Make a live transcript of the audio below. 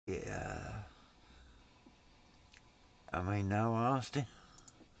I mean, no honesty.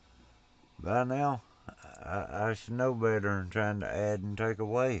 By now, I should know better than trying to add and take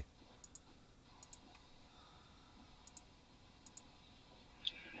away.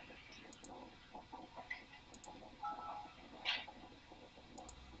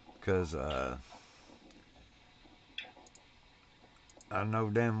 Because I know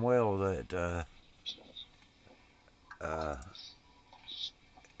damn well that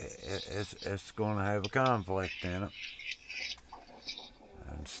it's going to have a conflict in it.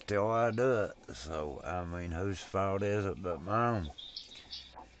 And still I do it. So, I mean, whose fault is it but my own?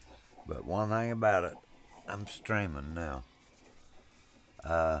 But one thing about it, I'm streaming now.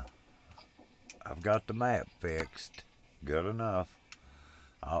 I've got the map fixed. Good enough.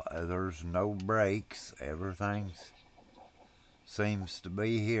 There's no breaks. Everything seems to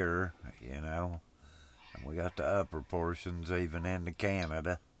be here, you know. And we got the upper portions even into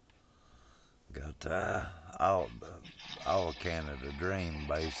Canada. Got all Canada Dream,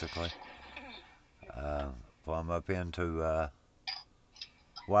 basically. Plumb up into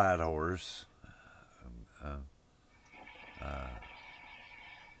Whitehorse.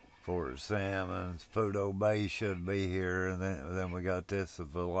 Fort Salmons, Fudo Bay should be here, and then we got this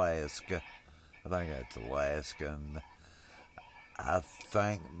of Alaska. I think that's Alaska, and I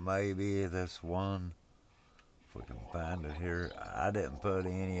think maybe this one, if we can find it here. I didn't put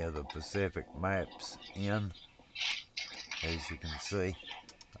any of the Pacific maps in, as you can see.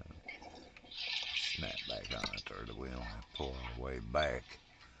 Snap back on it, or we only pull our way back.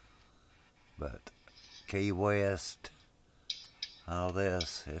 But Key West, all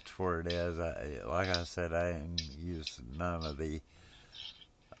this, it's where it is. Like I said, I didn't use none of the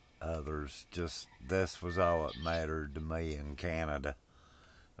others. Just this was all that mattered to me in Canada.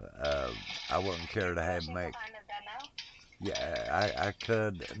 I wouldn't care to have make. Yeah, I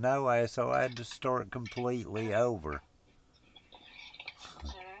could. No, so I had to start completely over.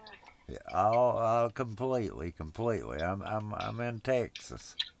 Yeah, all completely. I'm in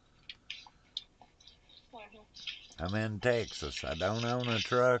Texas. I'm in Texas. I don't own a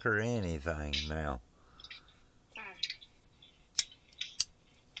truck or anything now.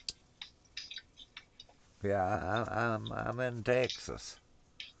 Yeah, I'm in Texas.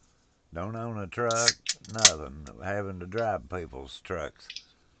 Don't own a truck, nothing. Having to drive people's trucks.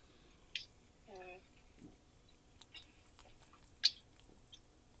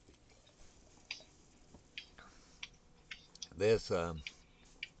 This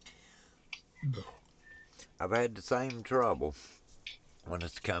I've had the same trouble when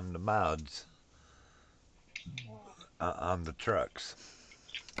it's come to mods on the trucks.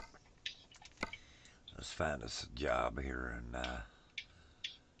 Let's find us a job here, and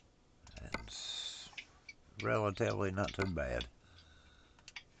it's relatively not too bad.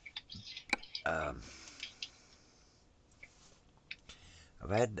 I've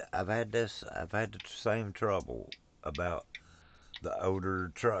had the same trouble about the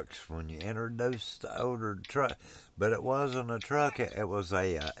older trucks when you introduce the older truck, but it wasn't a truck. It was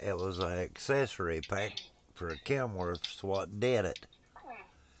an accessory pack for a Kenworth's what did it.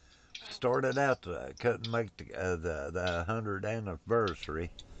 Started out couldn't make the 100th anniversary.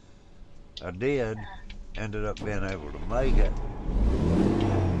 I did. Ended up being able to make it,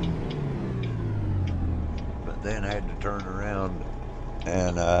 but then had to turn around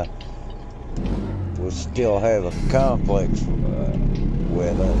and was still having conflicts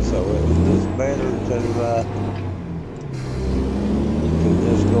with it, so it was just better to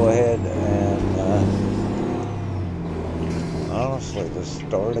just go ahead and honestly to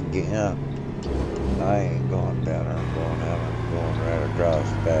start again. I ain't going down there. I'm going out. I'm going right across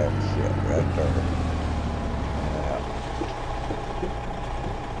that shit right there. Yeah.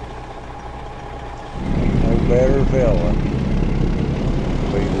 No better feeling.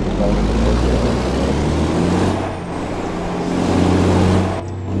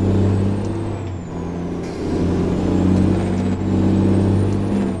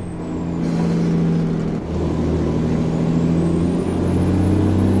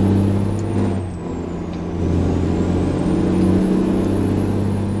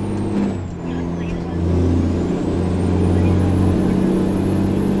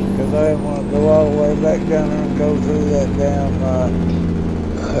 Because I didn't want to go all the way back down there and go through that damn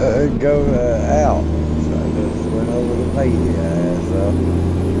go out, so I just went over to media. So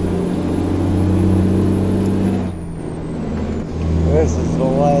this is the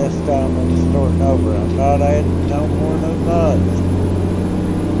last time I'm starting over. I'm not adding no more new mods.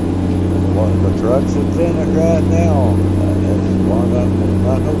 One of the trucks that's in it right now, it's one of them,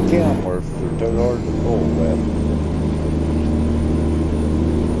 not no Kenworths, they're too hard to pull with.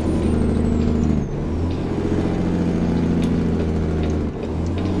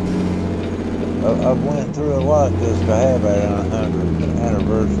 I've went through a lot just to have a 100th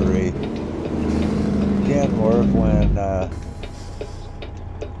anniversary Kenworth when,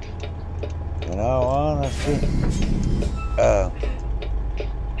 in all honesty,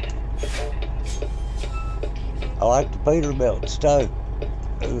 I like the Peterbilt too.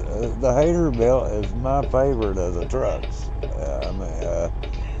 The Peterbilt is my favorite of the trucks.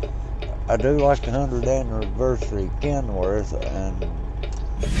 I do like the 100th anniversary Kenworth, and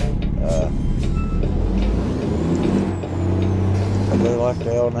I do like the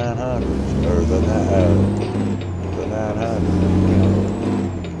L900s, or the 900, you know.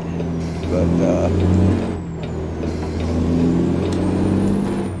 But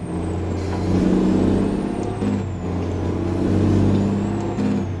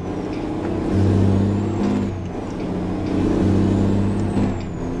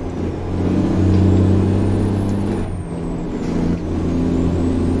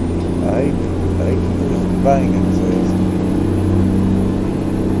I hate this banging system.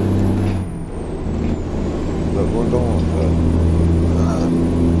 But we're going to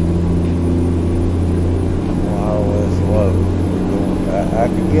all this low. I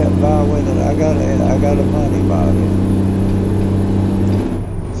could get by with it. I got a money body.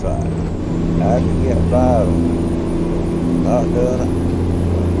 So I could get by with it. Not doing it.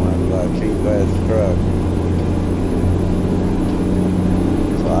 I'm going to buy a cheap ass truck.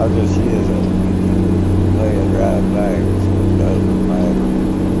 So I'll just use it. Lay it right back. So it doesn't matter.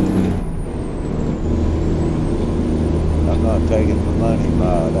 I'm not taking the money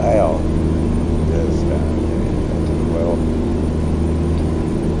mod out this time. Well,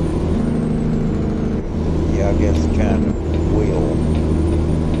 yeah, I guess kind of will.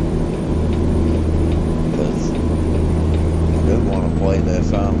 Because I do want to play this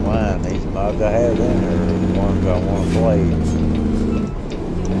online. These mods I have in there are the ones I want to play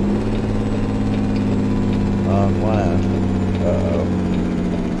online.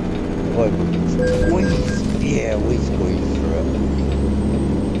 Look, squeeze. Yeah, we squeezed through it.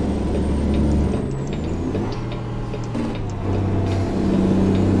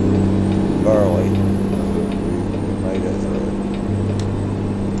 Barely made it through.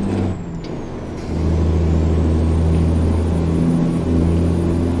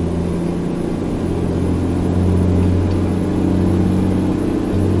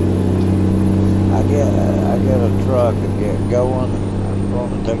 I get a truck and get going. I'm going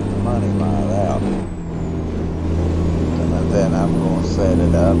to take the money mod out. And then I'm going to set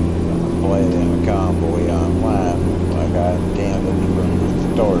it up and play it in a convoy online like I intended from the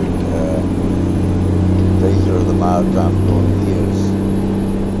start. These are the mods I'm going to use.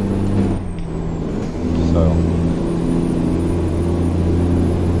 So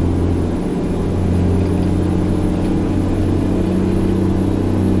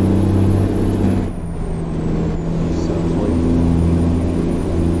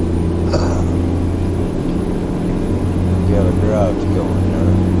garage going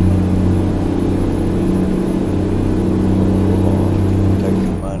there. Take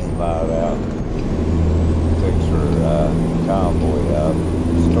the money mod out, fix her convoy up,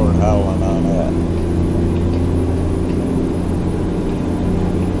 start hauling on that.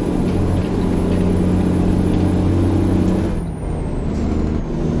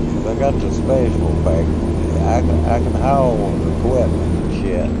 I got the special pack. I can haul equipment and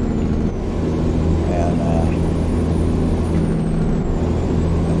shit. And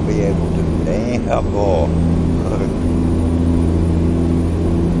be able to damn boy.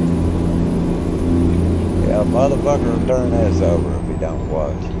 Yeah, motherfucker will turn this over if he don't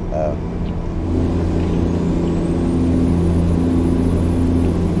watch.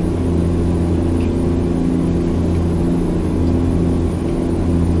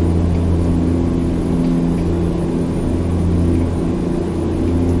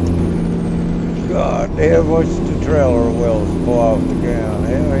 God damn, watch the trailer wheels pull off the ground.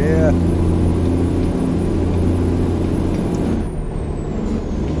 Hell yeah.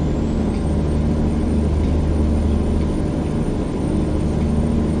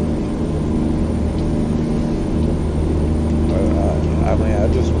 I mean, I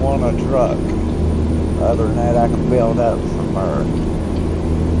just want a truck. Other than that, I can build up from her.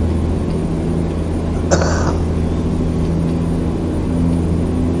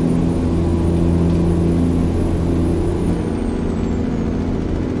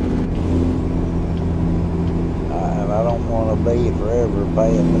 I don't want to be forever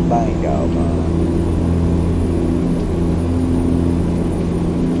paying the bank all the time.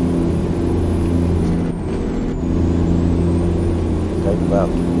 Take about,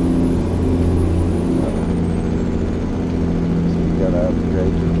 so you got gotta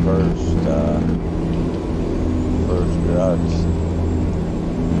upgrade your first drugs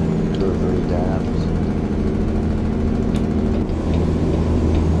 2 or 3 times.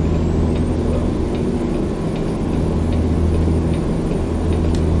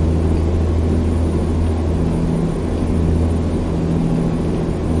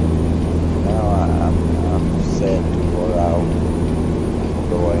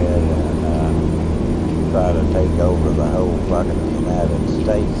 Try to take over the whole fucking United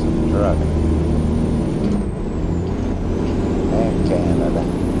States of trucking and Canada.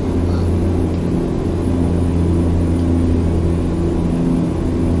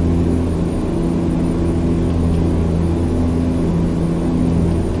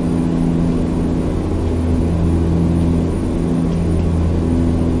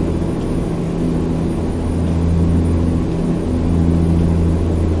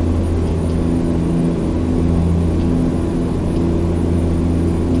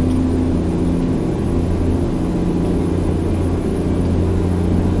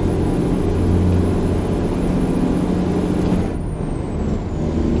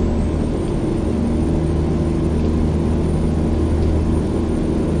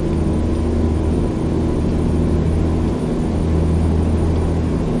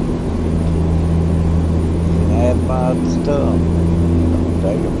 Mods to them. Don't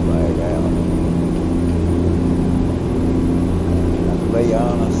take them back out. And to be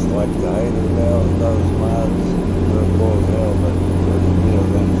honest, like the hater belt, those mods are cool as hell, but pretty good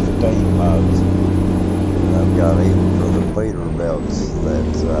than steam mods. And I've got even for the Peterbilts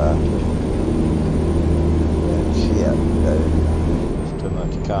that's shit. There's too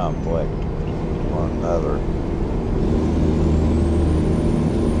much conflict with one another.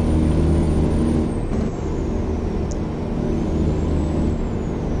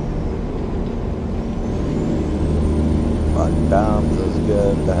 Dom's is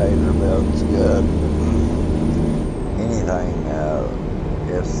good, the Haterbilt's good. Anything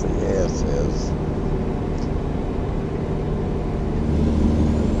SCS is.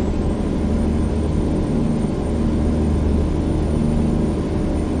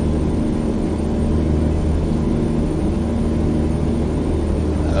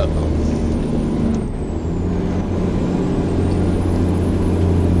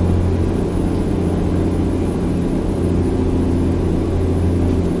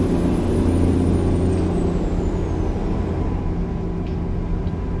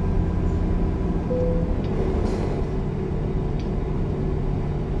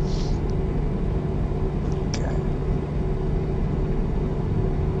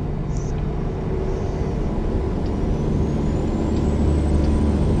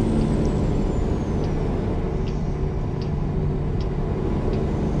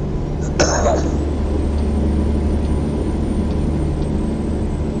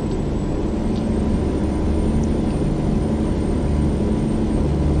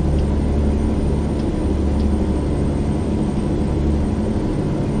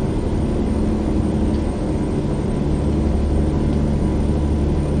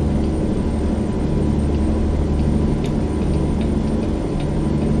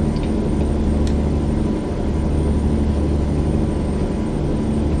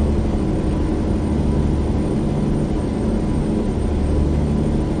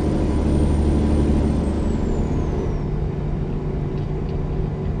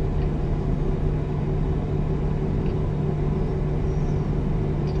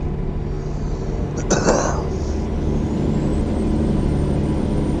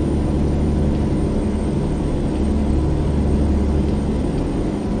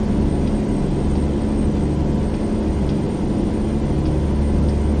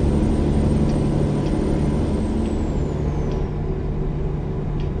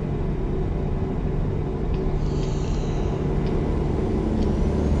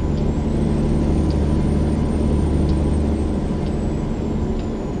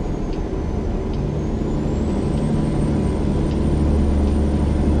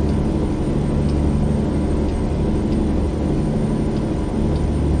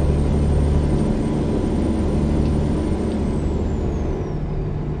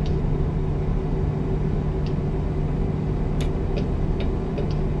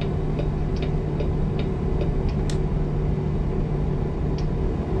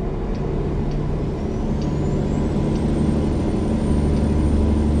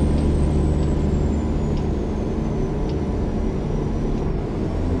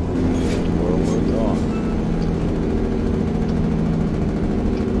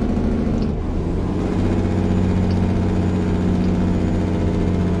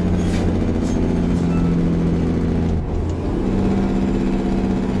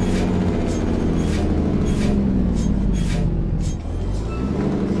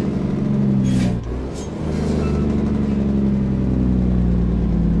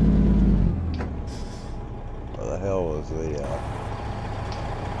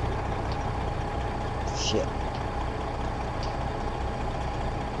 shit.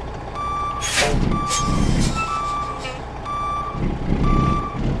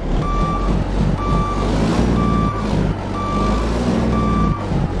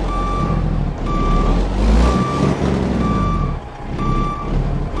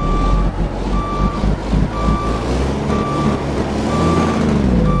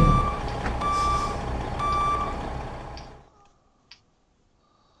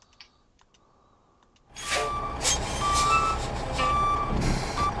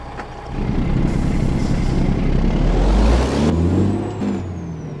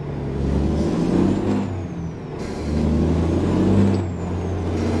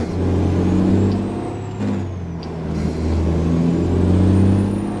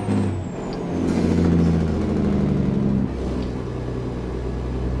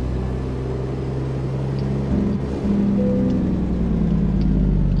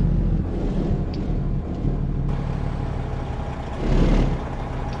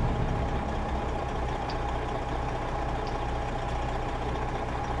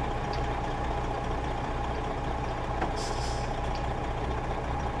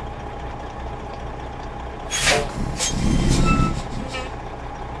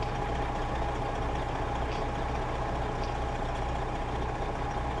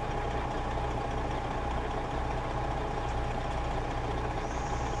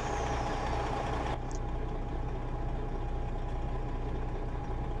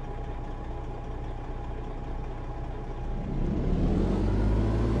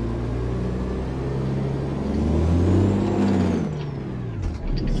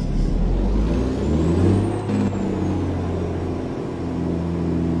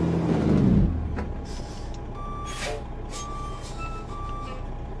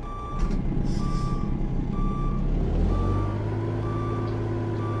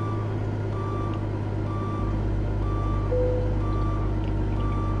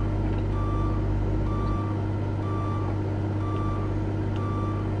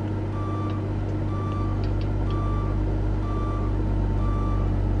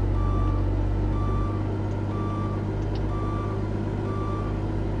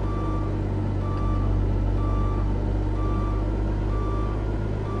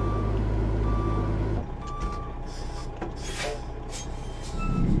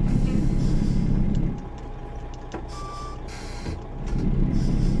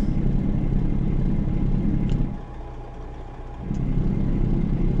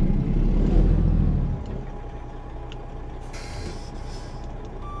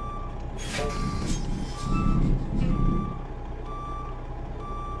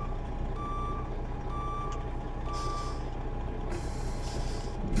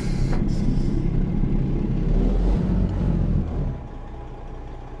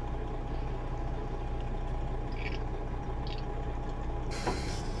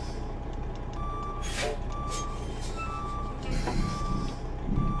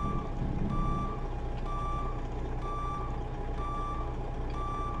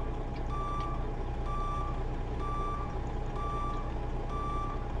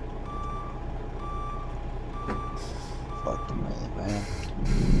 Fuck me, man.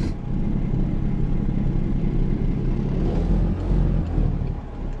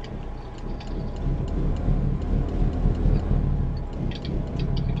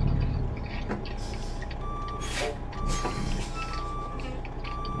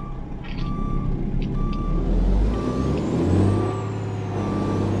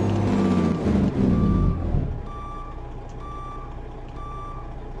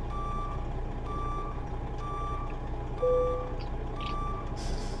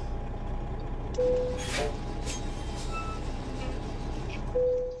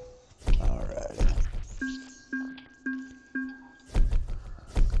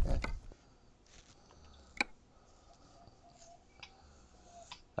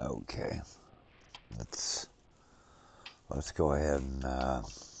 Okay, let's go ahead and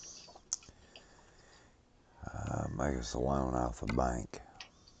make us a loan off the bank.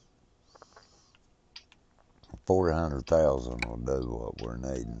 400,000 will do what we're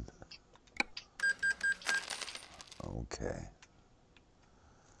needing. Okay.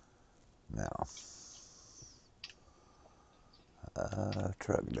 Now,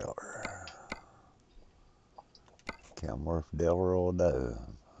 truck dealer. Kenworth dealer will do.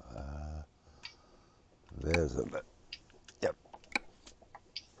 Visit it. Yep.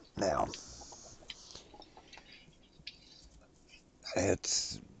 Now,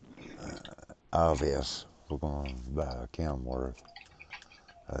 it's obvious we're going to buy a Kenworth.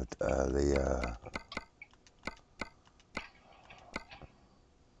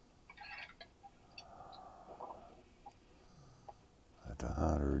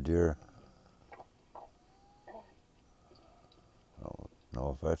 100 year. I don't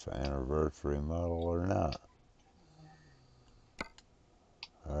know if that's an anniversary model or not.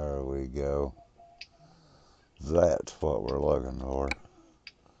 There we go. That's what we're looking for.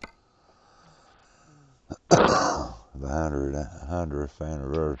 The 100th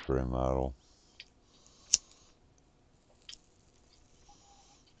anniversary model.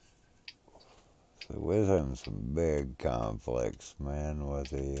 So we're having some big conflicts, man, with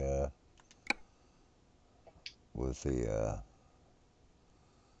the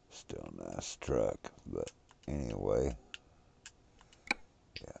still nice truck, but anyway,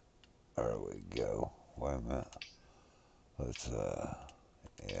 yeah, there we go. Wait a minute. Let's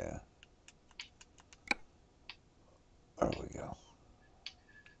yeah, there we go.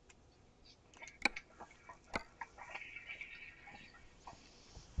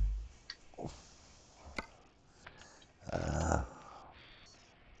 Uh,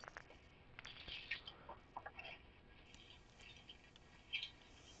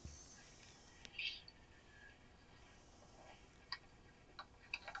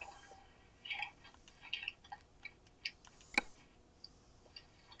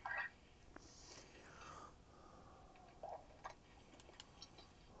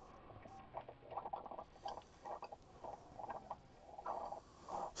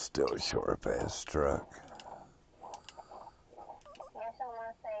 Still a sharp ass truck.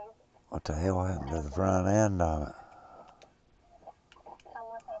 What the hell happened to the front end on it?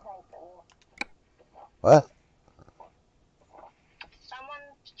 What?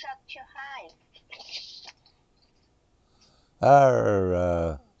 Someone shot you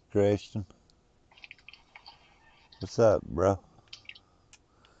high. Christian. What's up, bro?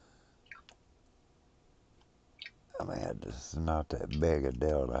 I mean, it's not that big a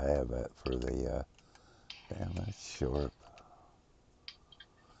deal to have that for the, damn, that's short.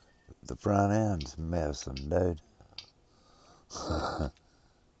 The front end's missing, dude.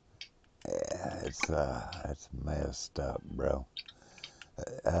 Yeah, it's messed up, bro.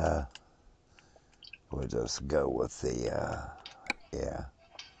 We'll just go with the, yeah.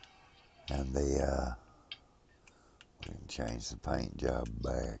 And the, we can change the paint job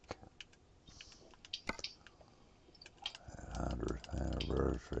back. 100th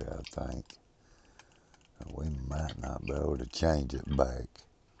anniversary, I think. We might not be able to change it back.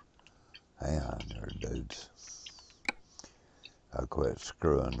 Hang on there, dudes. I'll quit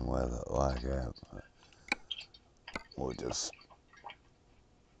screwing with it like that. We'll just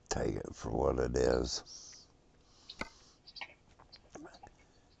take it for what it is.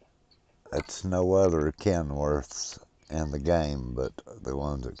 That's no other Kenworths in the game but the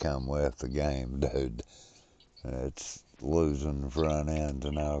ones that come with the game, dude. It's losing front ends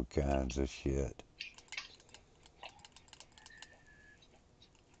and all kinds of shit.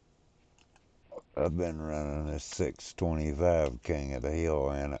 I've been running this 625 King of the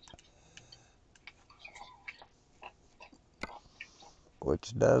Hill in it,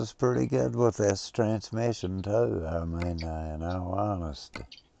 which does pretty good with this transmission too. I mean, in all honesty.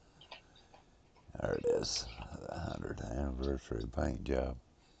 There it is, the 100th anniversary paint job.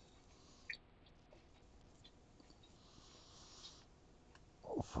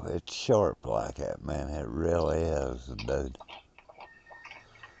 It's sharp like that, man. It really is, dude.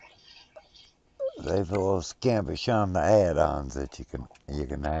 They've a little skimpish on the add-ons that you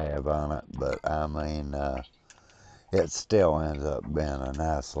can have on it, but I mean, it still ends up being a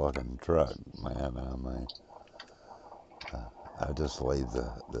nice looking truck, man. I mean, I just leave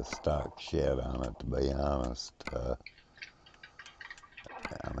the stock shit on it, to be honest. I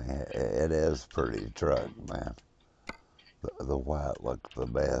mean, it is pretty truck, man. The white looks the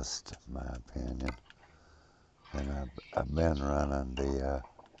best, in my opinion. And I've been running the,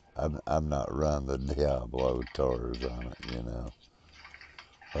 I've not run the Diablo tours on it, you know.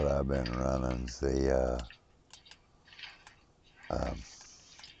 But I've been running the, I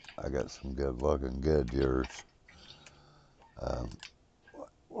got some good looking Goodyears.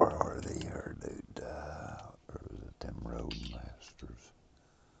 Where are they here, dude? Or was it them Roadmasters?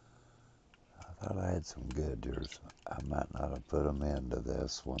 I thought I had some Goodyears. I might not have put them into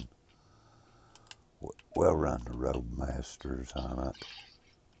this one. We'll run the Roadmasters on it.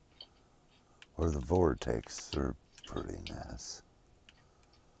 Or the Vortex, they're pretty nice.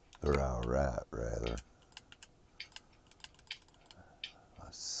 They're alright, rather.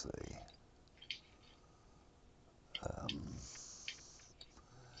 Let's see. I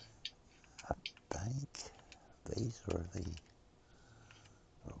think these were the,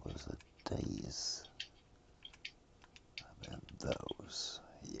 or was it these? I meant those.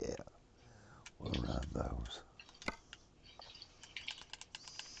 Yeah, we'll run those.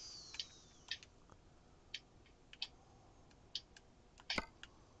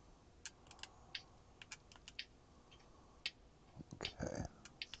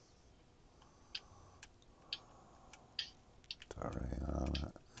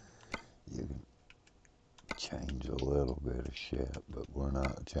 a little bit of shit, but we're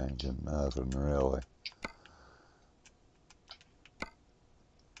not changing nothing really.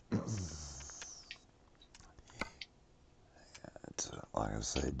 It's like I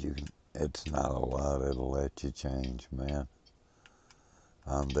said, it's not a lot it'll let you change, man,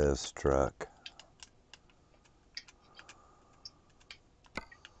 on this truck.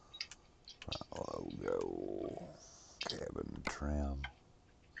 Logo, cabin trim,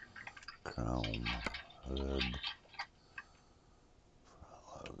 chrome, hood,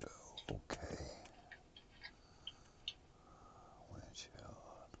 logo, okay, windshield,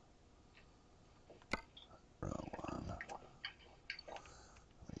 wrong one. Let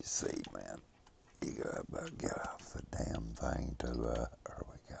me see, man. You gotta get off the damn thing to, there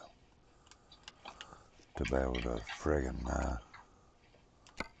we go, to be able to friggin'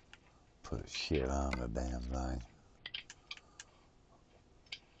 put shit on the damn thing.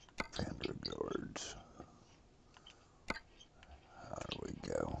 Fender guards. There we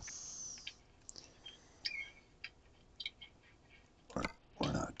go.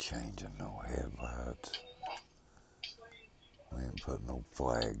 We're not changing no headlights. We ain't putting no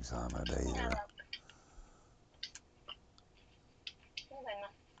flags on it either.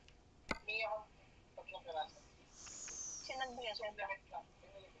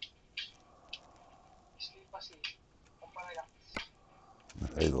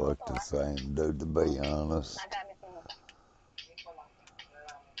 They look the same, dude, to be honest.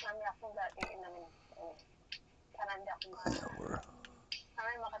 Yeah, we're...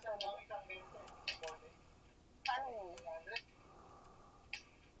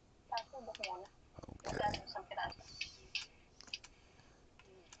 Okay.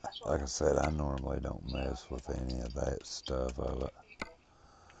 Like I said, I normally don't mess with any of that stuff of it.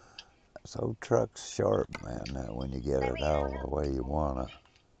 This old truck's sharp, man, now when you get it all the way you want it.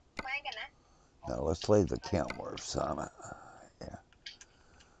 Now let's leave the Kentworths on it. Yeah.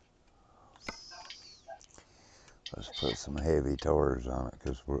 Let's put some heavy tires on it,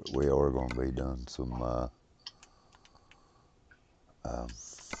 because we are going to be doing some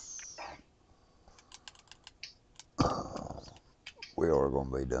we are going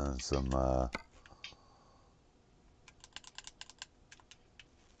to be doing some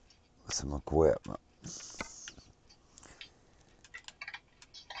equipment.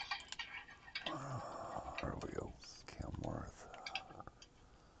 There we go, Kenworth.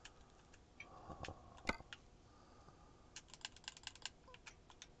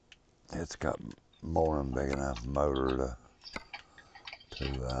 It's got more than big enough motor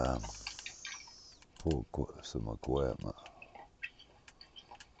to pull some equipment.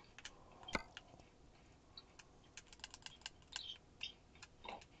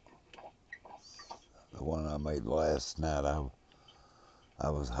 The one I made last night, I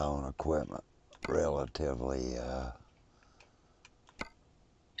was hauling equipment relatively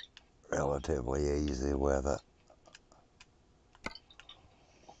easy with it.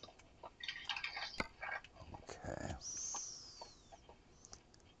 Okay.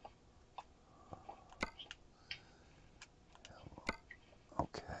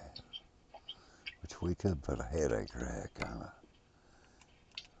 Okay. Which we could put a headache rack on it.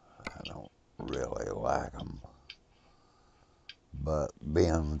 I don't really like them. But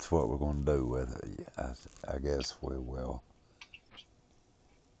being it's what we're going to do with it, I guess we will.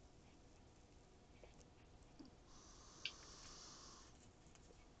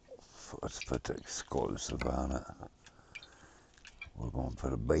 Let's put the exclusive on it. We're going to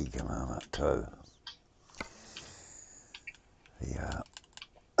put a beacon on it too. Yeah.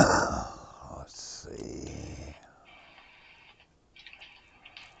 Let's see.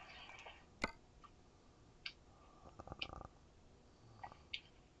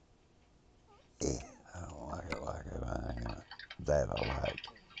 Yeah, I don't like it I ain't gonna. That I like.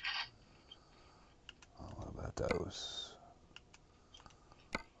 What about those?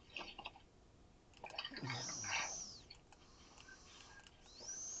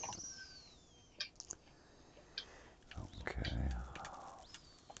 Okay.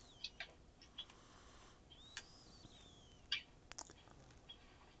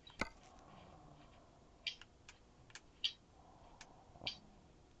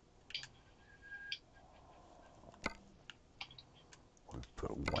 We put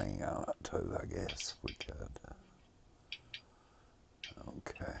a wing on it too, I guess we could.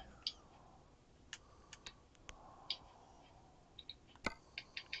 Okay.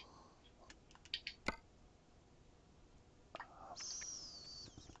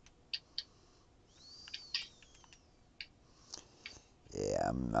 Yeah,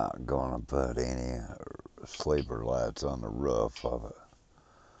 I'm not gonna put any sleeper lights on the roof of it.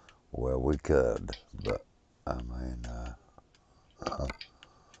 Well, we could, but I mean,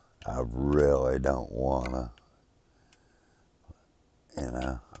 I really don't wanna, you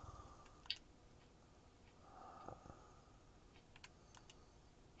know.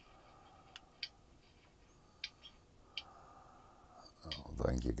 I don't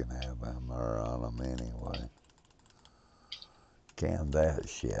think you can have MR on them anyway. Can that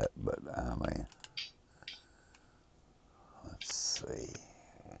shit, but I mean, let's see.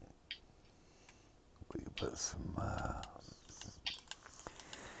 We can put some. I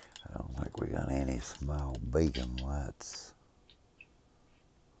don't think we got any small beacon lights.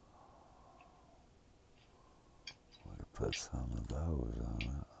 We could put some of those on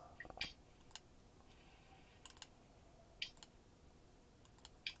it.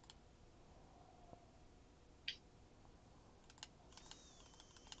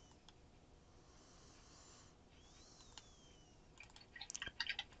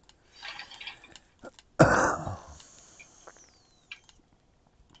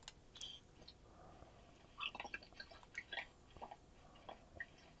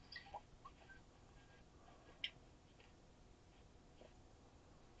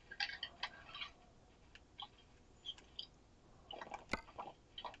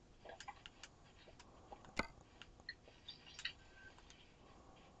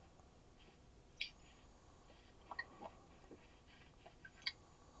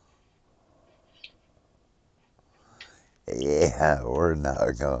 Yeah, we're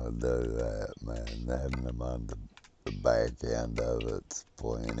not gonna do that, man. Having them on the back end of it's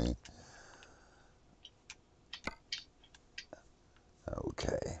plenty.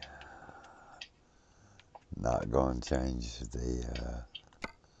 Okay. Not gonna change the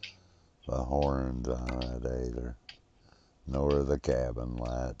horns on it either, nor the cabin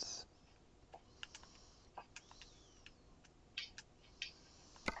lights.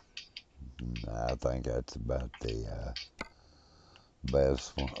 I think that's about the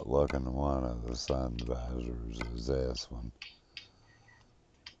best looking one of the sun visors is this one.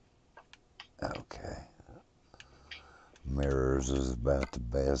 Okay. Mirrors is about the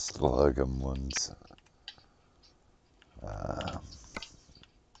best looking ones.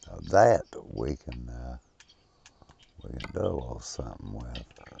 That we can do a little something with.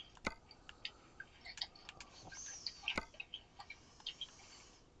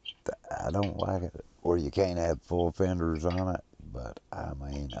 I don't like it where you can't have full fenders on it, but I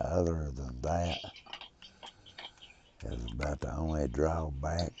mean, other than that, it's about the only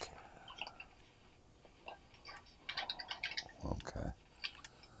drawback. Okay.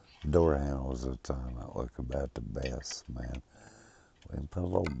 Door handles at the time that look about the best, man. We can put a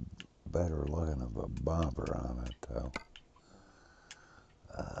little better looking of a bumper on it, though.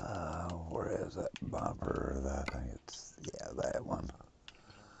 Where is that bumper? I think it's, yeah, that one.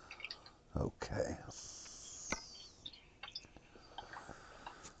 Okay.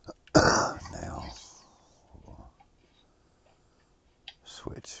 Now,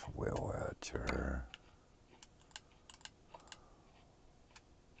 switch wheel archer.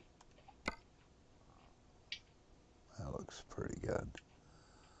 That looks pretty good.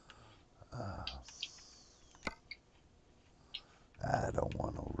 I don't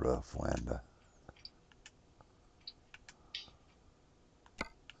want no rough window.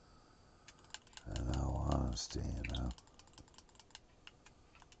 In all honesty, you know.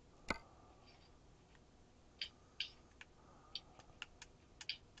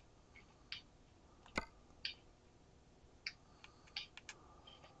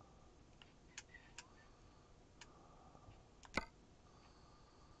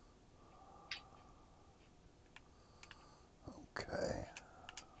 Okay.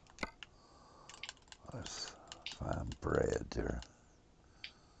 Let's find bread here.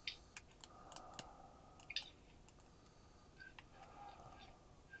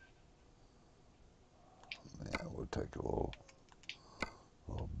 Yeah, we'll take a little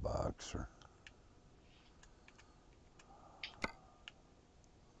boxer.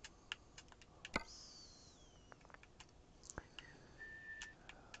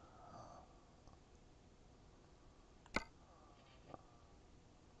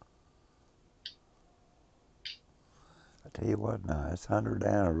 I tell you what, now it's 100th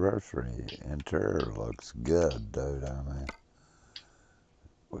anniversary. Interior looks good, dude. I mean,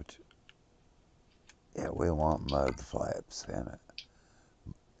 which, yeah, we want mud flaps in it.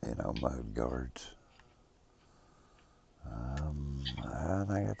 You know, mud guards. I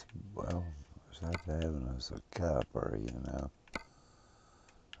think it's, well, it's like having us a copper, you know.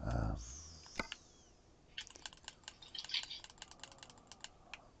 Um,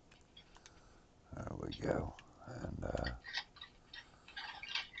 there we go. And that's,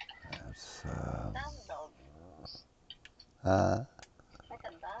 Download Like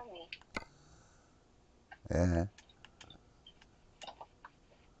a dummy. Yeah.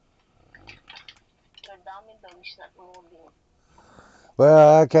 Your dummy dog is not moving.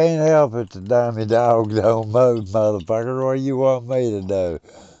 Well, I can't help it. The dummy dog don't move, motherfucker. What do you want me to do?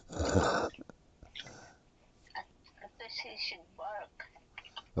 At least he should bark.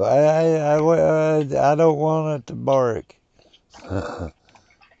 I don't want it to bark.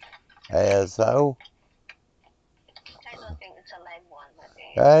 Asshole. I don't think it's a live one, but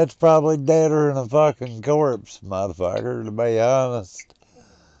It's probably deader than a fucking corpse, motherfucker, to be honest.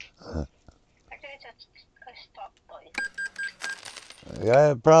 actually it's a stock toy.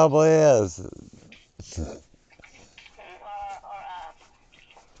 Yeah, it probably is. Or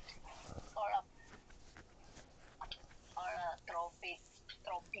a trophy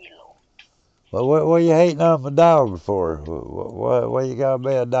low. Well, what are you hating on my dog for? What you gotta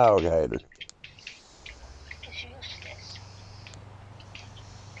be a dog hater? He's useless.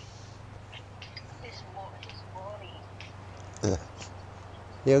 He's boring.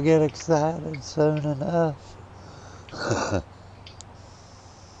 You'll get excited soon enough.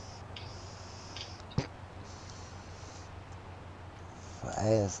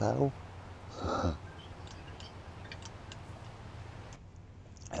 Asshole.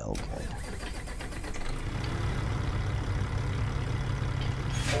 Okay.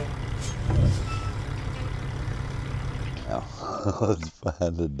 Now, let's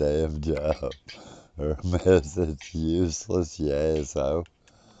find a damn job. Or a message useless, you asshole.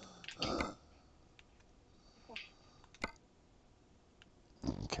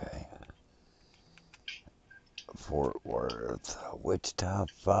 Okay. Fort Worth. Wichita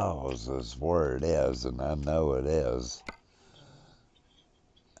Falls is where it is, and I know it is.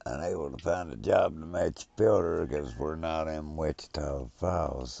 Unable to find a job to match builder because we're not in Wichita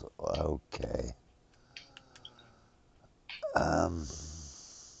Falls. Okay.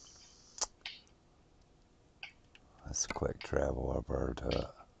 Let's quick travel up there to it.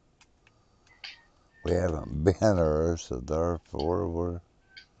 We haven't been there, so therefore we're,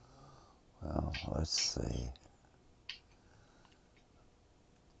 well, let's see.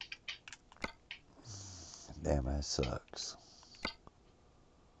 Damn, that sucks.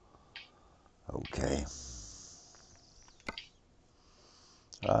 Okay.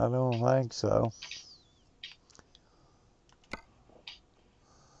 I don't think so.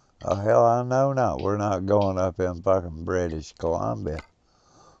 Oh, hell, I know not. We're not going up in fucking British Columbia.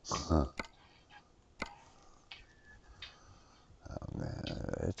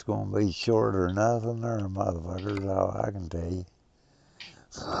 It's going to be shorter than nothing there, motherfuckers, all I can tell you.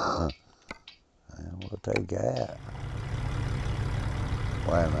 And we'll take that.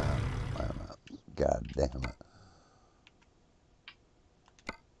 Wait a minute. God damn it.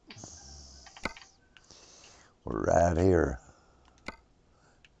 We're right here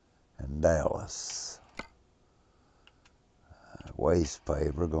in Dallas. Waste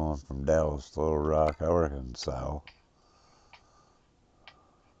paper going from Dallas to Little Rock, Arkansas.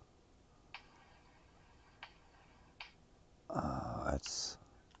 That's,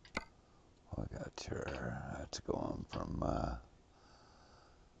 I got your, that's going from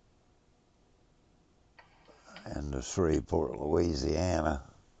into Shreveport, Louisiana.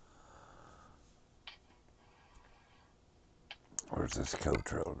 Where's this coach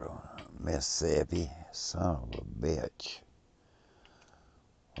trail going? Mississippi, son of a bitch.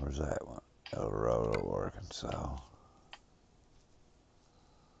 Where's that one? El Dorado, Arkansas.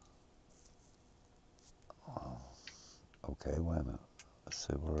 Oh, okay, wait a minute. Let's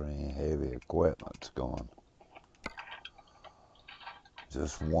see where any heavy equipment's going.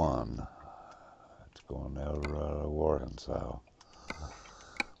 Just one. It's going to El Dorado, Arkansas.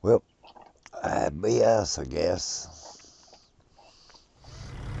 Well, that'd be us, I guess.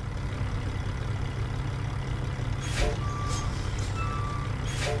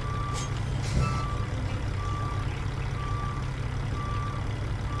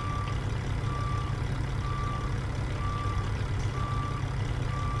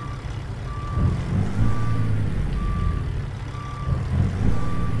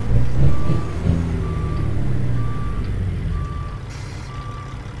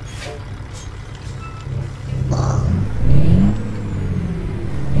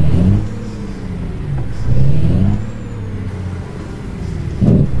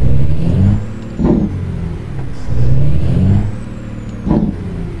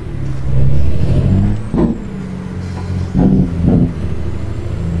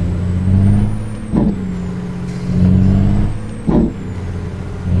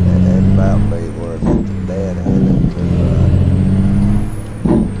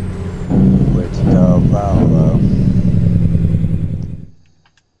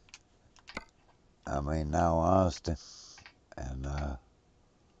 I mean, now honesty, and Where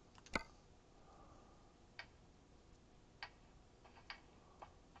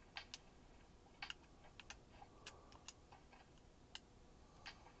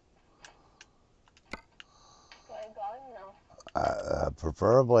are you going now?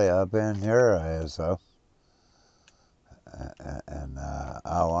 preferably up in your ISO, and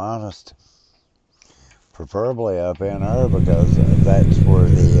all honest, preferably up in her because that's where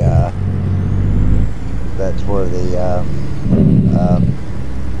the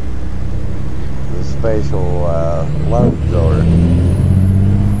spatial loads are,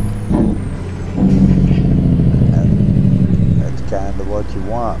 and that's kind of what you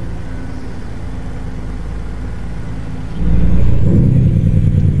want.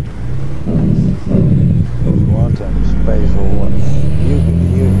 You want them spatial. You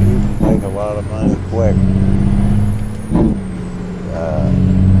can make a lot of money quick.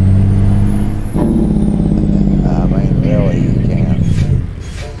 I mean, really, you can.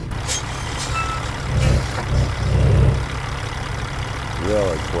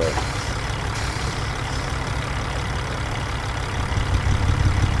 Really quick.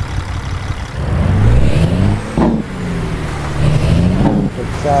 But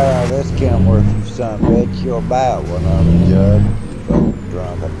this Kenworth, you son of a bitch, you'll about one of them, Judd. You fucking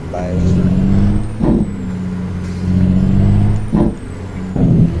drunken bastard.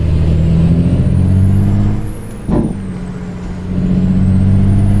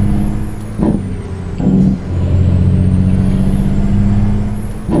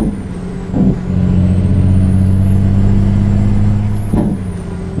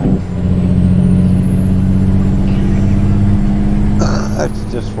 That's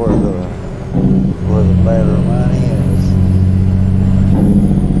just where the better money is.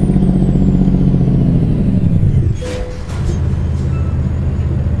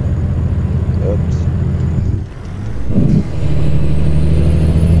 Oops.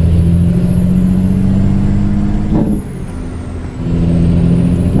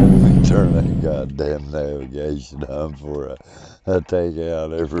 Turn that goddamn navigation on for a take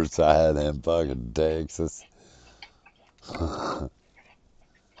out every side in fucking Texas.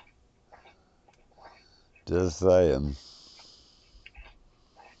 Just saying.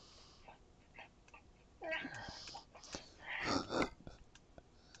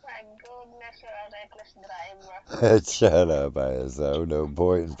 My goodness, you're a reckless driver. Shut up, asshole. No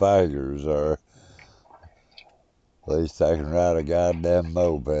pointing fingers, or at least I can ride a goddamn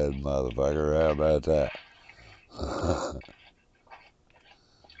moped, motherfucker. How about that?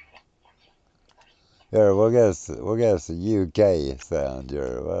 Here, we'll guess the UK sound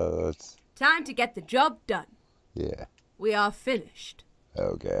here. Well, let's. Time to get the job done. Yeah. We are finished.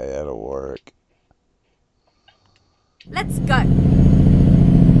 Okay, that'll work. Let's go.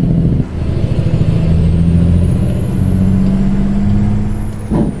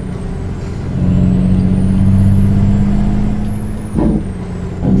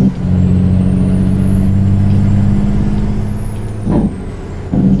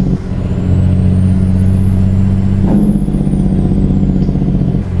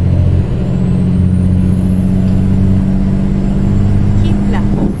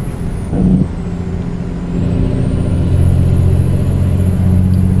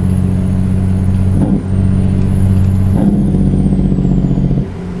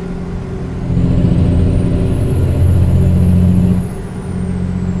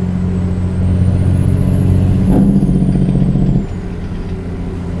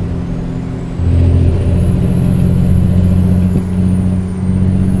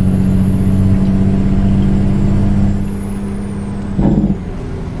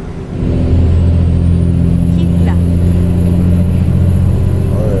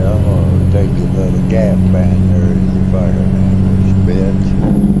 Gap band there, you fucking bitch.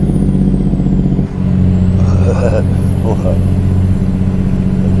 What?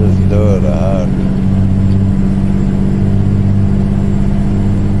 I'll just do it 100.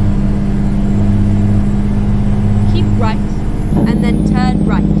 Keep right, and then turn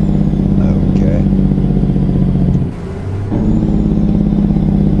right. Okay.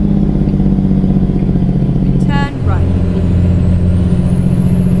 Turn right.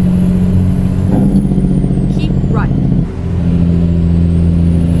 Keep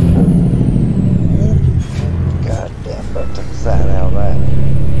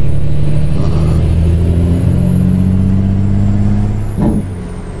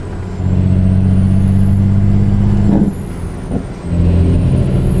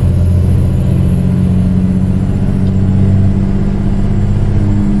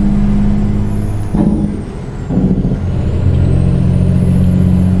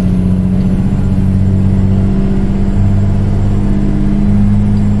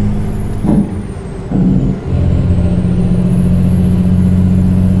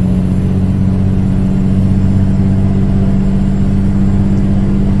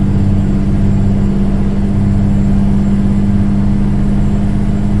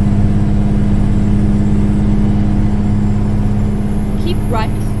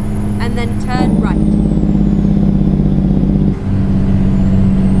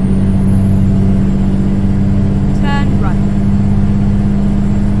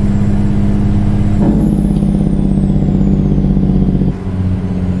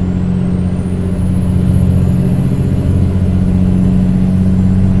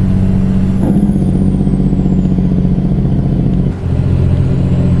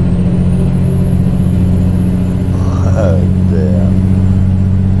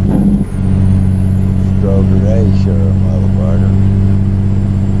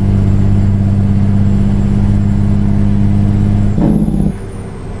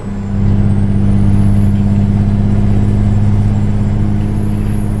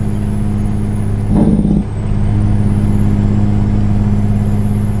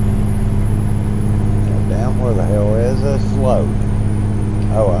load.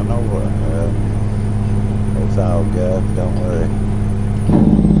 Oh, I know what. It's all good. Don't worry.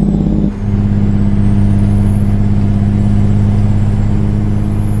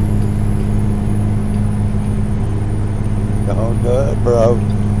 Don't do it, bro.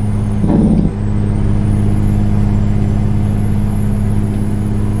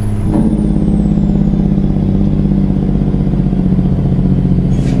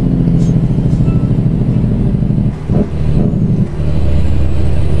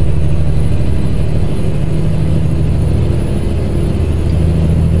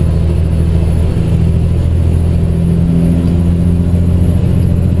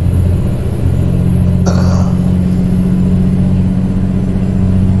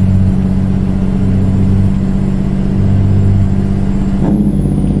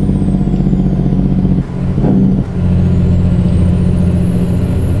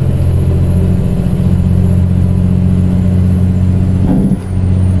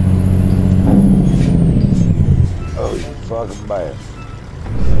 Oh, you fucking bad.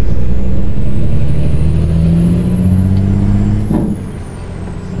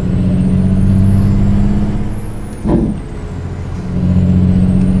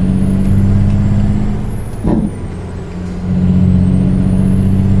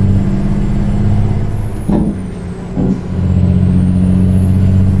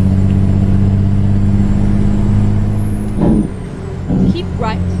 Keep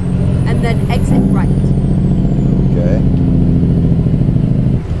right, and then exit right. Okay.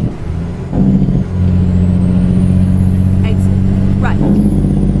 Exit right.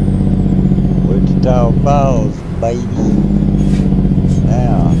 Wichita Falls, baby.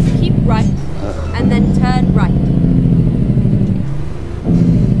 Now. Keep right, and then turn right.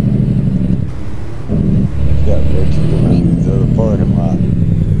 Got Richard to the parking lot.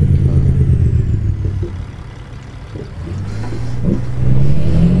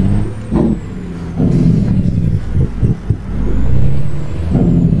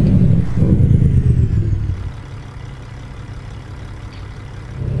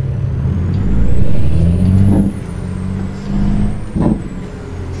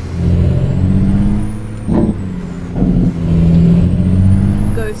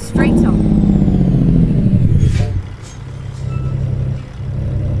 Go straight on.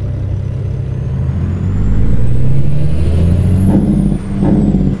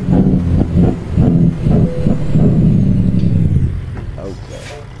 Okay.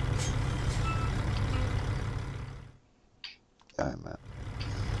 I'm out.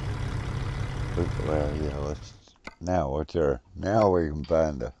 Well, yeah, let's. Now, what's there? Now we can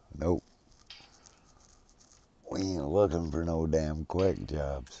find a. Nope. We ain't looking for no damn quick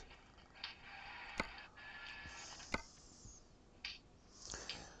jobs.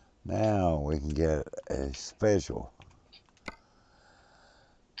 Now we can get a special.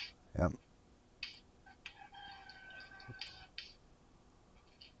 Yep.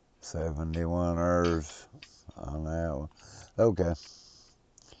 71 hours on that one. Okay.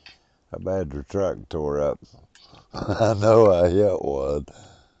 How bad the truck tore up? I know I hit one.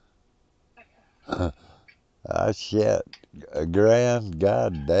 Ah, shit. $1,000?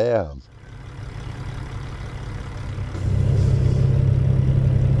 Goddamn.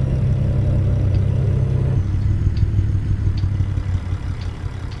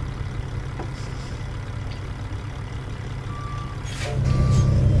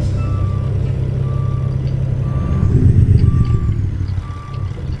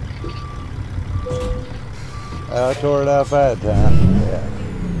 I tore it up that time. Yeah.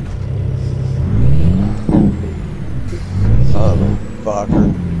 Motherfucker.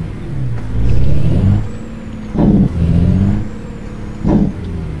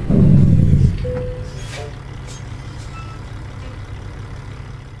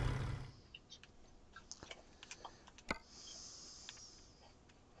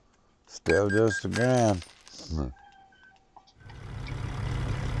 Still just $1,000.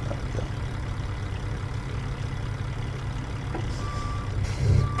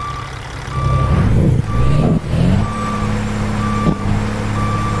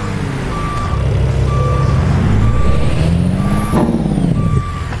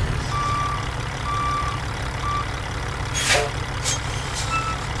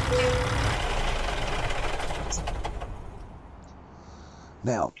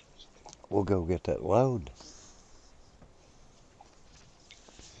 Now, we'll go get that load.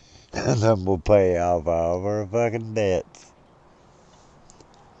 And then we'll pay off all of our fucking debts.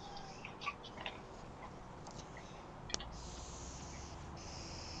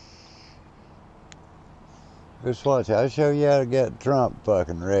 Just watch. I'll show you how to get Trump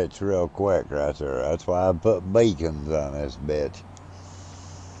fucking rich real quick right there. That's why I put beacons on this bitch.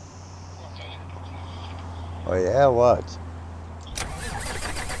 Okay. Oh yeah, watch.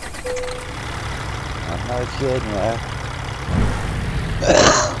 I'm not kidding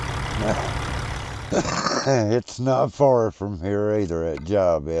you. It's not far from here either. That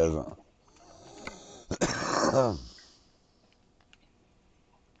job isn't.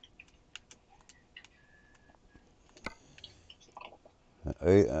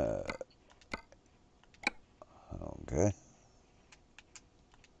 Okay.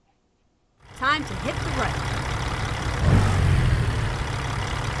 Time to hit the road.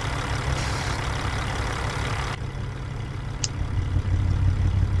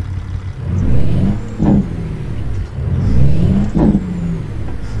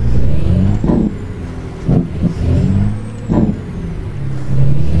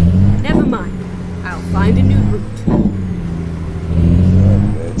 Never mind. I'll find a new route.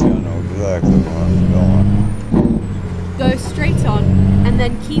 Bitch, I know exactly where I'm going. Go straight on and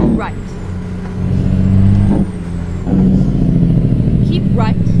then keep right. Keep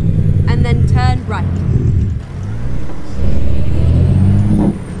right and then turn right.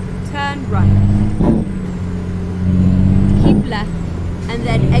 Turn right. Keep left and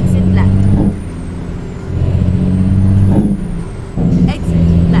then exit left.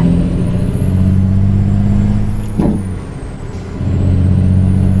 Exit left.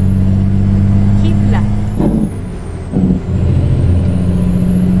 Keep left.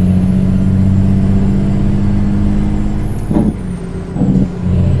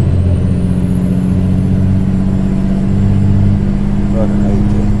 Fucking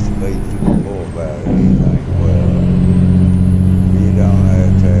 18 speed, you can pull about anything well. You don't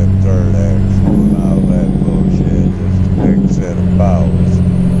have to have third axle and all that bullshit, just a big set of balls.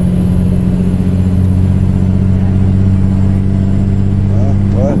 Huh?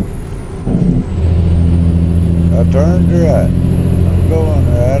 What? I turned right. I'm going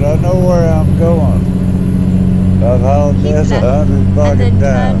right. I know where I'm going. I've hauled Keep this left 100 and fucking then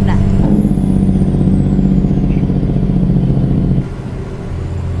turn times. left.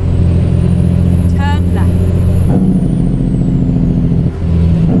 Turn left.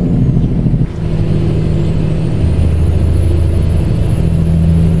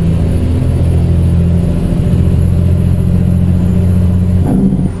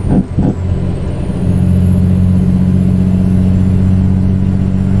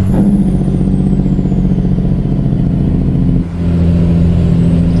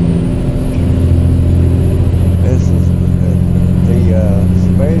 This is the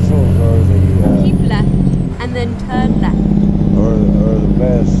specials are Keep left and then turn left. are the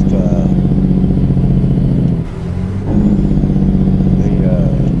best.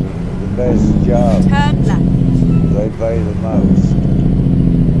 The best jobs. Turn left. They pay the most.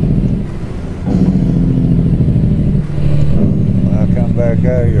 When I come back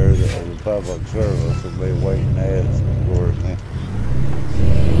out here, the public service will be waiting heads for me.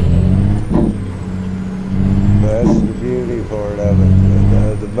 That's the beauty part of it.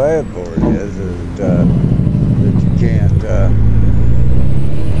 The bad part is that you can't.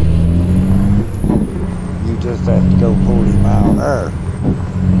 You just have to go 40 mile an hour.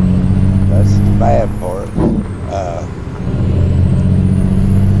 That's the bad part.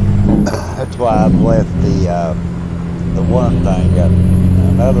 That's why I've left the one thing up.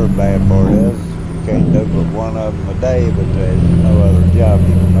 Another bad part is you can't do but one of them a day, but there's no other job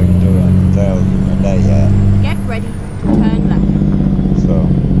you can make 200,000 a day at. Get ready to turn left. So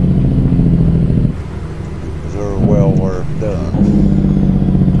they're well worth doing.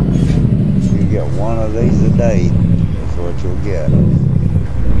 You get one of these a day, that's what you'll get.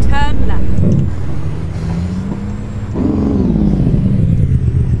 Turn left.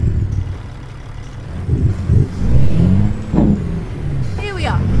 Here we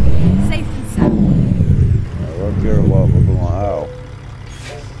are, safe and sound. I don't care what we're going out.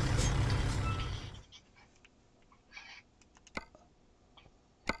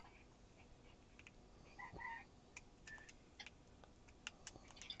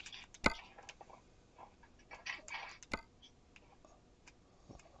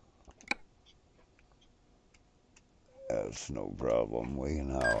 That's no problem. We can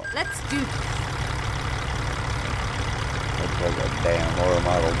haul it. Let's do this. Looks like a damn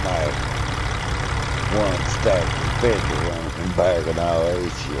ornamental Mac. One stack of 50 runs and back and all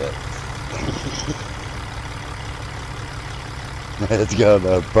that shit. It's got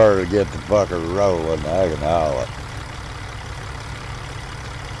enough power to get the fucker rolling. I can haul it.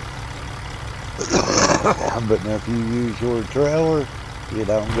 But if you use your trailer, you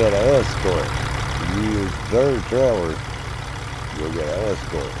don't get an escort. You use their trailer, you'll get an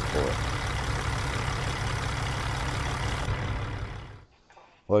escort for it.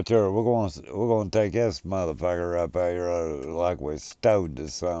 Well, sure, we're gonna take this motherfucker up out here like we stowed the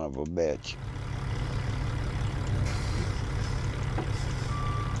son of a bitch.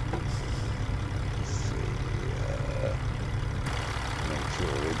 Let's see. Make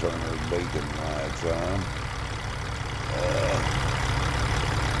sure we turn our beacon lights on.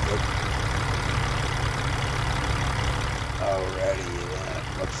 Alrighty then.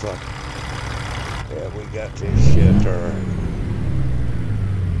 Looks like we got this shit turned.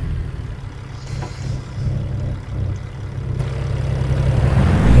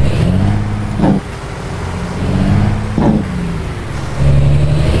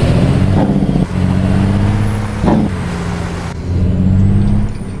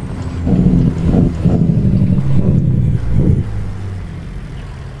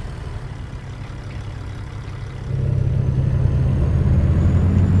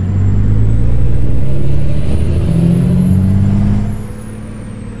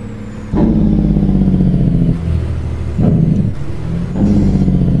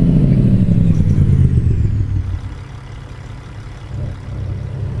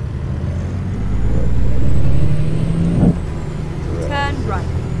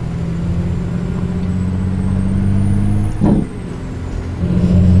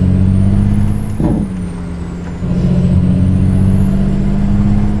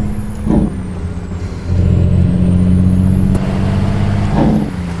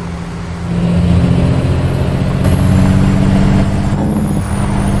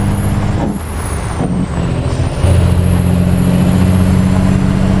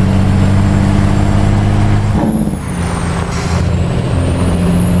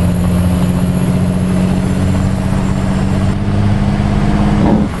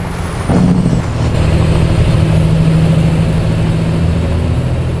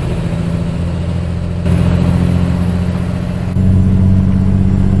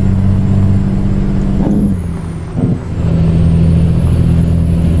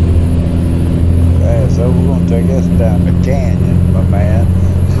 Take us down the canyon, my man.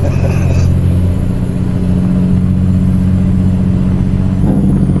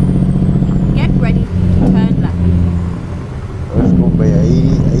 Get ready to turn left. It's gonna be a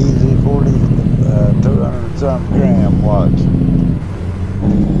easy 40, 200 something gram watch.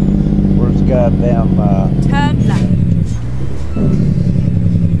 Where's goddamn turn left.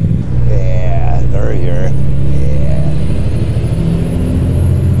 Yeah, they're here. Yeah.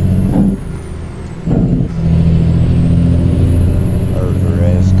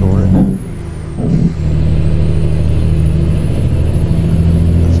 Escort.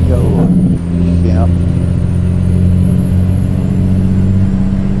 Let's go, Kemp.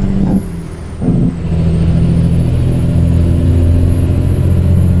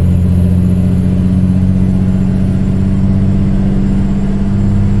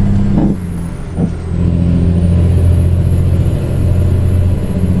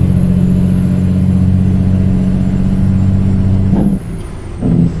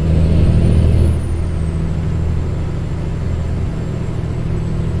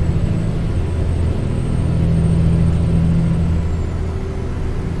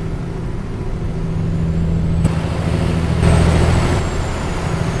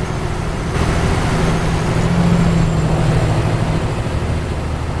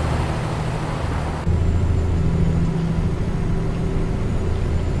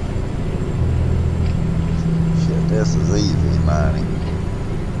 This is easy mining.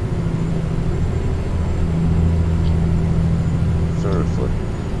 Seriously.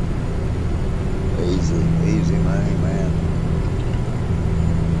 Easy money, man.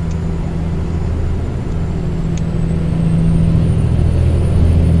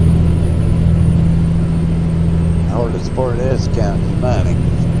 Hardest part of this counting money.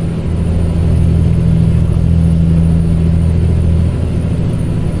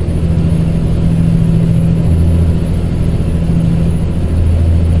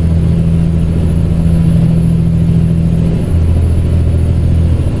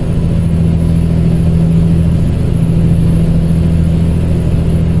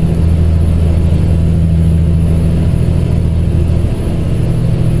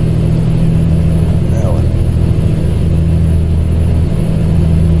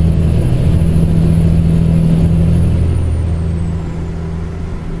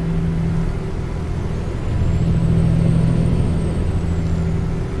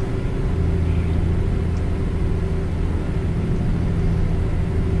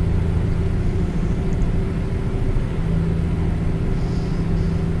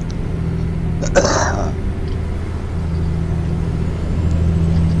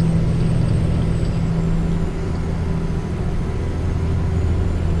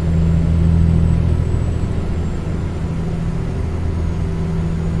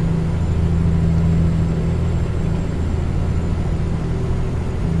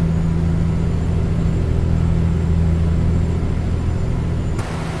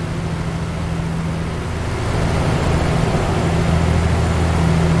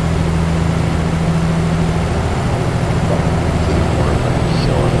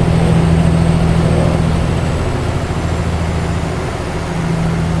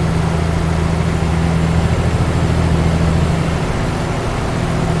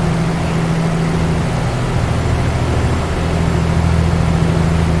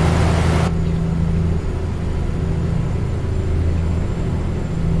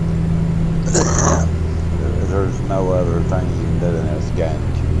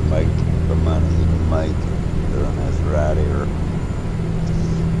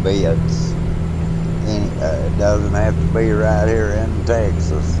 bits. It doesn't have to be right here in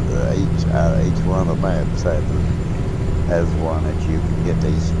Texas. Each one of the maps has one that you can get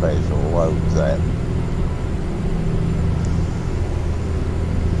these special loads at.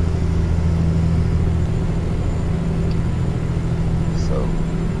 So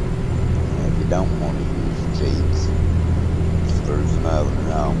if you don't want to use cheats, there's nothing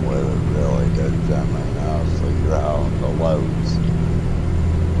wrong with it, really, because I mean, obviously you're hauling the loads.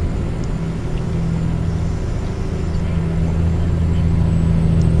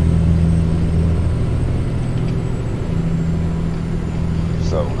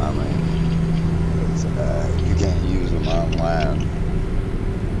 So, I mean, you can't use them online.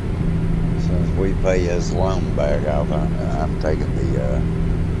 Since we pay his loan back off, I'm taking the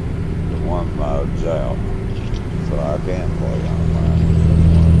one mods out. So I can play online.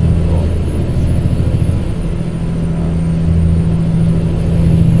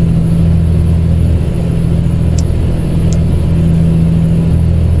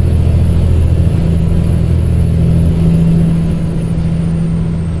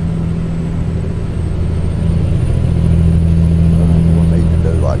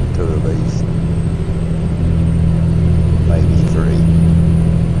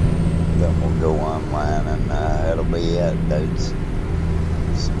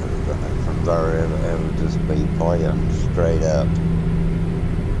 From there, it'll just be playing straight up.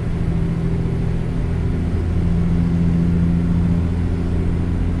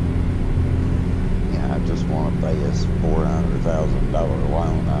 Yeah, I just want to pay us $400,000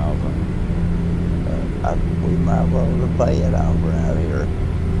 loan off, and we might be able to pay it off right here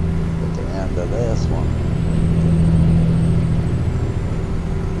at the end of this one.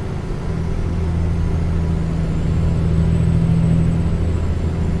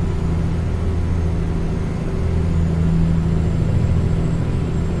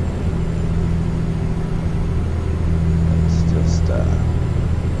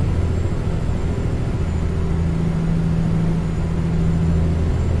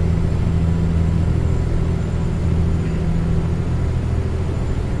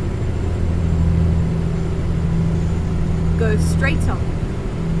 Go straight on.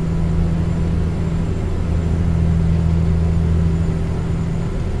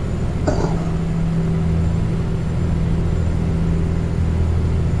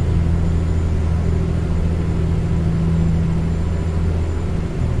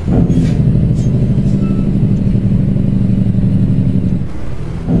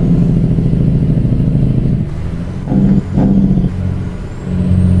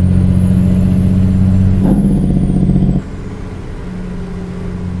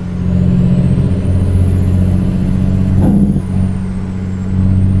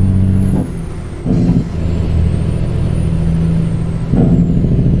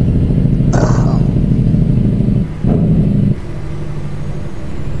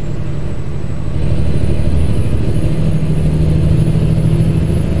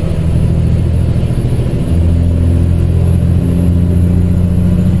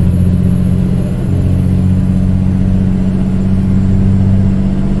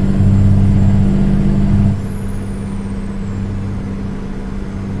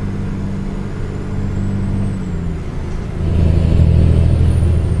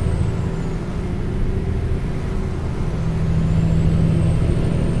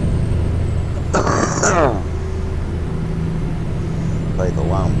 Pay the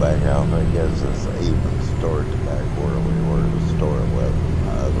loan back off, it gives us even storage back where we were to store it with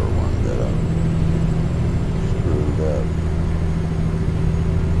the other one that I screwed up.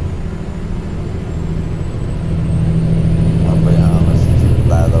 I'll be honest, you can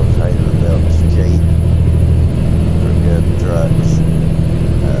buy those Haterbilts cheap. They're good trucks.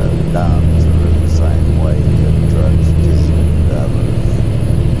 Dons are the same way, good trucks cheap. Others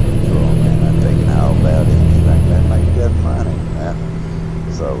throw them in and take it all about anything. They make good money, man.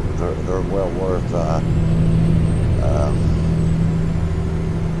 So they're well worth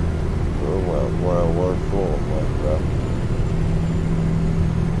well worth fooling with, bro.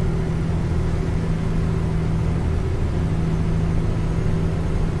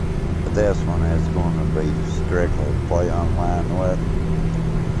 But this one is going to be strictly play online with.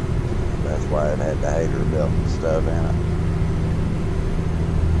 That's why it had the Haterbilt and stuff in it.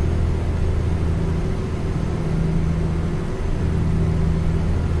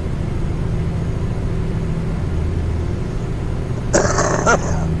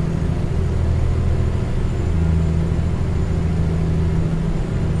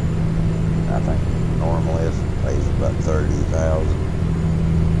 I think normally it pays about 30,000.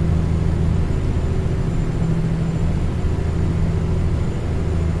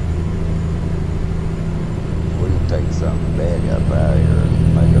 take something big up out here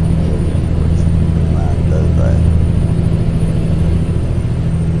and make a million, which we might do that.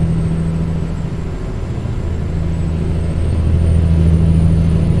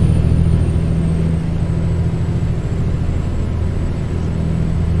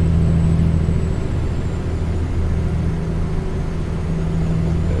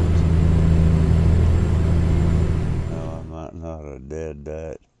 I did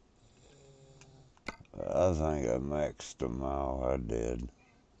that. I think I maxed a mile. I did.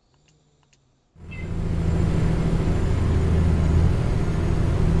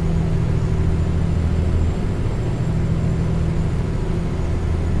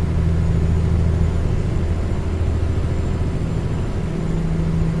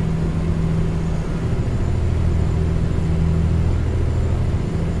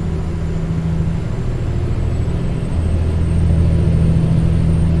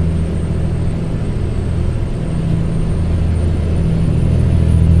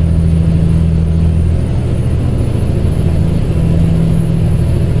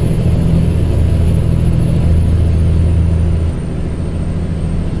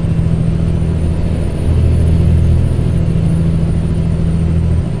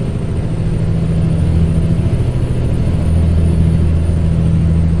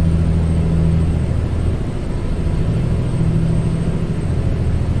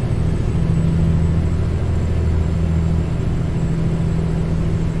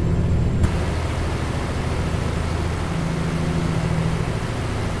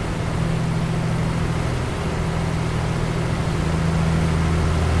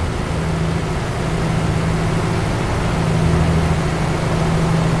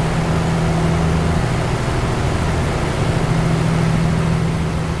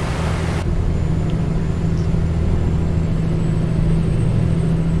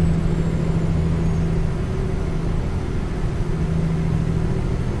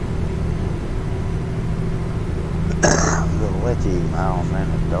 Now I'm in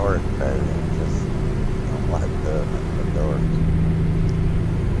the dark, I just don't like doing it in the dark.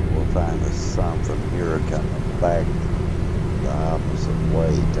 We'll find us something here coming back the opposite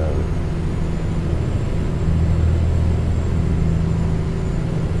way too.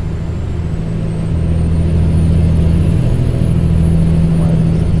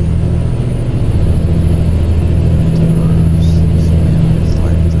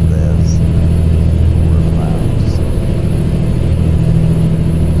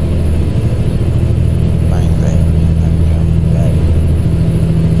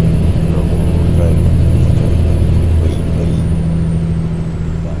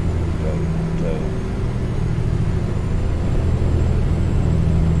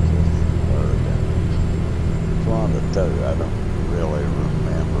 I don't really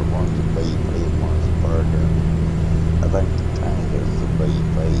remember one's a BP and one's a burger. I think the tank is the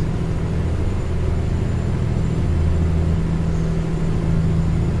BP.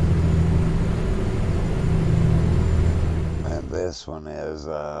 And this one is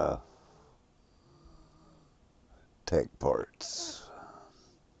Tech Parts.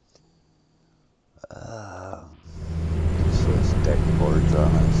 It says Tech Parts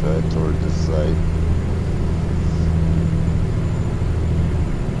on it, so it's hard to say.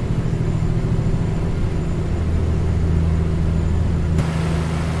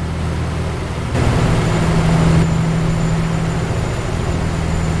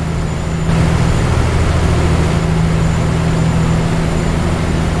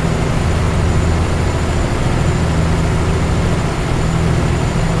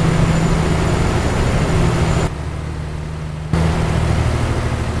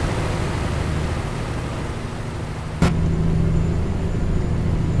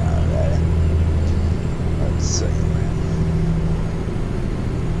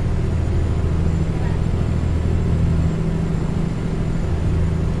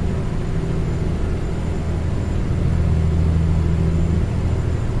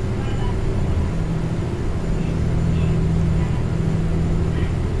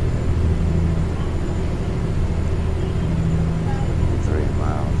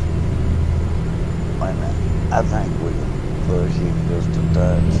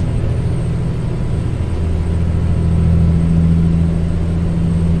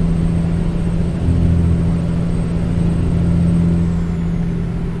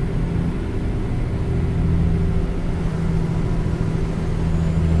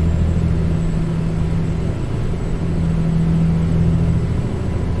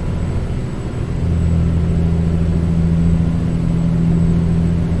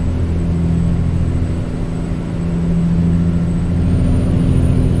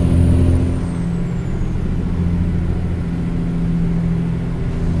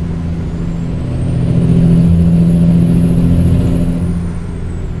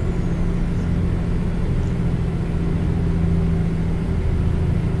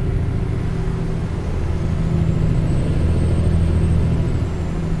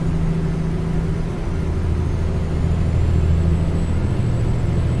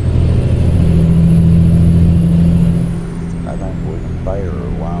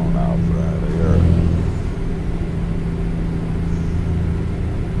 here long enough right here.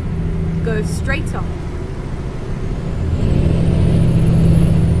 Go straight on.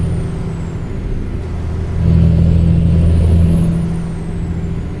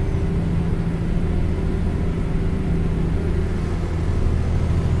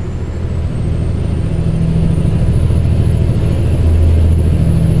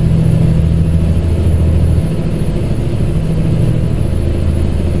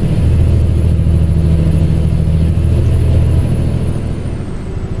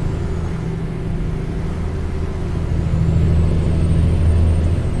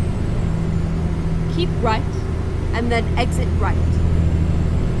 Keep right, and then exit right.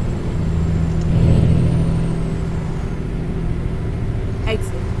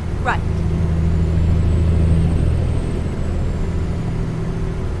 Exit right.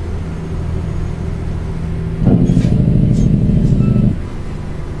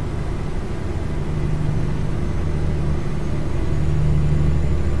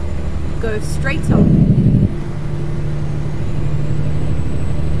 Go straight on.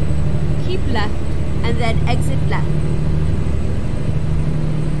 Keep left, and then exit left.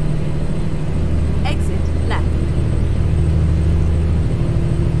 Exit left.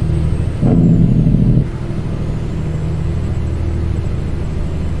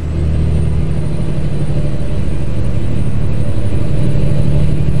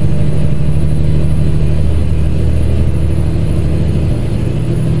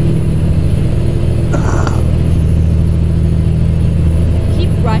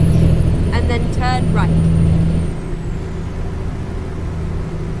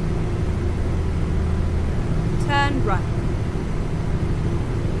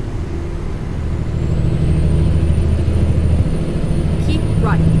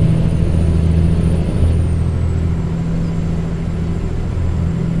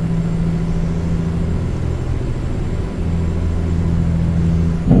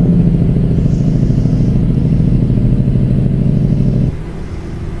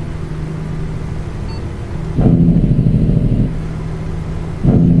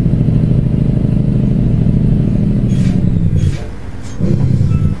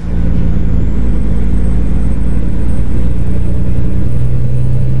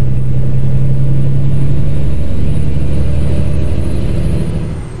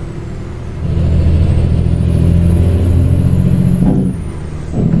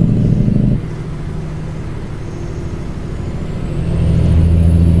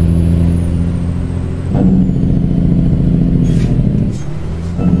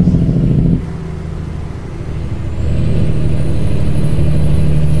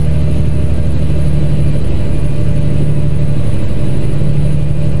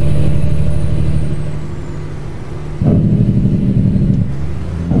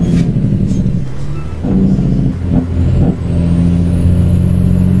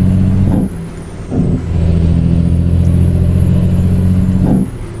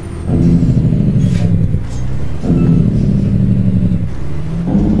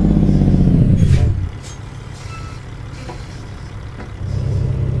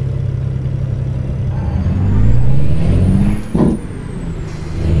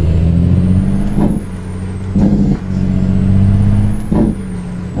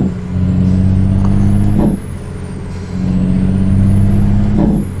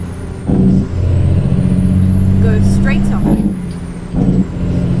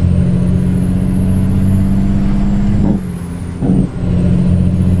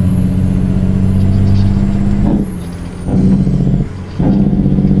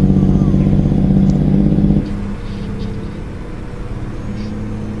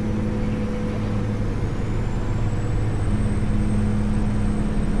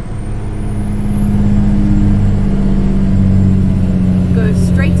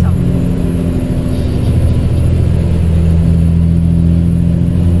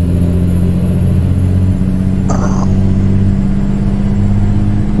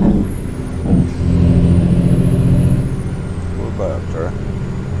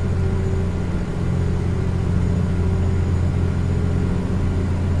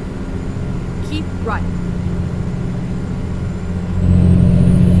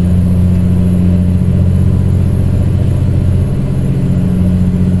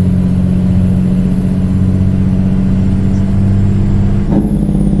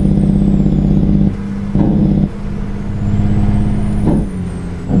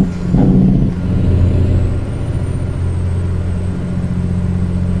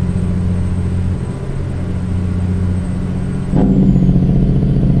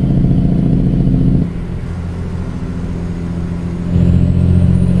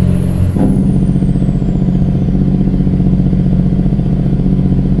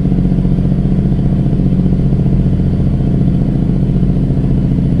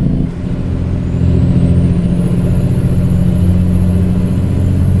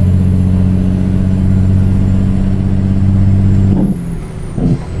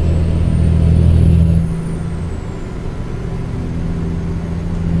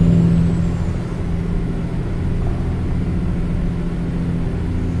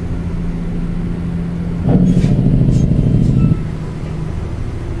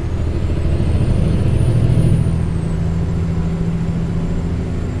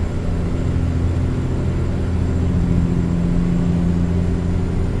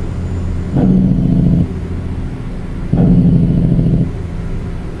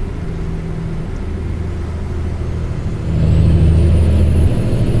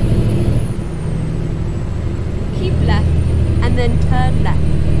 Keep left and then turn left.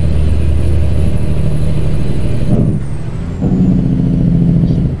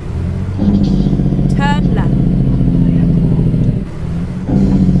 Turn left.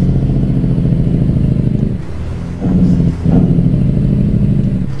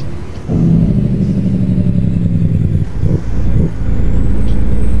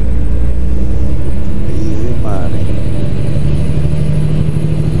 Easy money.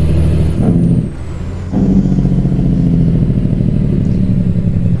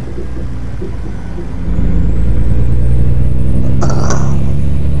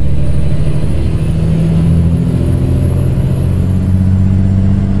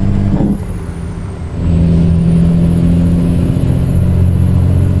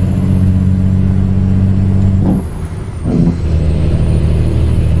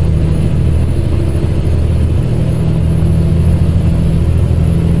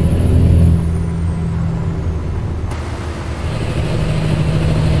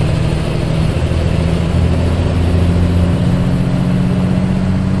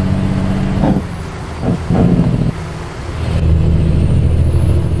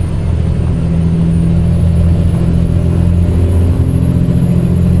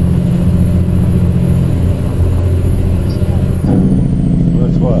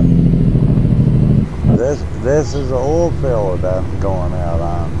 What's what? This is an oil field I'm going out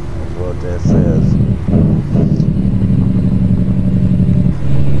on, is what this is.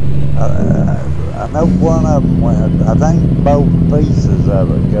 I know one of them went, I think both pieces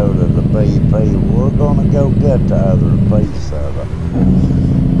of it go to the BP. We're gonna go get the other piece of it.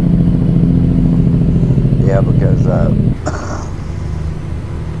 Yeah, because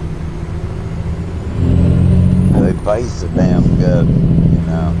they pay so damn good, you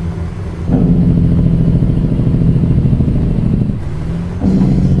know.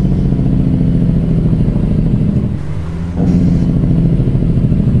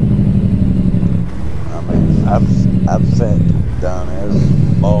 I've sat and done this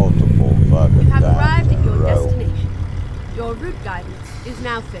multiple fucking You have times arrived in at a your row. destination. Your route guidance is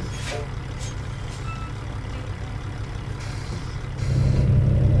now finished.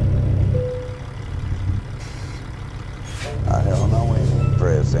 I don't know when you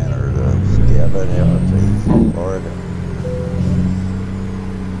press enter to skip it. Hell, it's easy for it.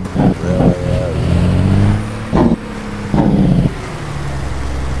 It really is.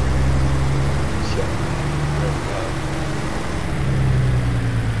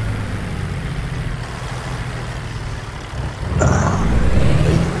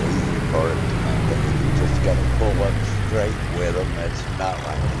 Easy for it to make it. You just gotta pull up straight with them. It's not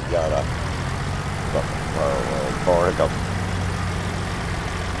like you gotta fucking parallel park them.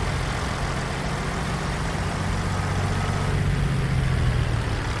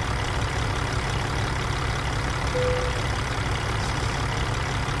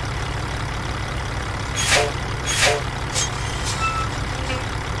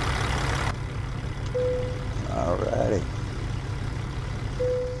 Alrighty.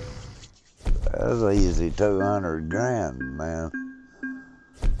 That's easy, 200 grand, man.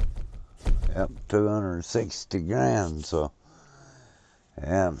 Yep, 260 grand, so,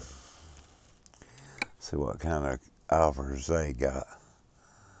 yeah. See what kind of offers they got.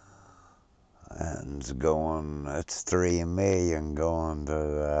 And it's going, it's 3 million going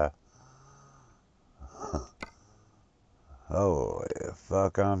to, oh,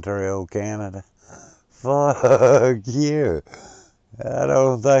 fuck Ontario, Canada. Fuck you. I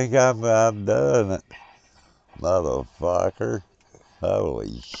don't think I'm done it. Motherfucker.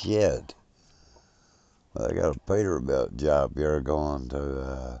 Holy shit. I got a Peterbilt job here going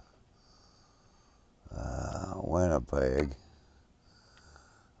to Winnipeg.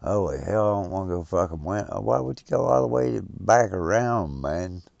 Holy hell, I don't want to go fucking Winnipeg. Why would you go all the way back around,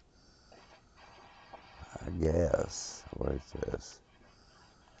 man? I guess. Where's this?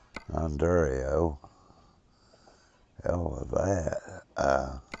 Ontario. Hell with that.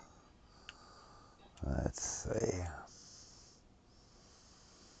 Let's see.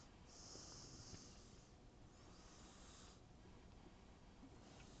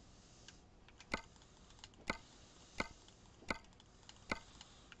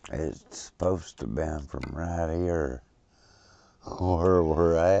 It's supposed to be from right here where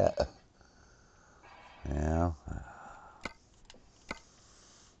we're at. Yeah.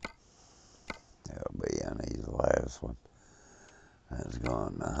 It'll be in his last one. That's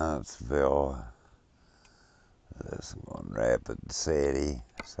going to Huntsville. This is going Rapid City.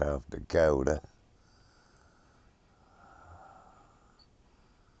 South Dakota.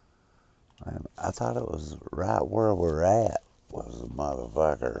 And I thought it was right where we're at was the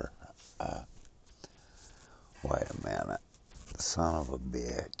motherfucker. Wait a minute. Son of a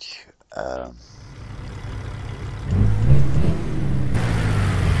bitch.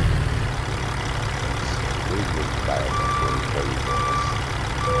 We just back up where we was.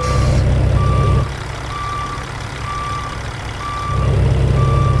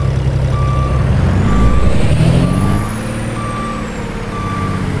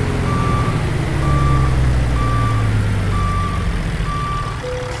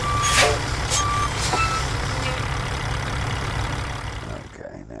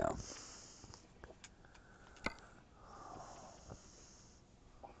 Okay, now.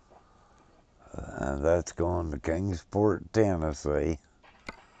 That's going to Kingsport, Tennessee.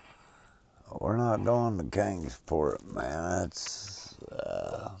 We're not going to Kingsport, man. That's,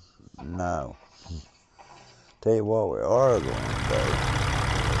 no. Tell you what we are going to do.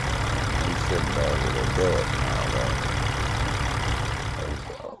 We should be able to do it now,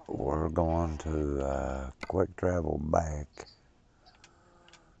 though. We're going to quick travel back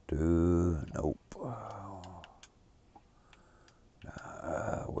to, nope,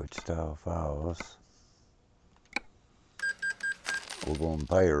 Wichita Falls. We're going to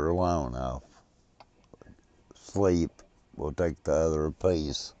pay her loan off. Sleep, we'll take the other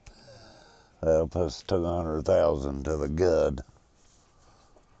piece. That'll put us $200,000 to the good.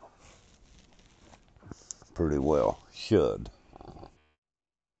 Pretty well, should.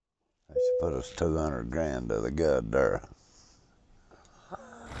 That should put us 200 grand to the good there.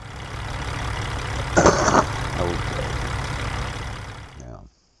 Okay. Now,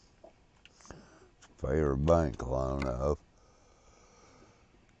 pay her bank loan off.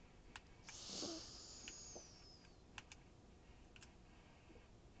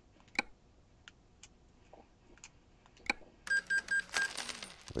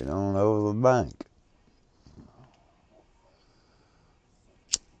 We don't owe the bank.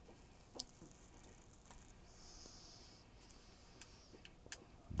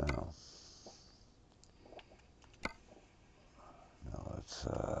 No. No, it's,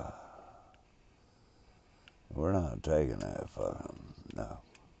 we're not taking that fucking, no.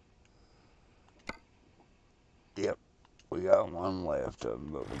 Yep, we got one left of them,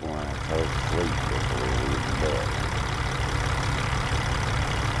 but we're going to have to sleep before we can do it.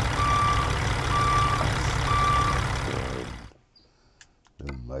 Do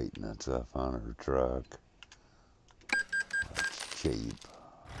maintenance up on her truck. That's cheap.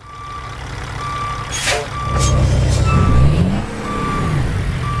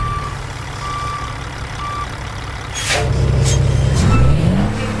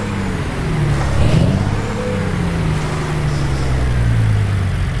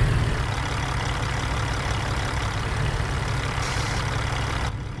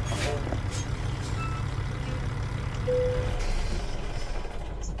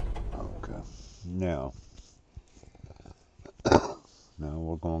 Now,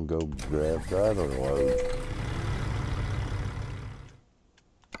 we're going to go grab the other load.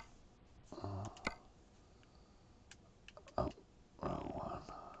 Oh, wrong one.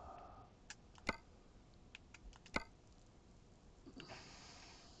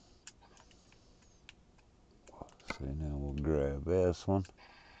 See, now we'll grab this one.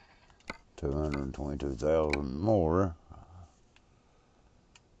 222,000 more.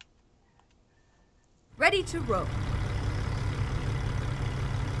 Ready to roll.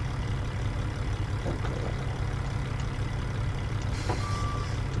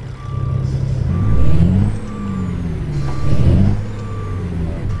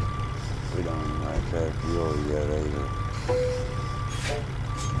 We don't even like that fuel yet either.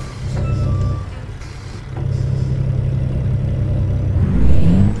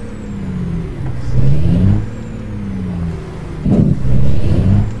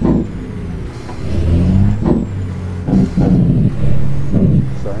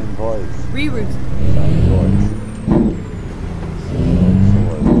 Same place. Reroute. Same place.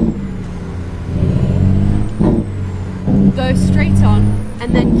 Go straight on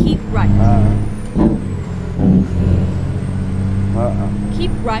and then keep right.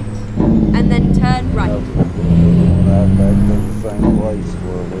 Keep right and then turn right. Right back to the same place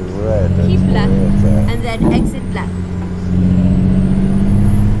where we were at. That's Keep where left it's at. and then exit left.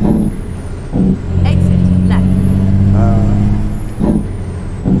 Exit left.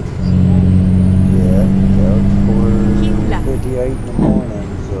 Yeah, that's Keep left. 4:58 in the morning,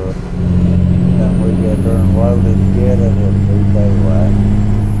 so then we get there and loaded and get it, it'll be daylight.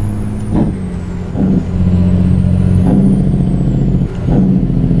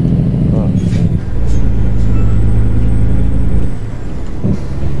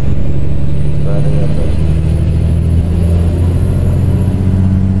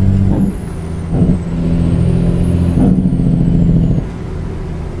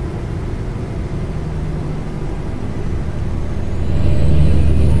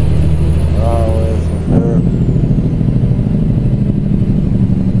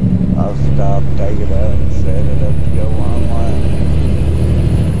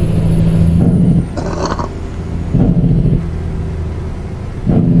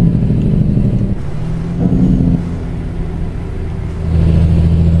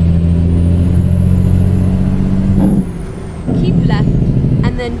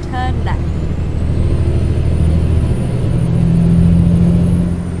 then turn left.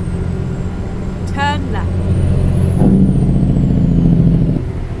 Turn left.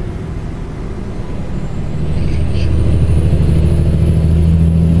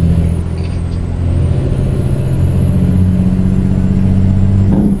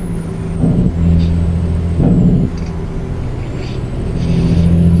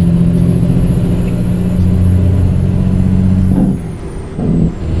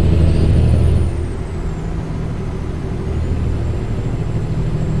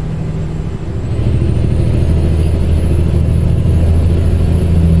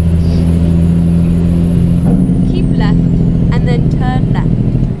 Keep left and then turn left.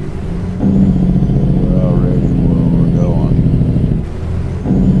 We're already where we're going.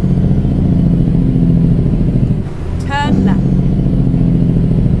 Turn left.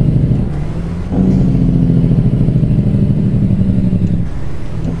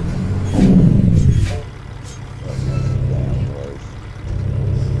 That's a damn place.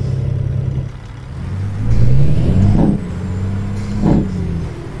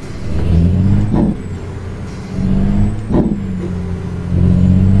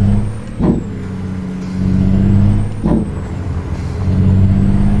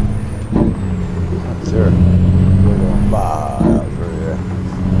 Sure. We're going by out through here.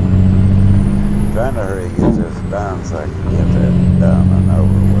 Trying to hurry and get this done so I can get that done and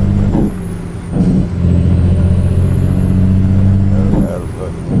over with. That'll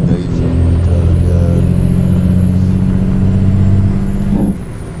put diesel into the good.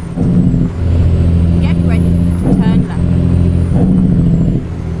 Get ready to turn left.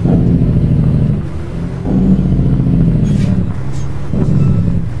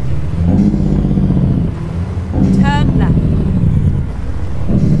 Turn left.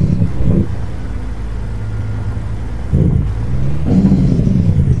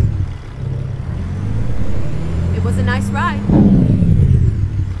 It was a nice ride.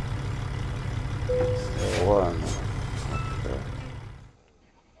 One.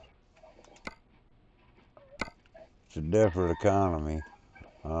 It's a different economy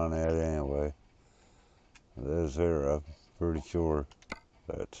on that anyway. This here, I'm pretty sure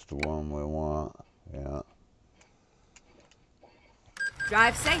that's the one we want. Yeah.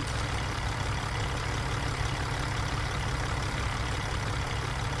 Drive safe.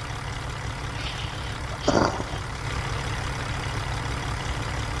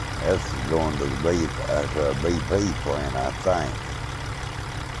 This is going to the BP plant, I think.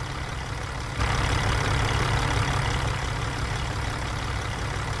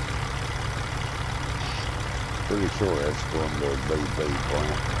 Pretty sure that's going to the BP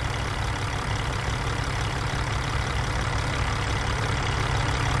plant.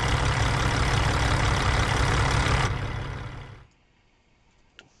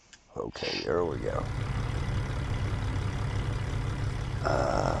 Okay, here we go.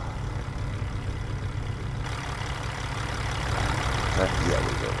 Yeah,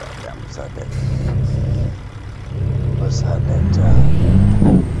 we go right down beside that. Beside that.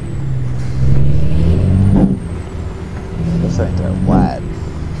 This ain't that wide.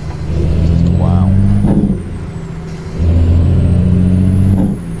 Just a wow.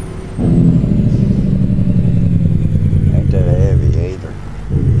 Ain't that heavy either.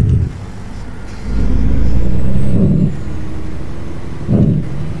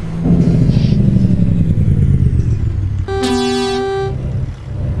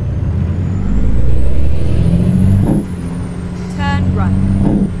 Turn right.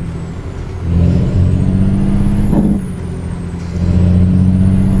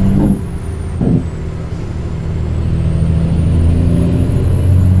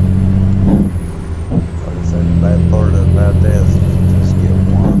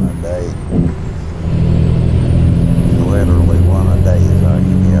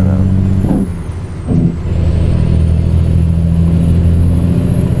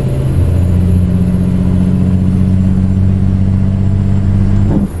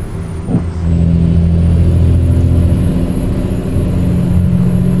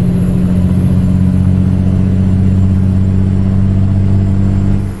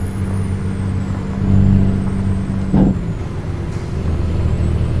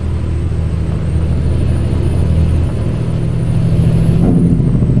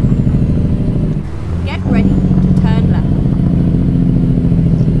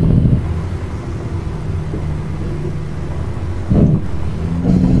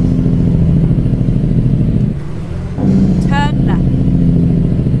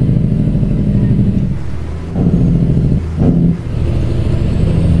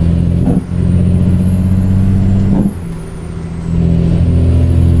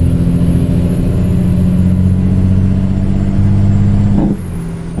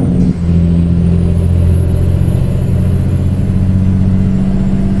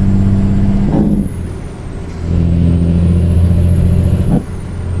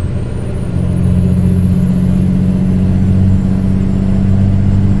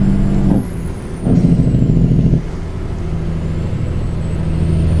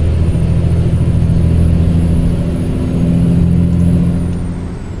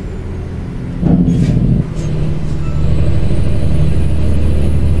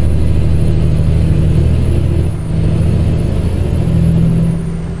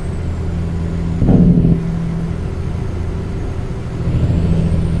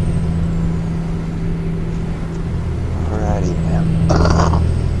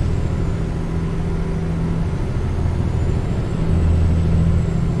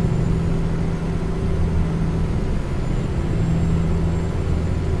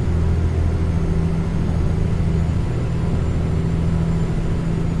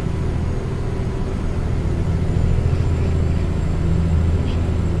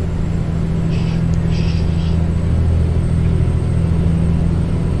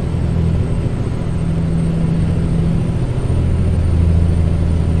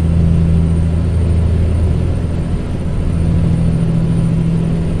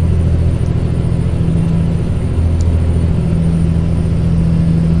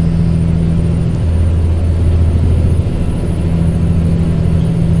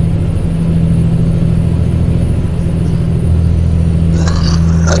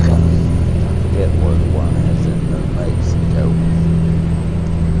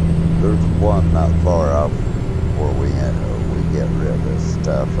 there's one not far off where we get rid of this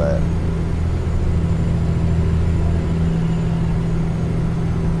stuff at.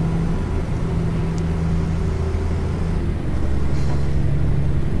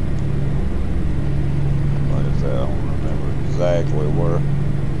 Like I said, I don't remember exactly where,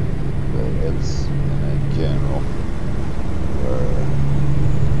 but it's in general where.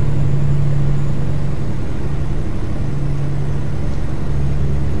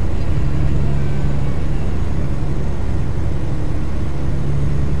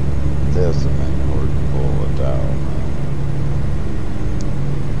 This will make it hard to pull it out.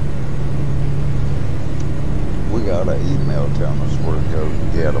 We got an email telling us where to go to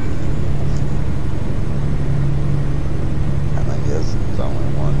get them. And I guess it's only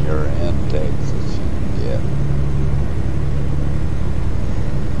one you're in Texas you can get.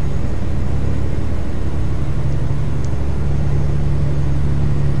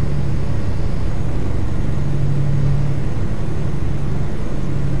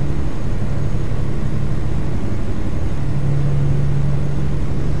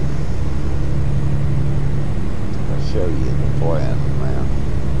 Show you the plan, man.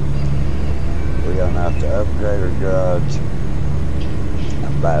 We're gonna have to upgrade our garage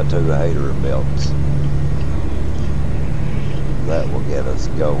and buy 2 hater belts. That will get us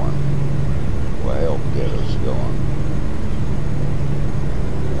going. Will help get us going.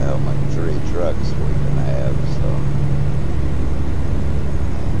 How many 3 trucks we can have, so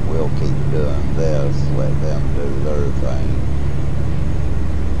we'll keep doing this, let them do their thing.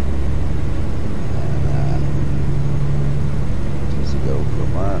 Go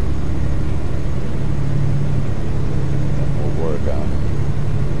from there. And we'll work on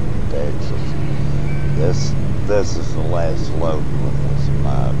Texas. This is the last load with this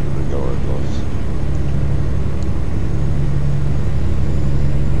mod, regardless.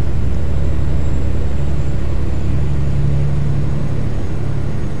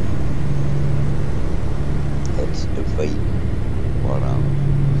 It's defeating what I'm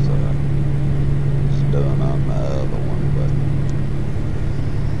doing on the other one, but.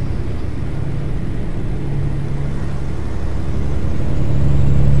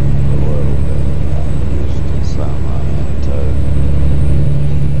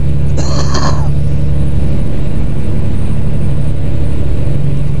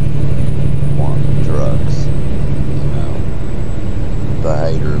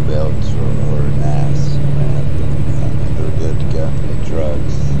 Belts are nice, man. They're good company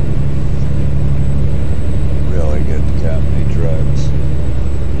trucks. Really good company trucks.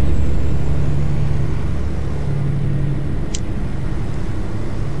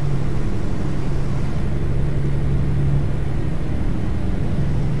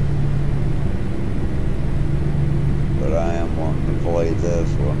 But I am wanting to play this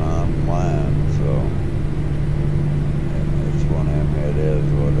one online, so. It is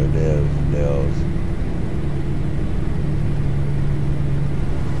what it is, deals.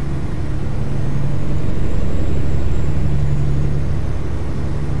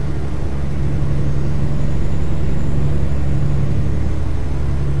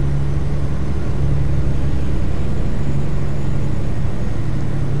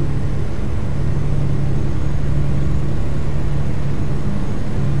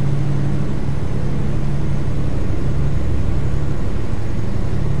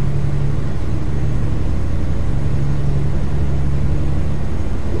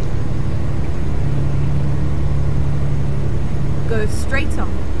 Go straight on.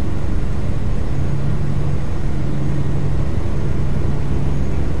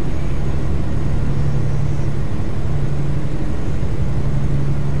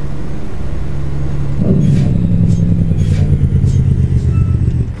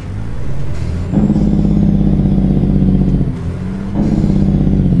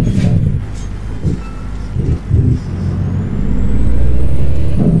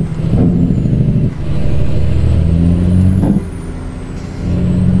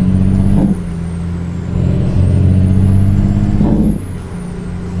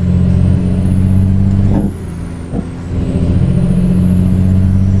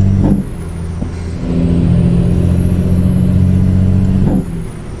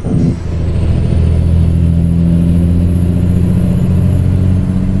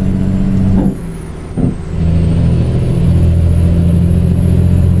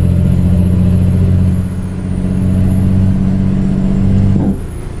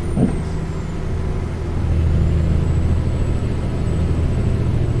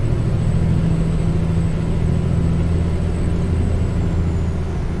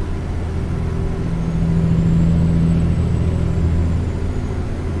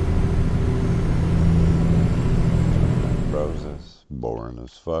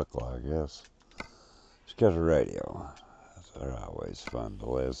 as fuck, I guess. Just got a radio. They're always fun to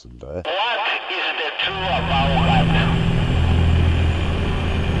listen to. What is the truth about life?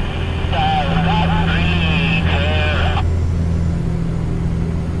 Does not really care.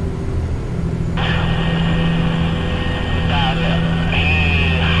 Does he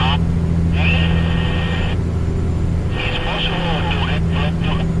have it's possible to reflect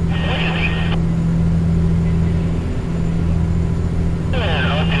on anything.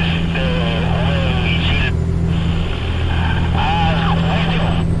 Notice the way he sees as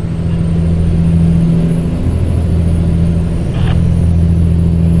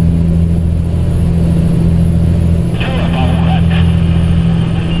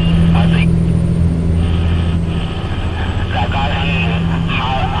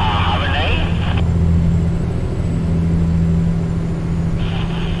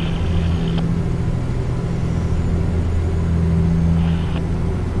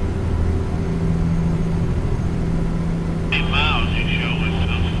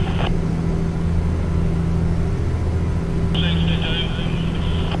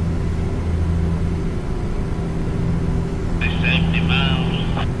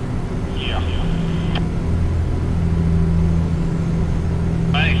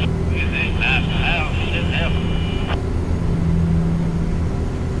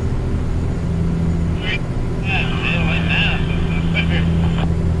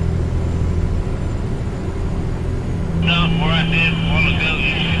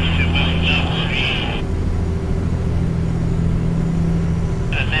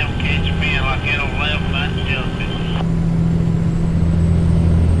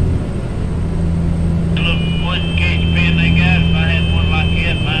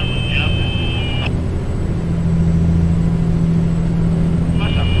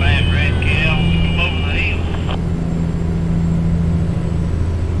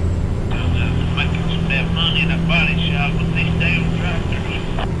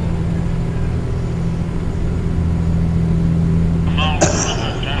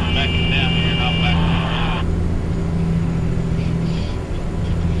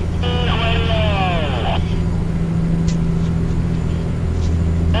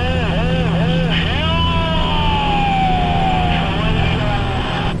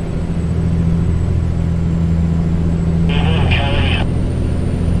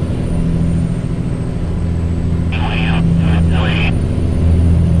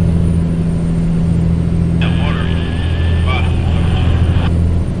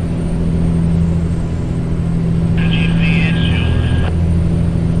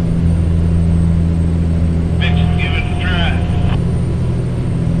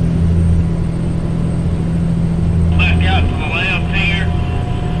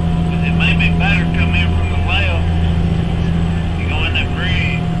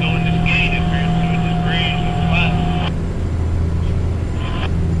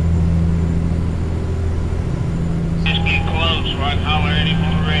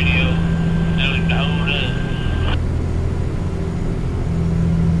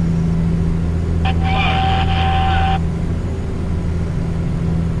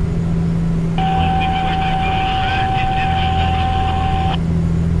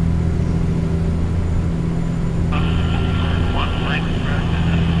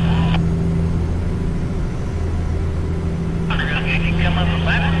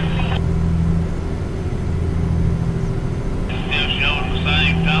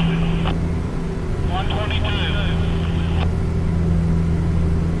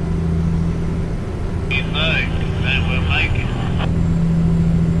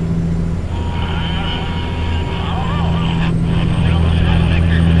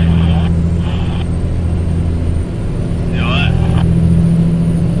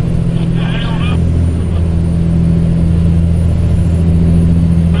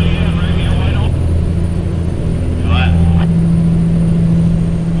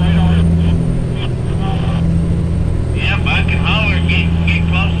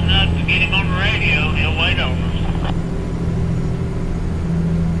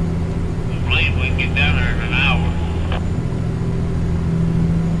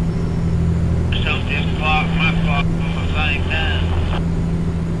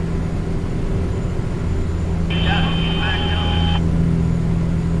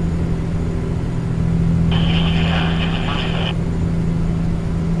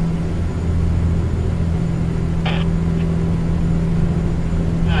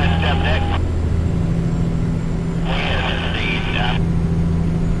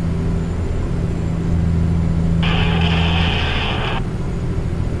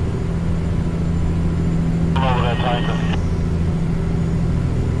question.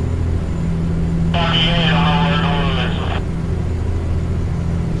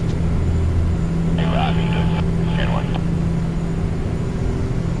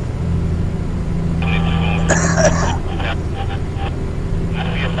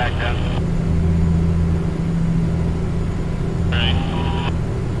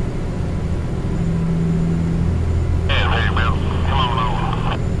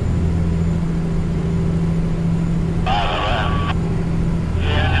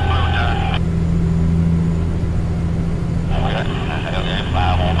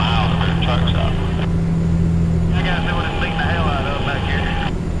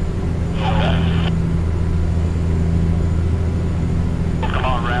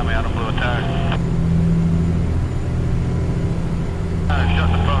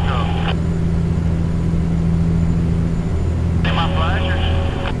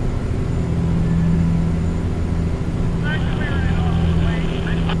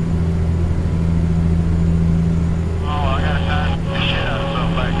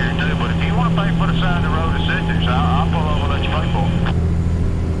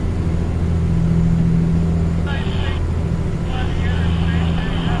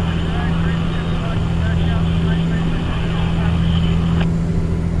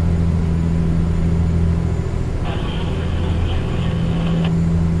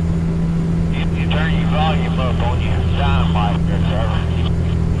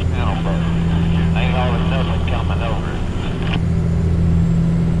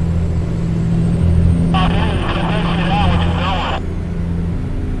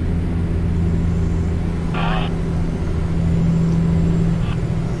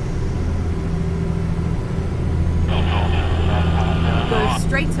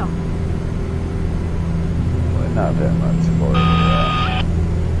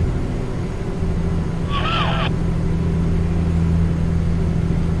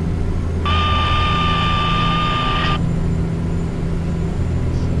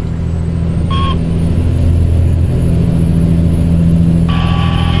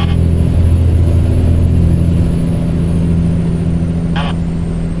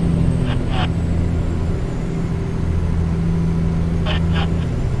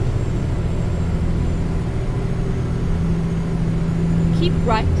 keep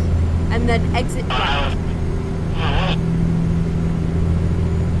right, and then exit right.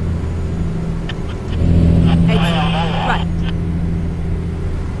 Exit right.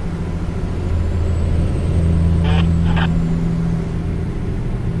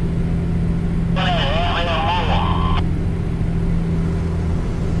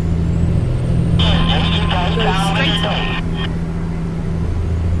 Go straight on.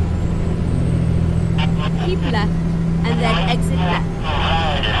 Keep left, and then exit left.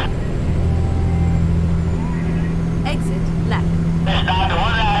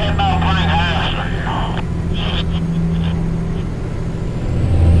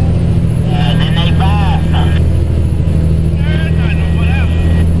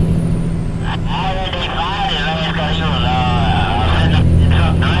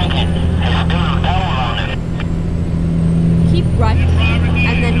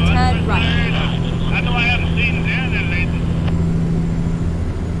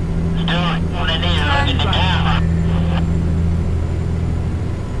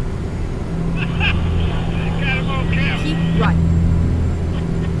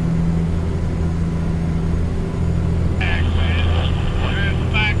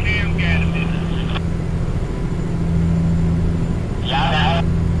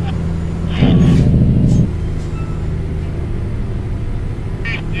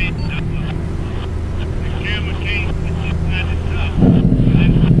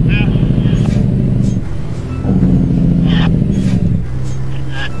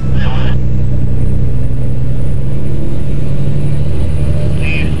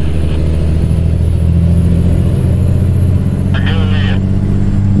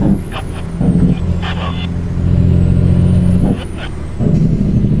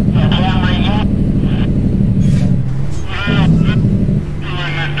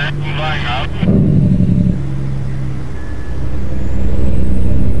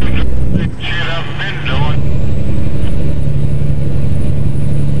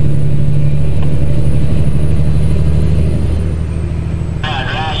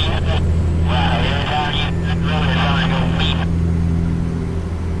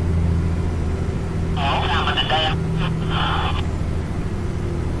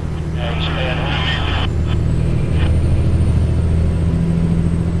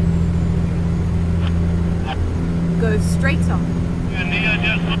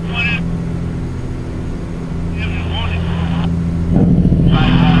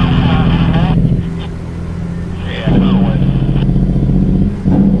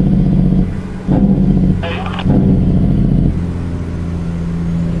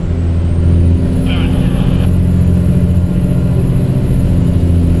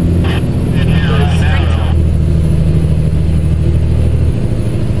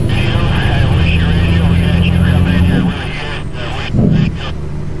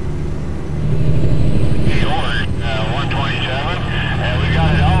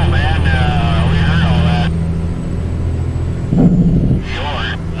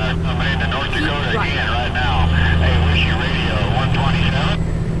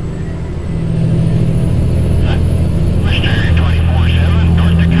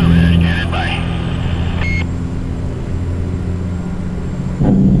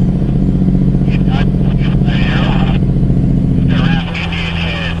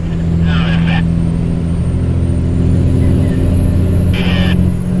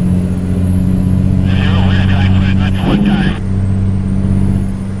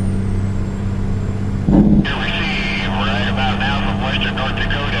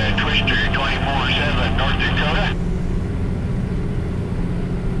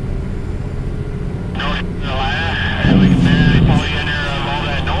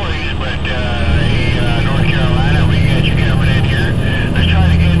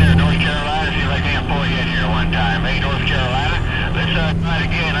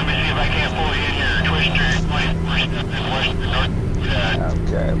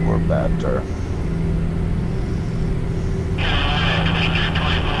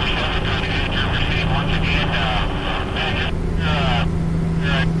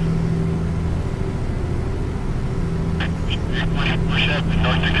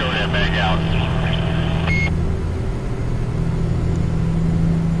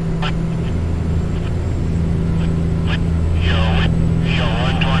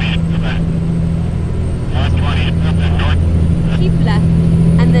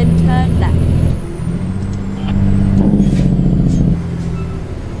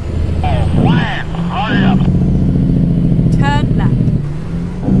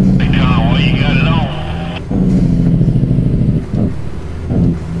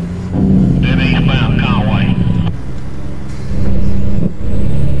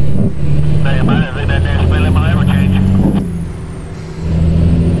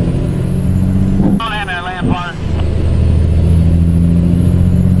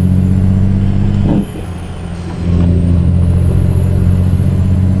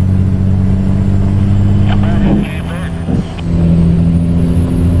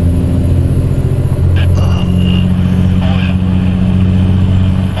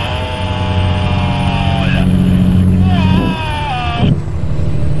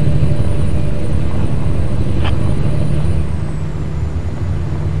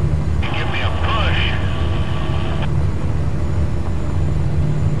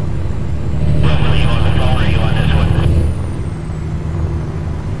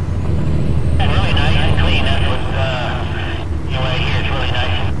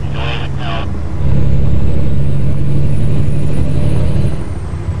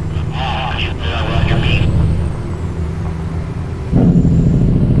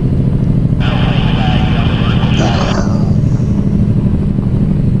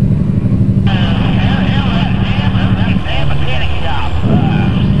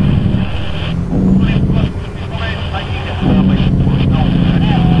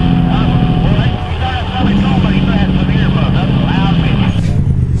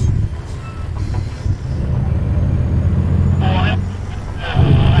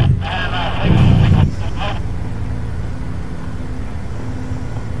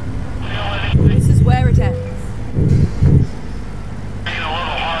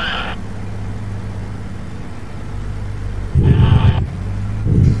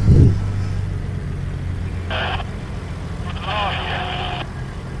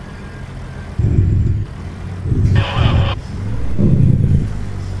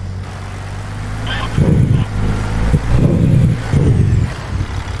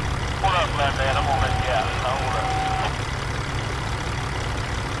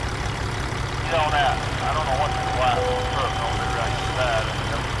 on that. I don't know what the white truck on there right inside.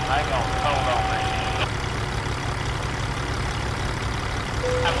 Hang on, hold on me.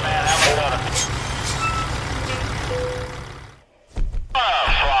 Man, how we got it?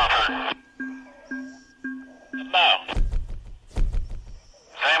 Swafford. No.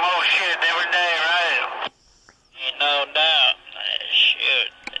 Same old shit every day, right? Ain't no doubt. Shoot,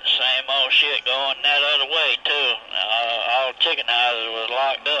 same old shit going that other way too. All chicken houses was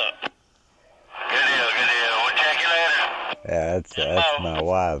locked up. Good deal, good deal. We'll check you later. Yeah, that's my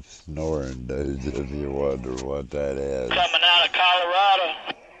wife snoring, dudes, if you wonder what that is. Coming out of Colorado.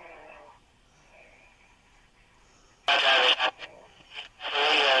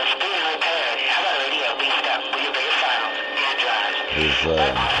 He's,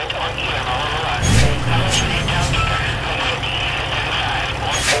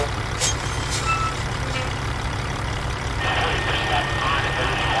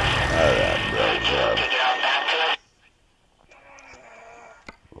 alright, bro,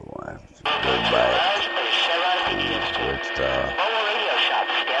 we'll have to go back. Switched off.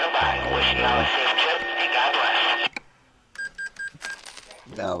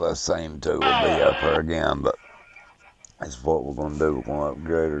 Now the same two will be up here again, but that's what we're going to do. We're going to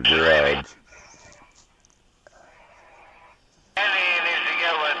upgrade our garage.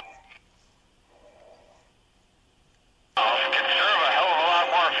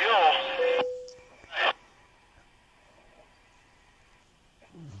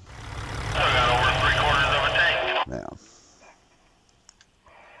 Now,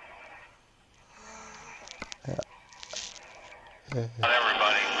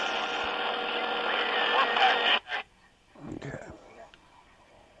 Everybody. okay.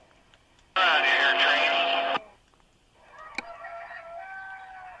 Around here, train.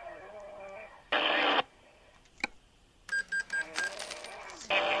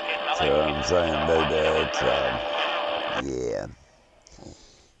 So I'm saying, dude, it's, yeah.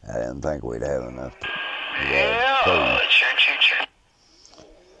 I didn't think we'd have enough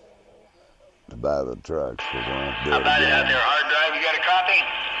to buy the trucks. We're going to have to do How it about it out again. there, hard drive? You got a copy?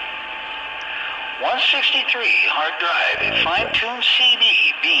 163 hard drive and Okay. fine-tuned CD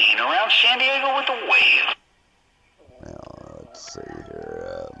being around San Diego with a wave. Now, let's see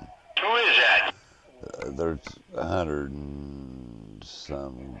here. Who is that? There's 100 and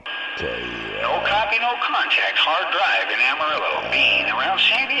some K. No copy, no contact. Hard drive in Amarillo being around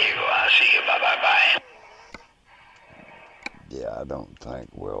San Diego. I'll see you. Bye. Yeah, I don't think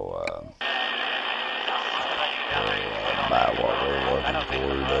we'll buy what we're looking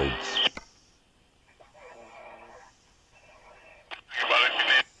for, dudes.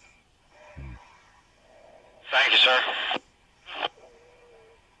 Thank you, sir.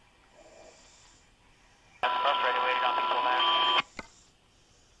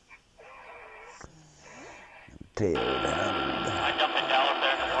 Tailed 100. I jumped in Dallas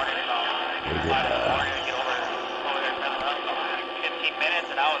there in the morning. We could, Get over there 15 minutes,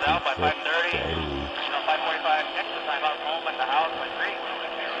 and I was out by 5:30. 5:45 extra time. I was home at the house by 3.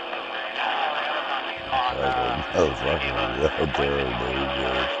 Motherfucker, right there,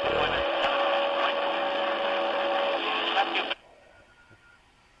 dude.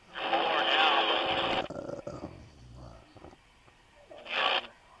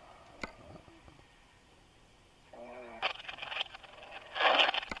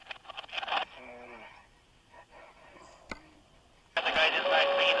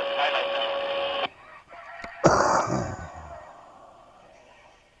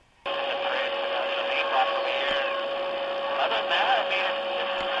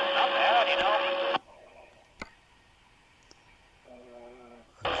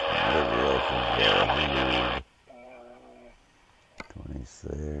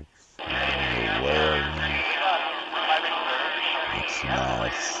 It's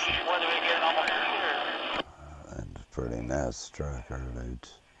nice. And pretty nice trucker, dude.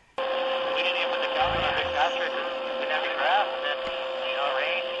 We didn't even put the counter on the pasture because we didn't have any grass, and then, it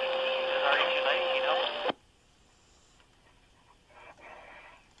rained. It was already too late,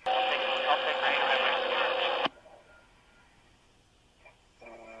 I'll take rain right now.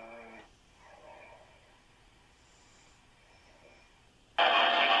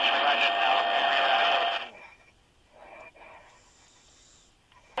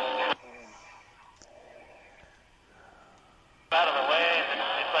 Out of the way, and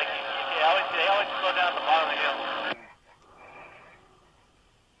it's like they always slow down at the bottom.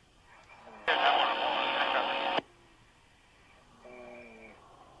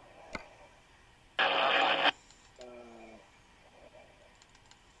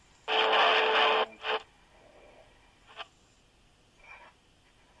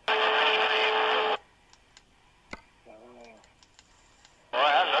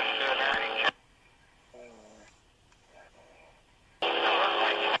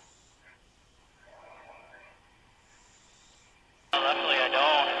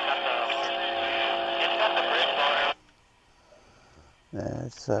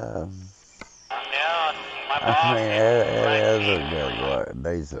 That's Yeah, my I boss mean, is it right. is a good look,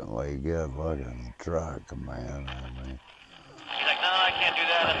 decently good looking truck, man. I mean, He's like, no, I can't do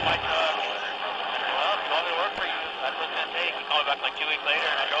that. That's my truck. Well, if you want me to work for you, that's what it's going to take. He called me back like 2 weeks later,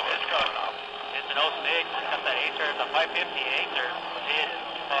 and I drove his truck. It's an '06. It's got that Acer. It's a 550 Acer. It's his.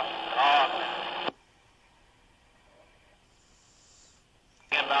 It's fucking awesome.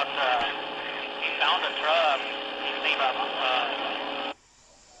 About, he found a truck. He's thinking about,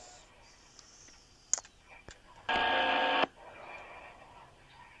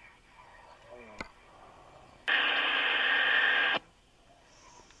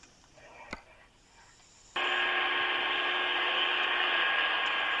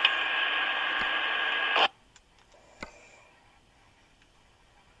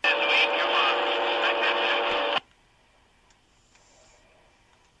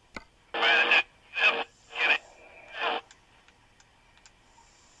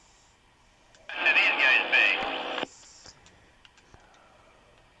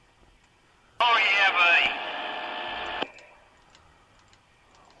 oh yeah, buddy.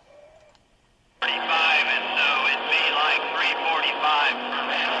 45, and so it'd be like 3:45 for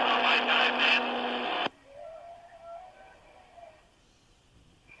me on my time, man.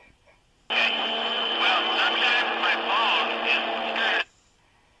 Okay. Well, sometimes my phone is screwed.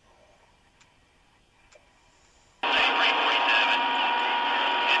 Say 3:47.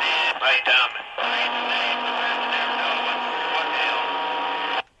 It is. Right, Tom. Right, today, so I never know what the hell.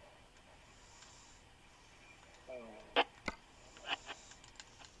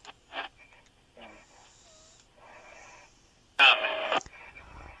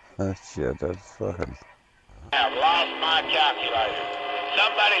 that shit, that's fucking. I've lost my calculator.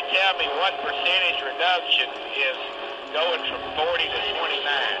 Somebody tell me what percentage reduction is going from 40 to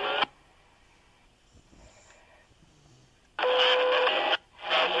 29.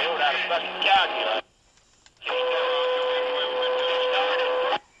 We would have a fucking calculator.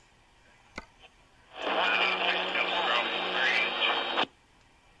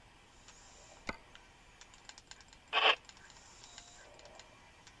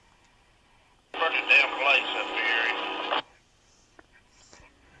 Pretty damn place up here.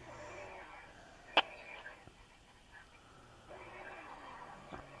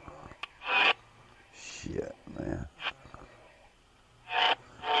 Shit, man.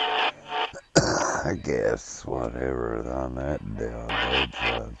 I guess whatever on that deal, it's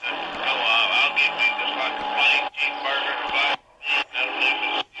I'll give you just like a plain cheeseburger and a bite. That'll do me.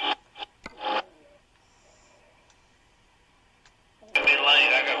 It'll be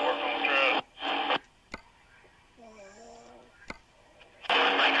late. I gotta work on the truck.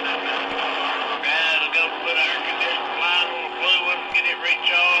 Guys, I'm gonna put air conditioner line on the fluid, get it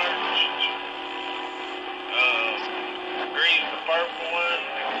recharged. Grease the purple one,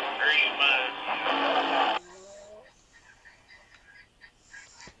 grease mine.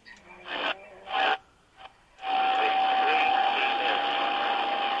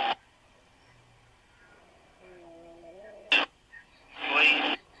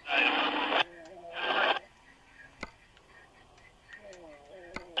 Please.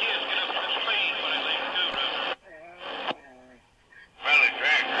 Probably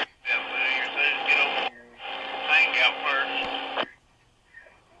drag right down there. So just get on the tank out first.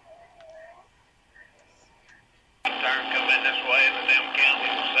 Turn, come in this way, and the damn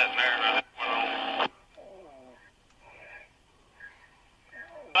county's sitting there, and I have one on.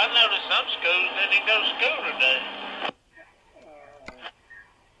 I noticed some schools didn't even go to school today.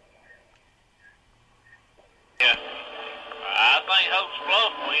 Yeah. I think Hope's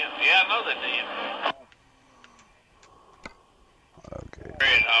Bluff went. Yeah, I know they did. okay.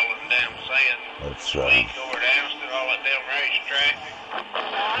 Red hauling damn sand. Let's Sweet over down to all that damn racetrack.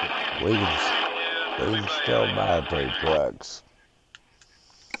 we can still buy 3 trucks.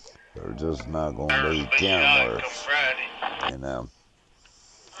 They're just not gonna be Kenworths, you know.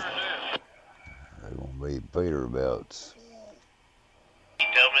 They're gonna be Peterbilts. He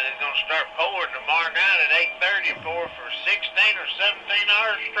told me they're going to start pouring tomorrow night at 8:30 and pour for 16 or 17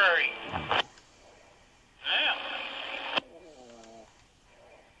 hours straight. Yeah.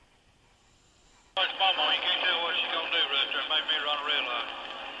 What's Mama? You can't tell what she's going to do right there. Make me run a red light.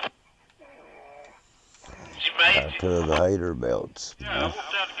 She made Back to the Peterbilts. Yeah, I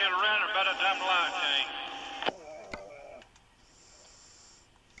walked out to get around her by the time the light came.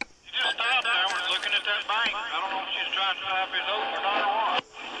 She just stopped there and was looking at that bank. I don't know if she's trying to stop his open or not or what.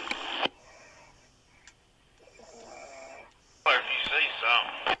 Or if you see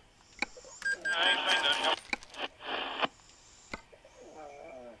something. I ain't seen nothing.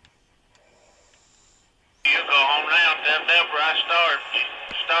 You go home now and tell Deborah I started.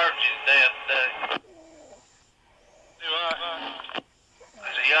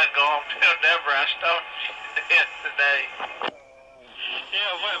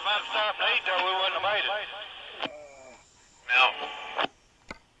 if I'd stopped to eat there, we wouldn't have made it. No.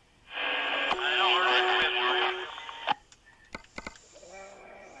 I don't recommend it.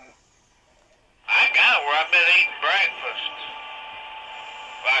 I got it where I've been eating breakfast.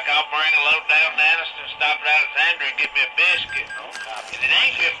 Like I'll bring a load down to Anniston, stop at Alexandria and get me a biscuit. And it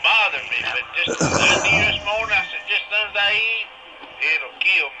ain't been bothering me, but just as soon as this morning, I said, just as soon as I eat, it'll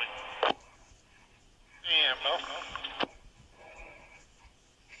kill me. Yeah, no.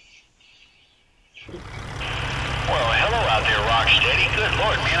 Well, hello out there, Rocksteady. Good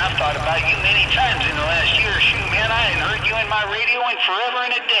Lord, man, I've thought about you many times in the last year or two, man. I hadn't heard you in my radio in forever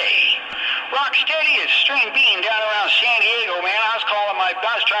and a day. Rocksteady, it's String Bean down around San Diego, man. I was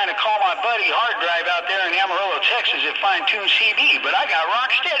trying to call my buddy Hard Drive out there in Amarillo, Texas at Fine Tune CB, but I got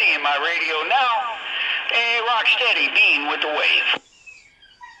Rocksteady in my radio now. Hey, Rocksteady, Bean with the wave.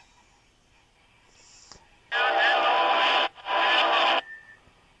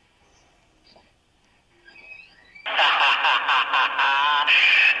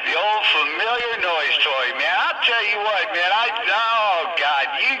 The old familiar noise toy, man. I'll tell you what, man. Oh, God,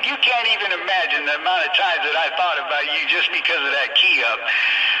 you can't even imagine the amount of times that I thought about you just because of that key up.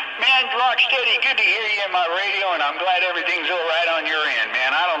 Man, Rocksteady, good to hear you in my radio, and I'm glad everything's all right on your end,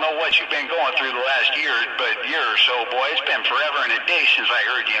 man. I don't know what you've been going through the last year or so, boy. It's been forever and a day since I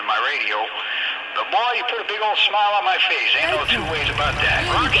heard you in my radio. But, boy, you put a big old smile on my face. Ain't no two ways about that.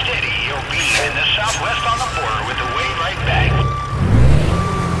 Rocksteady, you'll be in the southwest on the border with the wave right back.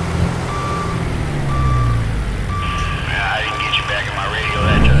 I didn't get you back in my radio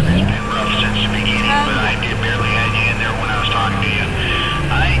that time. It's been rough since the beginning, but I did barely have you in there when I was talking to you.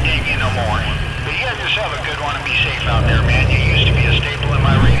 I ain't taking you no more. But you have yourself a good one and be safe out there, man. You used to be a staple in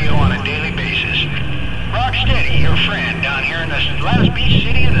my radio on a daily basis. Rocksteady, your friend, down here in the last beach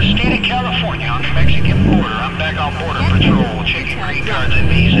city of the state of California on the Mexican border. I'm back on border patrol, checking green cards and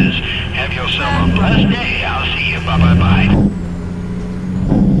visas. Have yourself a blessed day. I'll see you. Bye-bye-bye.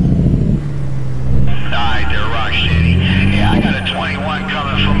 Alright there, Rocksteady. Yeah, I got a 21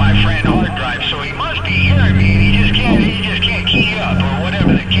 coming from my friend Hard Drive, so he must be hearing me, and he just can't key up, or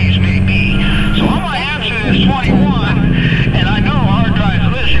whatever the case may be. So I'm gonna answer this 21, and I know Hard Drive's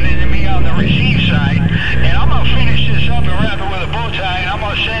listening to me on the receive side, and I'm gonna finish this up and wrap it with a bow tie, and I'm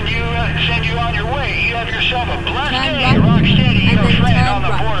gonna send you on your way. You have yourself a blessed day, Rocksteady, your friend on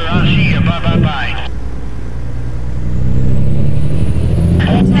the border. I'll see you. Bye-bye-bye.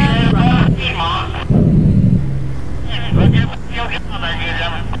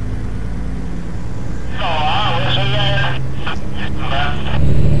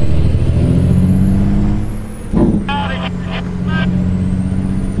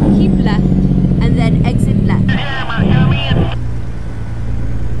 Keep left and then exit left.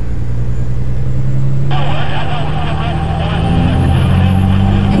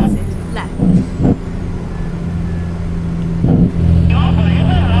 Exit left.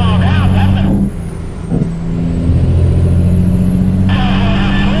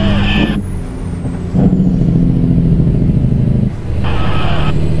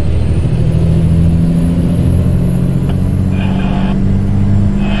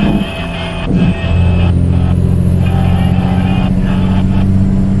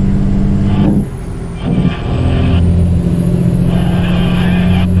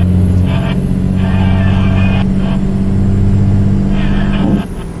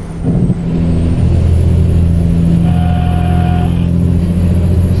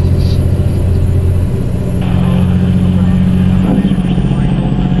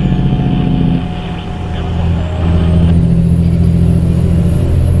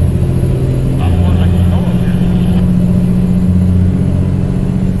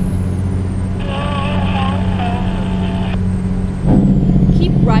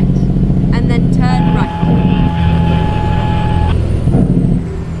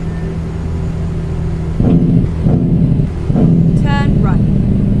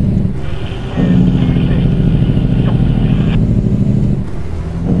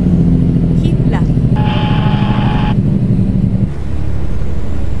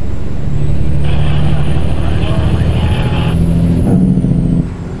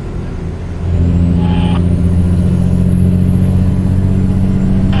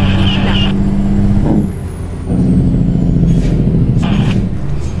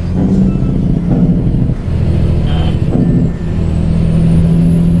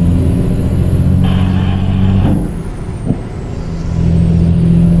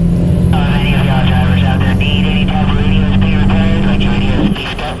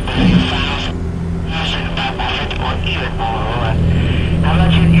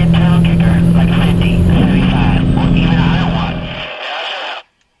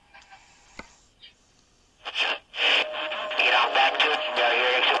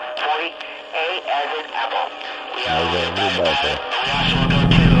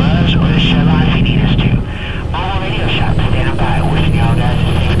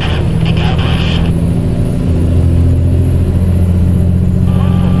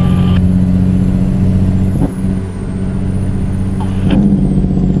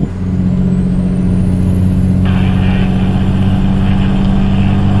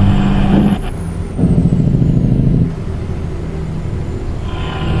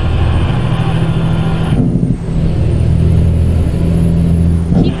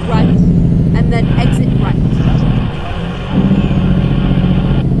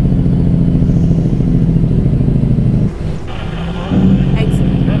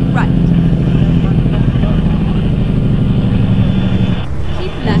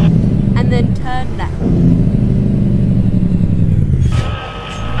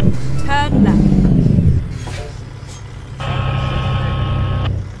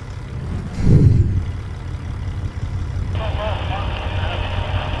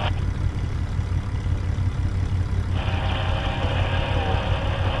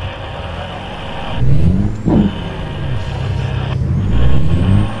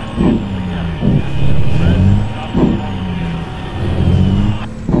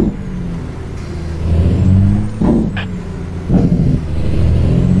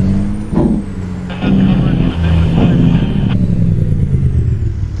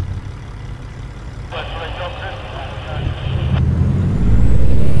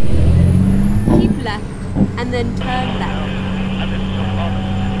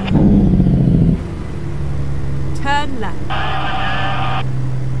 left.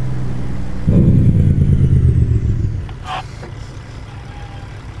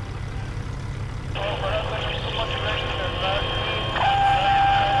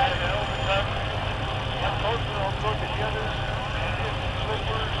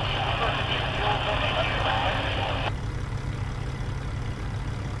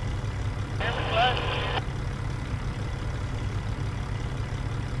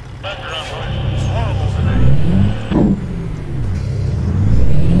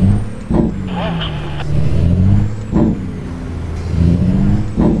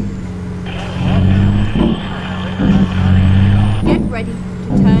 Get ready to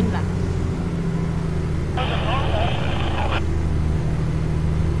turn left.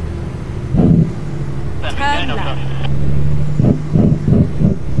 Turn left.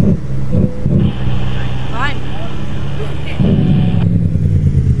 Fine.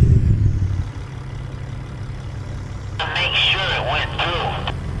 Make sure it went through.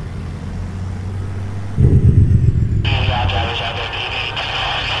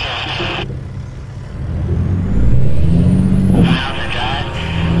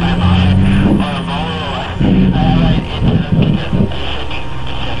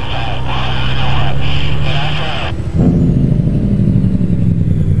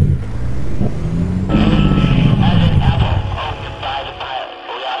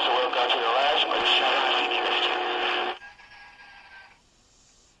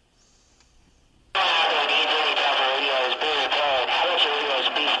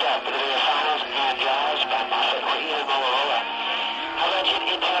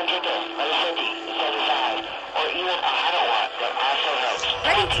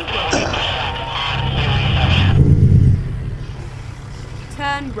 Ready to go.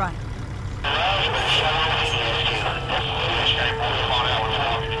 Turn right.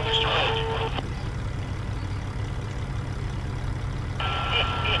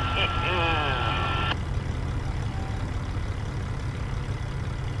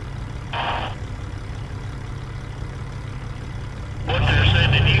 What they're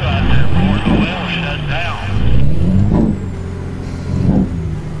sending you out there for, the well shut down.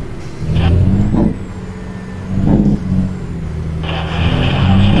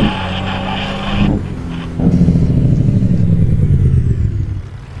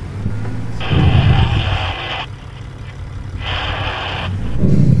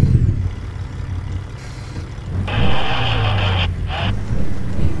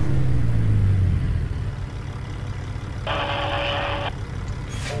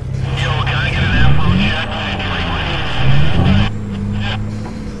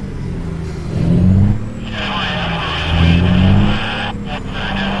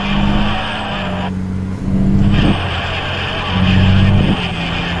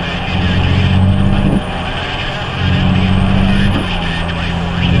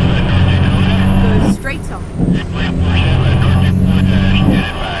 Go straight on.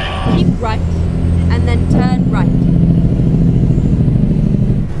 Keep right, and then turn right.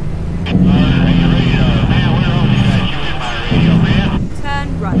 Turn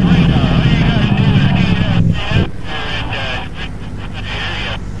right.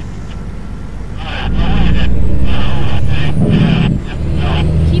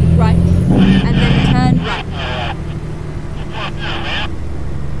 Keep right, and then turn right.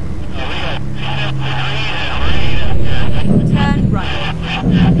 Turn right.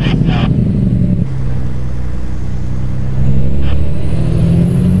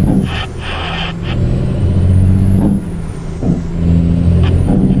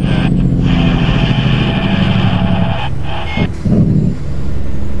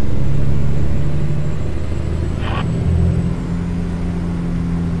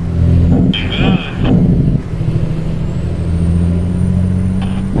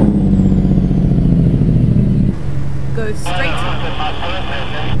 Go straight on.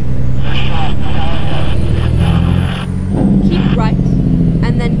 Keep right,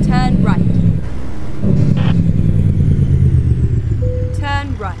 and then turn right. Turn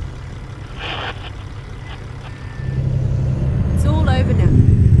right. It's all over now.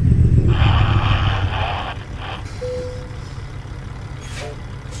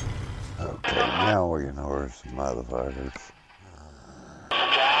 Okay, now we can horse some motherfuckers.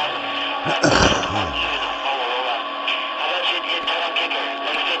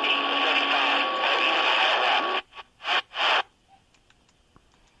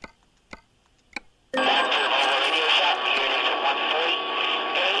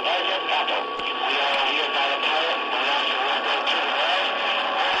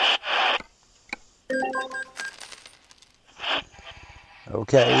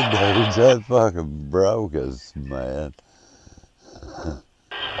 Okay, dudes, that fucking broke us, man.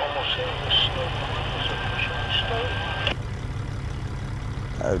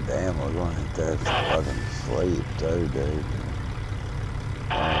 Oh damn, we're going to hit that fucking sleep too, dude.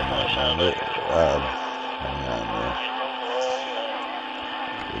 Hang on there.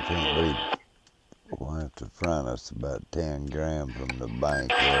 We can't be. We'll have to front us about 10 grand from the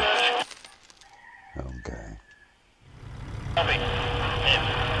bank here. Okay. Copy. Yeah.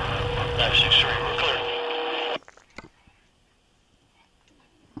 963, we're clear.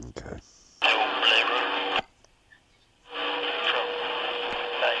 Okay. Overlay road. From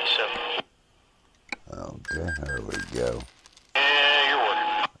 97. Okay, there we go. Yeah, you're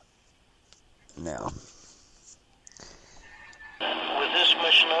working. Now. With this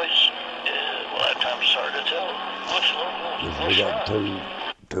much noise, we'll have time to start to tell. We got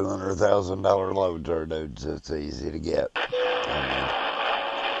 $200,000 loads there, dudes. It's easy to get. Okay.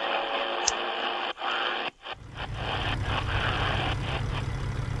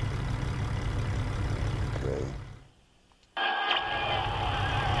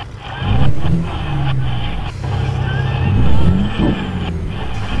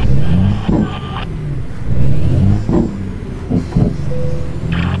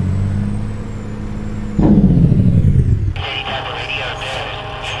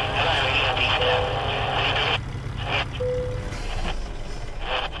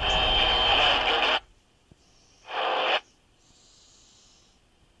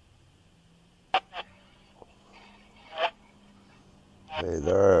 Okay,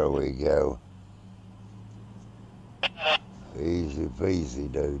 there we go. Easy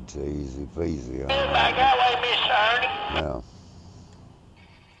peasy, dudes. Easy peasy. Back that way, Mr. Ernie. Now.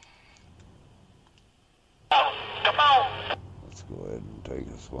 Oh, come on. Let's go ahead and take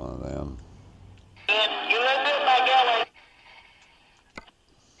us one of them. You let me back that way.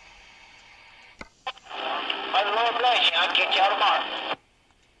 May the Lord bless you. I'll catch y'all tomorrow.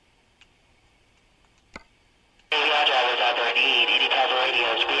 Y'all drivers out there need any type of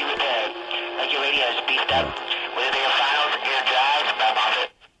radios being repaired. Like your radios beefed up. Whether they're finals, air drives, back off it.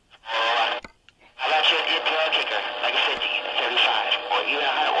 How about your NPR kicker, like a 50, a 35, or even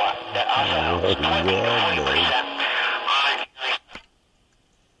a 100 watt? That also helps 20 to 40% on.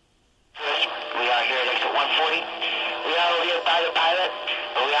 We are here at exit 140. We are over here by the pilot,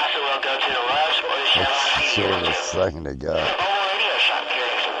 but we also will go to the Rush or the Chevron Sure, CD. the second I got. Mobile radio shop here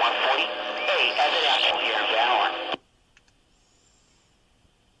at exit 140. Hey, as an asshole here in Van Horn.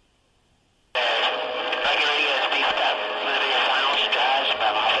 Like your radio is beefed up. Whether your finals, drives,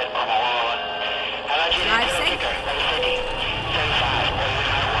 back off it, or more. How about you Drive NPR safe. kicker, like a 50, 35, or even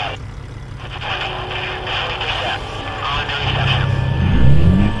 100 watt? 40% on the reception.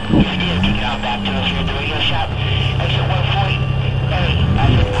 If you did kick it out back to us here at the radio shop, exit 140. Hey,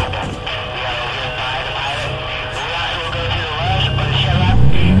 that's it, Papa. We are over here by the pilot, but we also will go to the Rush or the Chevron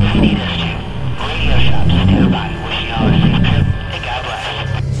if you need us to. Radio shop, stand by. Wishing y'all a safe trip, and God bless.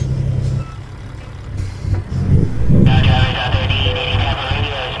 Now drivers out there need any type of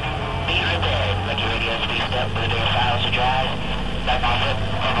radios, be prepared. Like your radios beefed up, whether they're files or drives, back off it,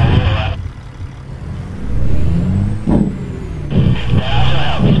 or more. That also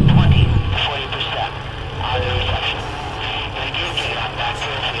helps 20 to 40% on the reception. If you do take it on back to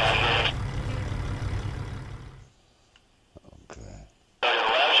us, we are here. Okay. Go to the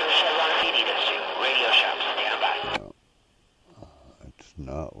Rush or the Chevron if you need us to. Radio shop, stand by. That's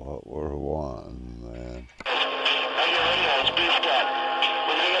not what we're wanting, man. Like your radio is beefed up,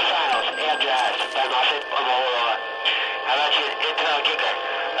 whether your files, air drives, back off it, or more. How about your internal kicker,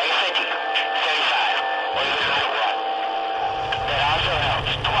 like a 50, 35, or even 100 watt? That also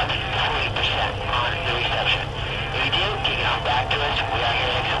helps 20 to 40% on the reception. If you do, kick it on back to us. We are here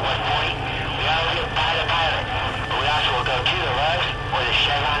at exit 140. We are over here by the pilot, but we also will go to the Rush or the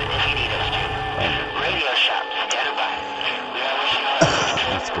Chevron if you need us to. Radio shop, stand by. We are wishing you a safe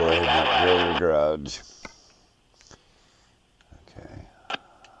trip. Let's go ahead and clear the garage. Okay.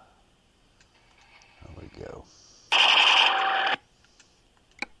 There we go.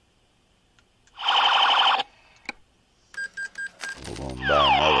 We're going to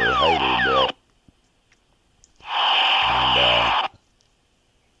buy another hater belt. And,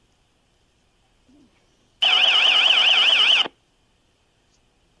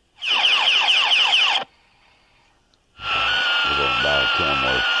 we're going to buy a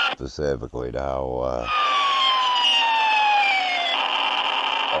camera specifically to how,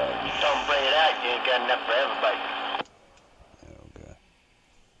 Don't bring it out, you ain't got enough for everybody. okay.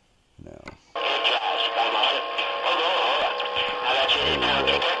 Now,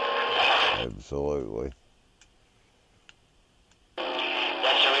 absolutely.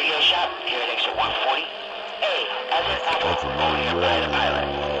 That's a no-brainer on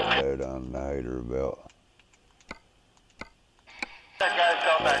that dude on the hater belt. That guy's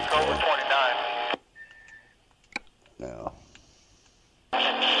coming back, Cobra 29. Now,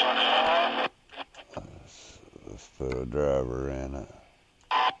 let's put a driver in it.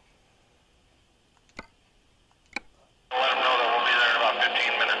 Let them know that we'll be there in about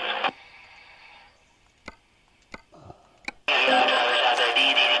 15 minutes.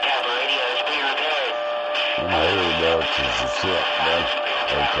 The hater belt is the shit, bro.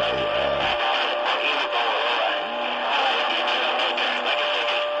 Okay,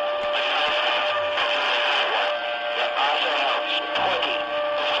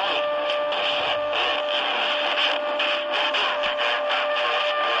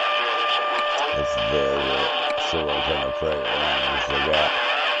 let's see what kind of freight liners they got.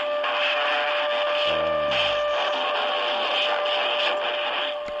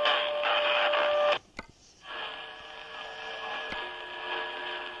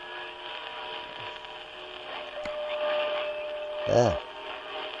 Yeah.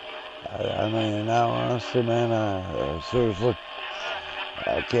 I mean, in all honesty, man, seriously,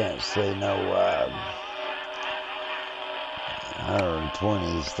 I can't see no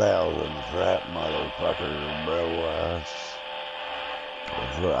 120,000 for that motherfucker, bro.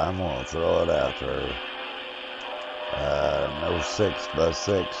 I'm gonna throw it out there. No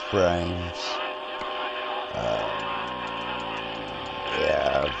 6x6 frames. Yeah,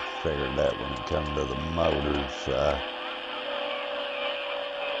 I figured that when it comes to the motors.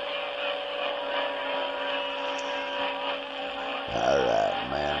 Alright,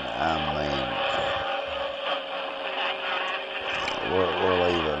 man. I mean, we're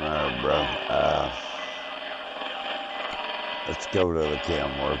leaving there, bro. Let's go to the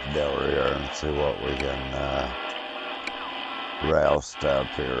Kenworth dealer here and see what we can roust up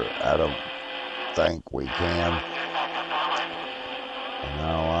here. I don't think we can. In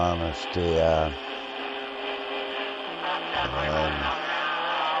all honesty,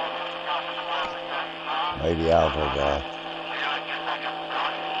 maybe I'll take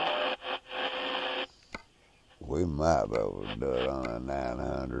we might be able to do it on a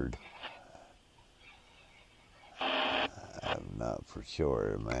 900. I'm not for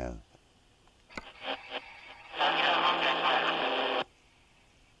sure, man.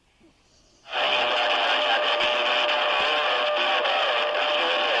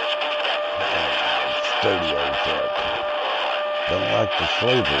 Studio truck. Don't like the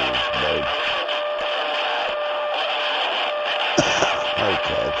sleepers, babe.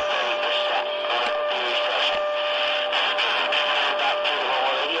 Okay.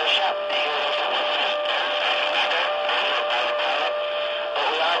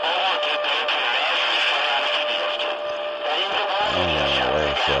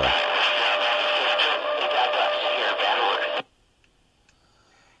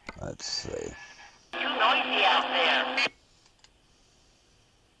 Let's see. Too noisy out there.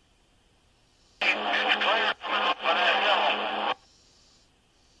 It's clear coming up on that hill.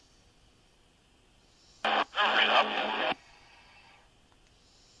 Numbers up.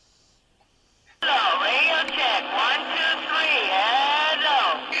 Hello, radio check. 1, 2, 3. Hello.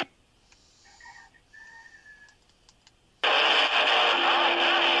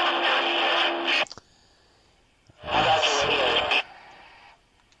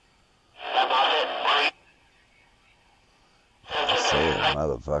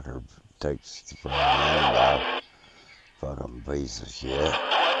 Motherfucker takes the front end off. Fucking piece of shit.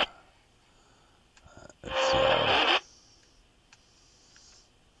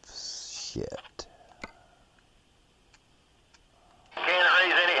 Shit. Can't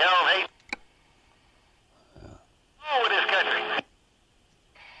raise any hell and hate. Oh, with this country.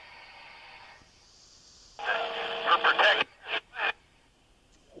 For protection.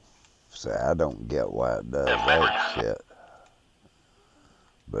 See, I don't get why it does that shit.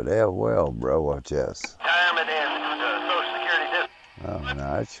 But yeah, well, bro, watch this. Retirement and Social Security disability. Oh,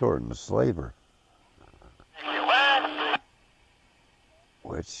 no, it's shortened the sleeper. What?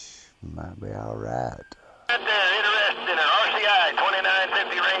 Which might be alright. Interested in an RCI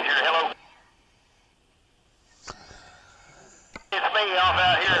 2950 Ranger. Hello. It's me off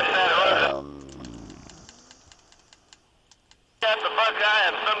out here in Santa Rosa. Got the Buckeye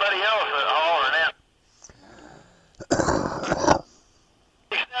and somebody else hollering out.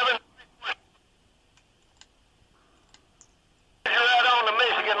 7. You're right on the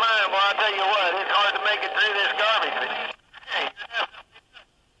Michigan line, boy. I tell you what, it's hard to make it through this garbage. Hey,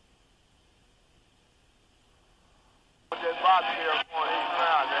 put that box here on each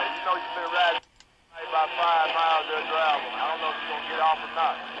round, man. You know you've been riding about 5 miles of gravel. I don't know if you're gonna get off or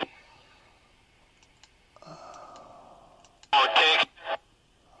not. 625.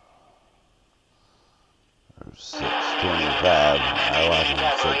 I like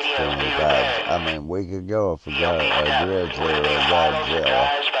them 625. I mean, we could go if we got a Grizzly or a Godzilla.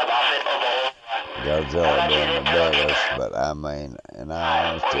 Godzilla being the biggest, but I mean, in all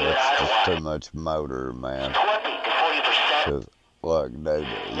honesty, it's just too much motor, man. Cause look, dude,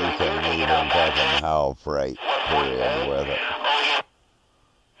 you can't even fucking haul freight, period, with it.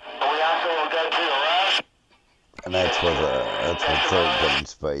 And that's with 13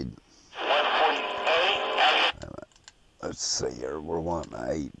 speed. Let's see here, we're wanting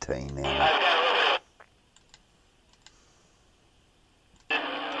 18 in it.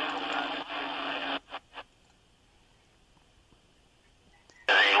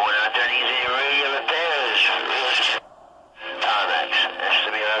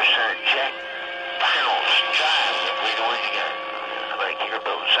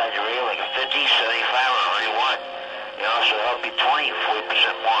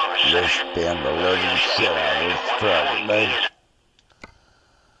 Just spin the living shit out of this truck, dude.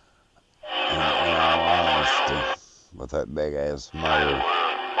 In all honesty, with that big ass motor.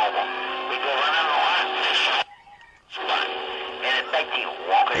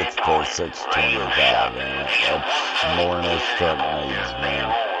 It's for 625 in it. That's more than this truck needs, man.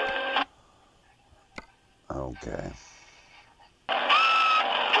 Okay.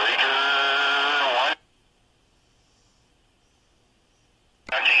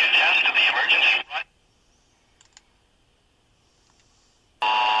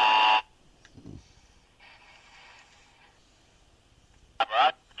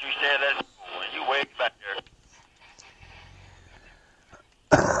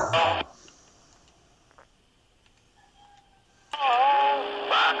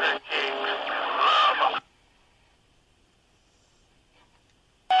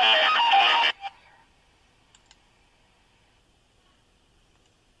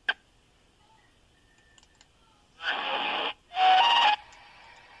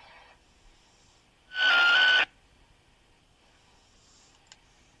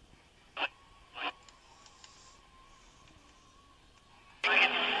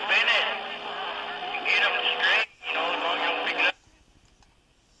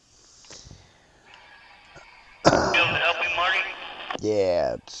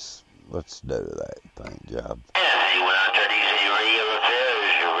 Yeah, let's do that paint job. Yeah, you went out there to use any radio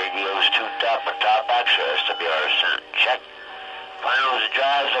repairs. Your radio's tuned up or top access to be our cent. Check. Finals and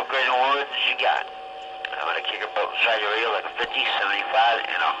drives, upgrading woods, you got. I'm going to kick a boat inside your radio like a 50, 75,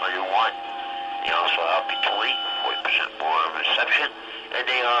 and 101. They also help you 20, 40% more on reception, and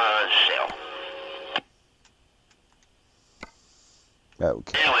they are on sale.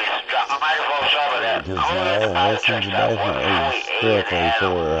 Okay. Anyways, drop my microphone, sorry about that. Because this is definitely strictly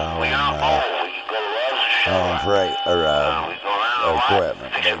for on freight or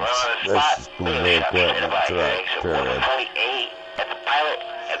equipment. This is going to be equipment truck, period. At the pilot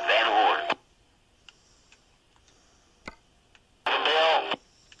at Van Horn. Bill.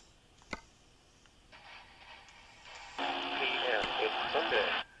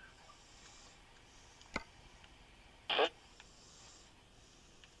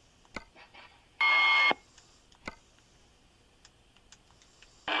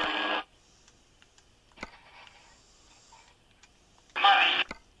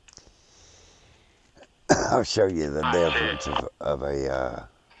 I'll show you the difference of a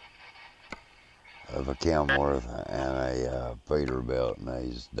Kenworth and a Peterbilt in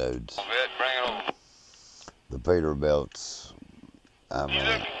these dudes. The Peterbilts, I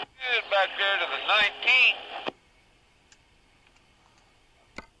mean, Back there to the 19th.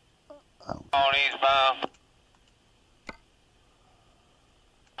 On eastbound.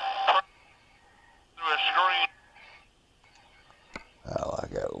 Through a screen. I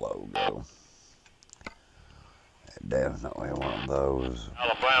like that logo. Definitely one of those.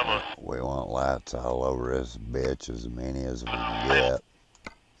 Alabama. We want lights all over this bitch, as many as we can get.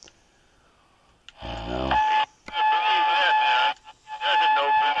 You know.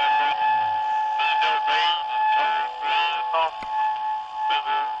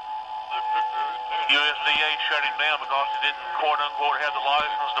 USDA shut him down because he didn't, quote unquote, have the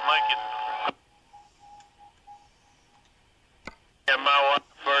license to make it. Yeah, my wife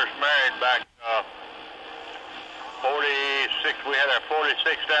first married back 46. We had our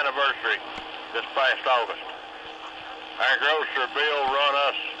 46th anniversary this past August. Our grocer bill run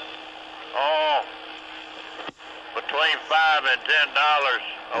us between $5 and $10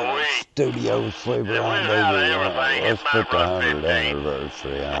 a week. Studio sleeper on baby. Let's put the 100th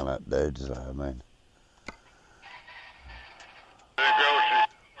anniversary on it, dudes. I mean,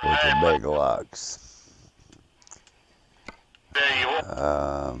 with the big locks. There you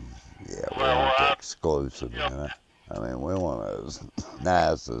are. Yeah, we want the exclusive in it. I mean, we want it as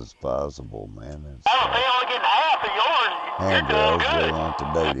nice as possible, man. It's, I don't think I'm getting half of yours. handrails, we want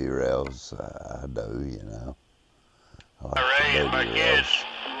the duty rails. I do, you know. I I like the raised my duty kids,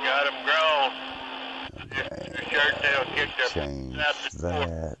 rails. got them grown. Okay, Shirt tail kicked up. change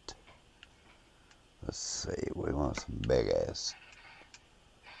that. Let's see, we want some big ass.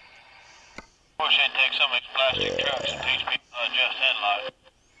 Wish they'd take some of these plastic Yeah. trucks and teach people how to adjust headlights.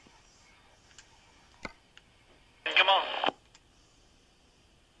 Come on.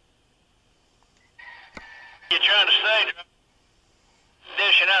 You trying to say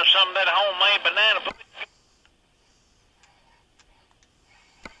dishing out some of that homemade banana pudding?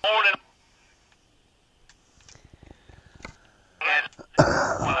 More than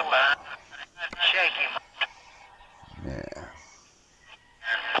shake him. Yeah.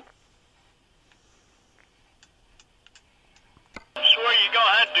 I swear you're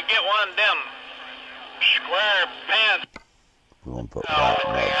gonna have to get one of them square pants. We want to put white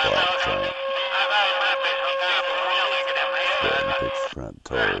mud flaps on it. Go ahead and put your front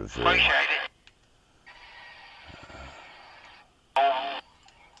tires there. Appreciate it.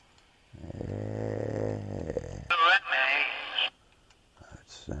 Yeah.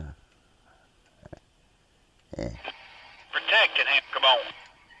 That's, Protecting him, come on.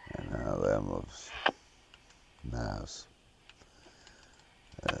 and now that was nice.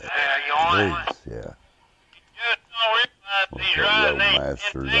 You on it? These, yeah. Just don't realize We'll these put riding ain't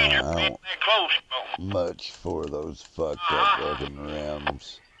Roadmasters in on. danger I of being don't that close, bro. much for those fucked up looking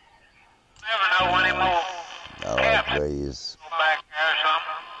rims. Never know when he moves I like these. back there or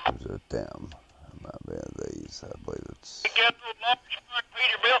something. Is it them? It might be these. I believe it's. He got those large truck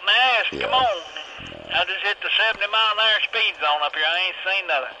Peterbilt in the ass. Yeah. Come on. No. I just hit the 70-mile-an-hour speed zone up here. I ain't seen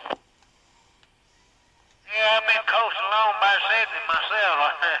nothing. Yeah, I've been coasting along by 70 myself.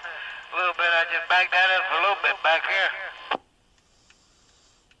 A little bit. I just backed that up for a little bit back here.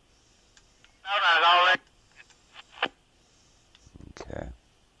 I was already. Okay.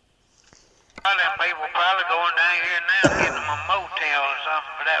 All them people probably going down here now getting them a motel or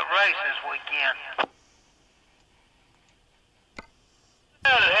something for that race this weekend.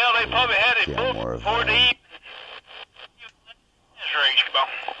 How the hell they probably had it booked Kenworth, before the evening. This race, come on.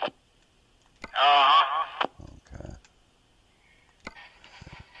 Uh-huh. Okay.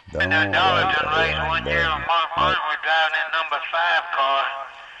 In Don't that Darlington like race one year, Mark Martin was driving that number 5 car.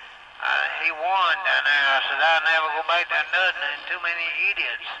 He won down there. I said, I'll never go back there nothing. There's too many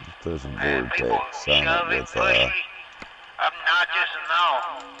idiots. Put some And people vortex on shove it him, with push him, obnoxious and all.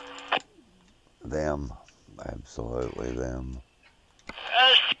 them. Absolutely them.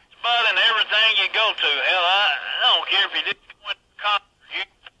 That's just about in everything you go to. Hell, I don't care if you didn't go in the concert.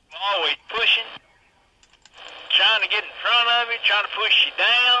 You're always pushing, trying to get in front of you, trying to push you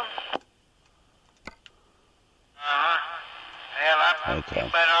down. Uh-huh. Hell, Okay. you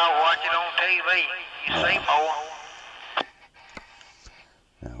better all watch it on TV. You see more.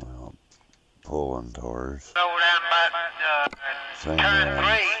 Now we'll pulling tours. Over down by Same turn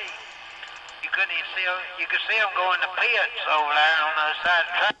way. 3. You couldn't even see 'em. You could see them go in the pits over there on the other side of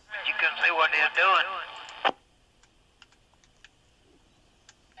the track, but you couldn't see what they were doing.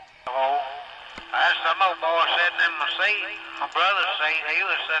 Oh, I had some old boy sitting in my seat, my brother's seat. He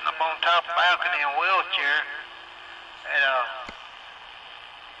was sitting up on top of the balcony in a wheelchair. And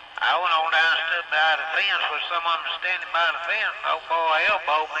I went on down and stood by the fence with some of them standing by the fence. The old boy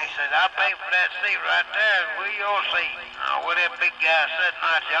elbowed me. He said, I paid for that seat right there. Where your seat? Oh, where that big guy sitting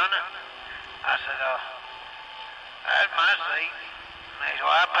right yonder? I said, that's my seat. And he said,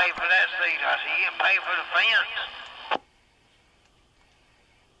 well, I paid for that seat. I said, you didn't pay for the fence.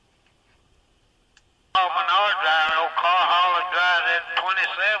 Paul Menard driving, old car hauler drives that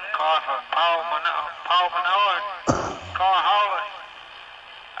 27 car for Paul Menard, car hauler.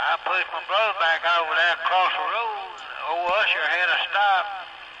 I pushed my brother back over there across the road. Old Usher had a stop,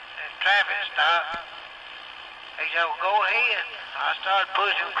 a traffic stop. He said, well, go ahead. I started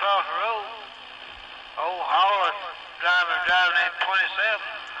pushing across the road. Old hauler driver driving that 27,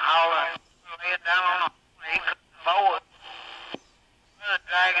 hauler head down on the he couldn't forward.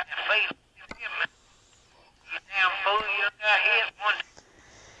 Dragging his feet. You damn fool, you got hit one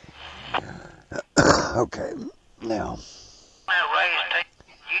Okay, now. that race team.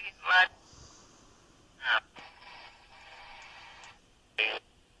 You didn't like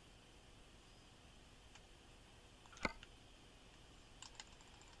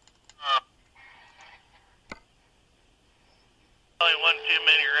only one too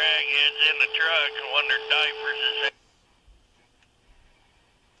many ragheads in the truck and one their diapers is.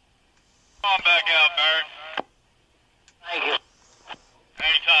 Come on back out, Bert. Thank you.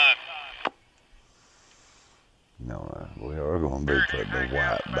 gonna be putting the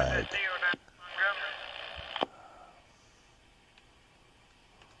white back.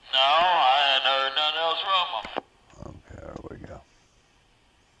 No, I hadn't heard nothing else from them. Okay, there we go.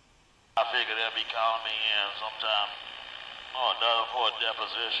 I figured they'd be calling me in sometime. Oh, another for a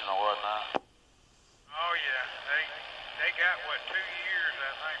deposition or whatnot. Oh yeah, they got what 2 years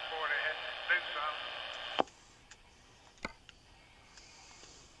I think before they had to do something.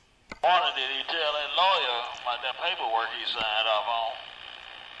 Wonder did he tell that lawyer about that paperwork he signed off on?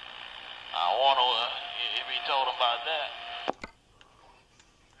 I wonder if he told him about that.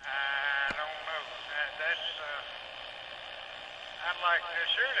 I don't know. That's I'd like to.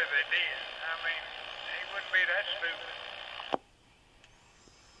 Surely they did. I mean, he wouldn't be that stupid.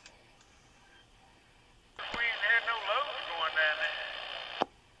 We ain't had no loads going down there.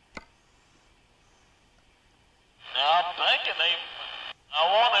 Now I'm thinking I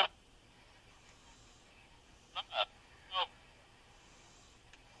want him.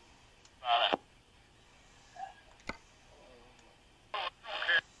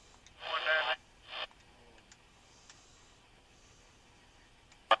 Going down there.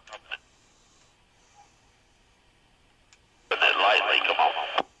 Put that lightly, come on.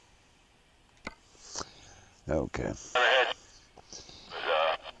 Okay.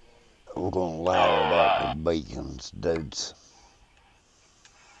 We're gonna ladder it up with beacons, dudes.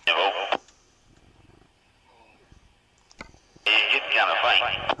 It's getting kind of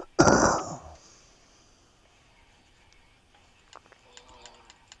faint.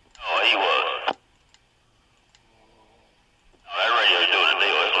 Oh, he was. Oh, that radio's doing a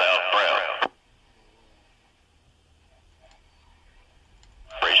deal. It's loud and proud.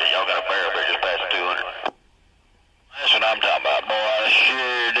 Appreciate y'all got a pair up here just past 200. That's what I'm talking about, boy. I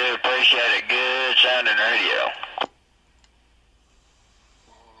sure do appreciate a good sounding radio.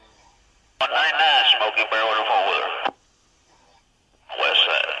 199 Smoky Bear with a 4-wheeler. West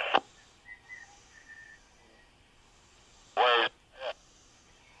side. Where's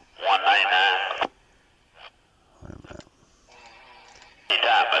 199? Wait a minute.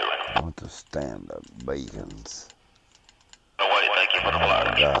 Anytime, baby. I want to stand up beacons. So what do you think you put a flyer?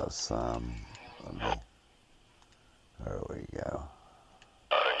 I got some. There we go.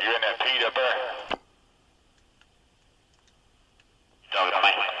 You in that Pete up there? You talking to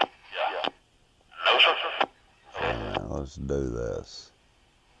me? Yeah. No, sir. Yeah, let's do this.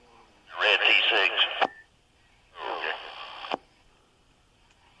 Red T6. Okay.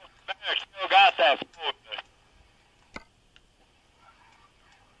 Still got that.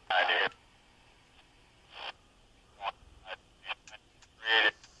 I did.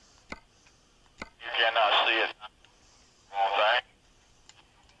 You cannot see it. Wrong thing.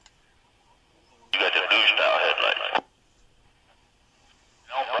 You got the new style headlights.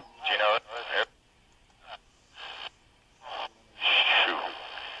 You know it. Shoot.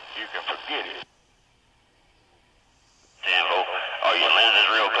 You can forget it. Damn, are your lenses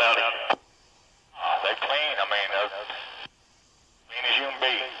real cloudy? They clean. I mean, clean as you can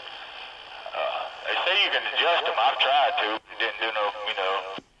be. They say you can adjust them. I've tried to. It didn't do no,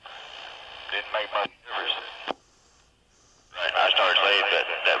 didn't make much difference. Right. I started saying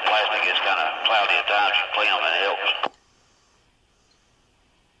that plastic is kind of cloudy at times. You clean them and it helps.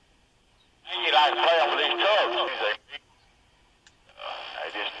 You like to play them with these tubs. I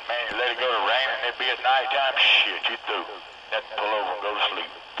just, man, you let it go to rain and it be at nighttime. Shit, you through. Nothing, pull over and go to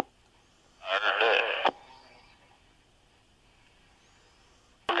sleep. I heard that.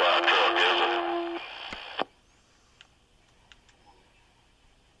 What kind of truck is it?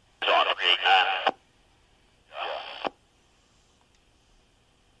 It's on 389.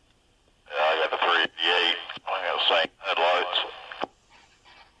 Yeah, I got the 388. I got the same headlights.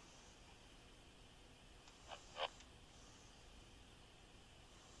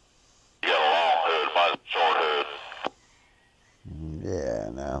 You got a long hood, mine's a short hood. Yeah,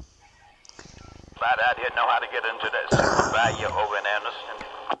 now. Glad I didn't know how to get into that super value over in Anderson.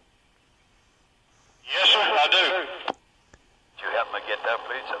 Yes, sir, I do. Could you help me get that,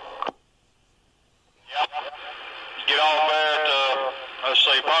 please? Yeah. You get off there at, let's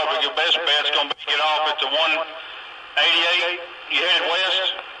see, probably your best bet's going to be get off at the 188. You headed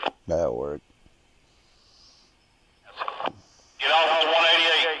west. That'll work. Get off at the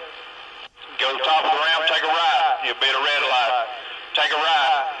 188. Go to the top of the ramp, take a right. You'll be at a red light. Take a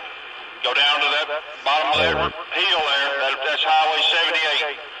right. Go down to that bottom of that hill there. That's Highway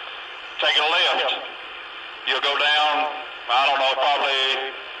 78. Take a left. You'll go down, I don't know,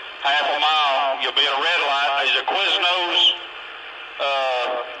 probably half a mile. You'll be at a red light. There's a Quiznos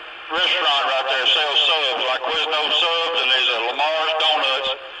restaurant right there. Sells subs, like Quiznos subs, and there's a Lamar's Donuts.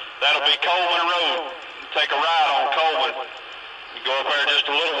 That'll be Coleman Road. Take a right on Coleman. You go up there just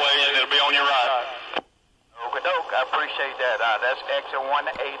a little ways and it'll be on your right. Okie doke, I appreciate that. That's exit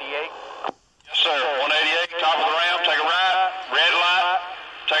 188. Yes, sir. 188, top of the ramp, take a right, red light,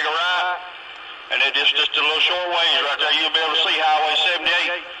 take a right, and then just a little short ways right there. You'll be able to see Highway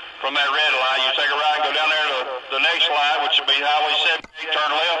 78 from that red light. You take a right, go down there to the next light, which will be Highway 78,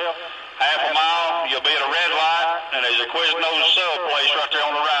 turn left, half a mile, you'll be at a red light, and there's a Quiznos sub place right there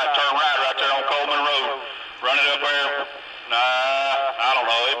on the right. Turn right there on Coleman Road. Run it up there. I don't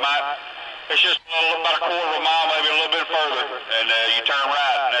know. It's just about a quarter of a mile, maybe a little bit further, and you turn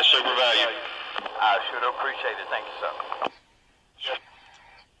right, and that's Super Value. I should appreciate it. Thank you, sir.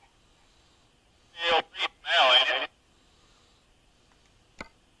 Now, ain't it?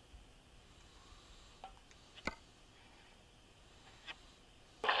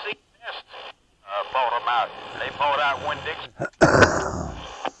 Bought them out. They bought out Winn-Dixie.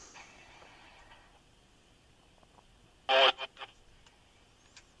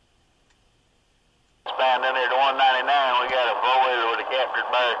 Span in there to 199. We got a four-wheeler with a captured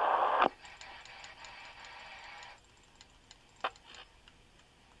bird.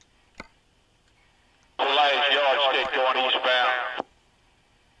 Last yardstick going eastbound.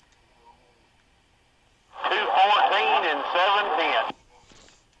 214 and 710.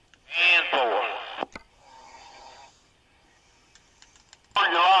 And 4.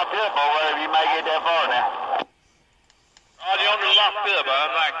 You locked up over there if you make it that far now. Oh, you're only locked up.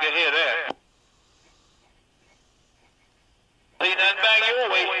 I'd like to hear that. See nothing back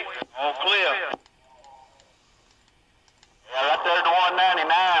your way. All clear. Yeah, right there to 199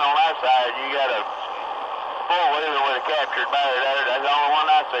 on that side. You got a four-wheeler with a captured bird there. That's the only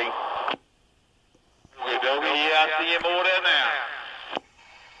one I see. Yeah, I see him over there now.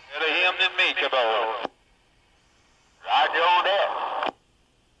 Better him than me, Cabot. Roger on that.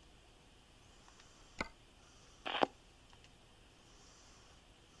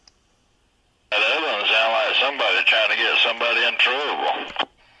 That other one sound like somebody trying to get somebody in trouble.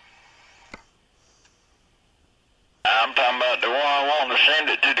 I'm talking about the one wanting to send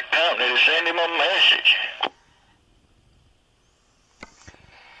it to the company to send him a message.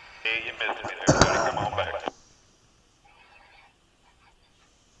 Yeah, you missed me there, buddy. Come on back.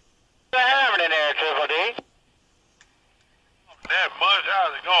 What's happening there, Triple D? That much,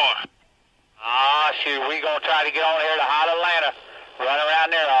 how's it going? Shoot, we gonna try to get on here to Hot Atlanta. Run around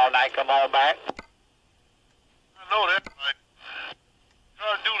there all night, come on back. I know that, right? Try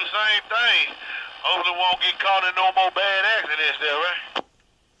to do the same thing. Hopefully won't get caught in no more bad accidents there, right?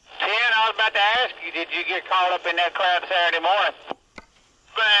 Ken, I was about to ask you, did you get caught up in that crap Saturday morning?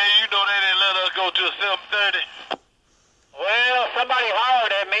 Man, you know they didn't let us go till 7:30. Well, somebody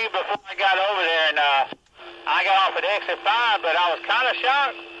hollered at me before I got over there, and I got off at exit 5, but I was kind of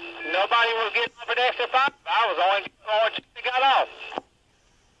shocked. Nobody was getting off at exit 5. I was only just got off.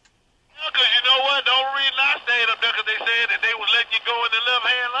 Yeah, because you know what? The only reason I stayed up there because they said that they was letting you go in the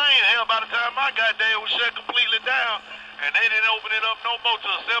left-hand lane. Hell, by the time I got there, it was shut completely down, and they didn't open it up no more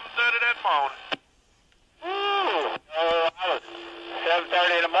till 7:30 that morning. Ooh. I was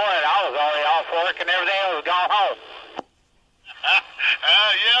 7:30 in the morning. I was already off work and everything. I was gone home.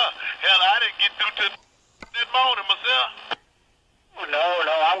 Yeah. Hell, I didn't get through till that morning myself. No,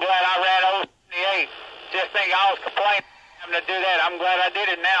 I'm glad I ran over 78. Just think I was complaining having to do that. I'm glad I did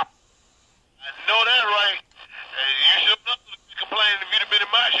it now. I know that, right? You should not be complaining if you'd have been in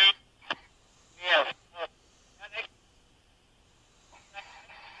my shoes. Yeah.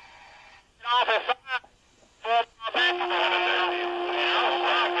 Get off at 5.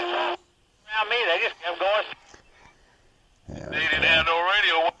 Around me, they just kept going. They didn't have no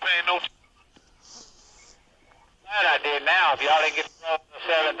radio, wasn't paying no. Glad I did now. If y'all didn't get to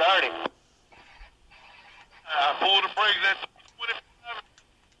 7:30. I pulled the brakes at 25.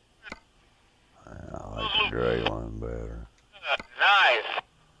 I like the gray one better. Nice.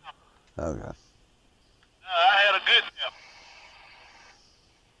 Okay. I had a good nap.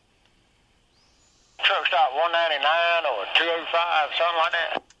 Truck stop 199 or 205, something like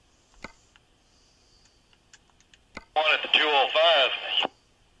that. One at the 205.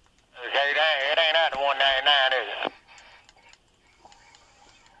 Okay, it ain't at the 199, is it?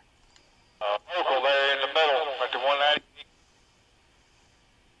 Local there in the middle at the 190.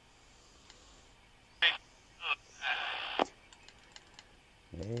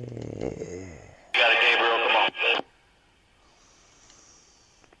 Got it, Gabriel, come on.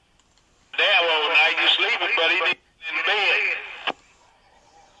 Damn, overnight you sleeping, buddy. In bed.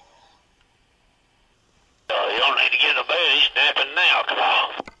 You don't need to get in the bed. He's snapping now. Come on.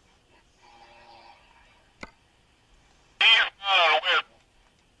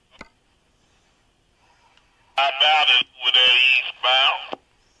 I doubt it with that E20.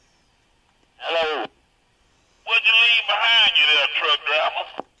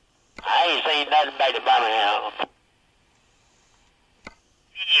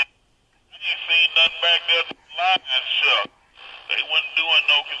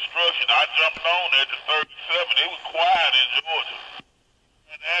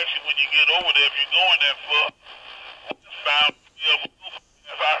 actually, when you get over there, if you're going that far, westbound,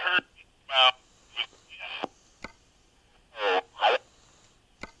 if I heard eastbound,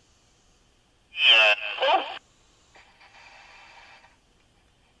 yeah.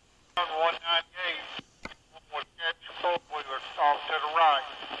 198, would catch your four-wheeler off to the right.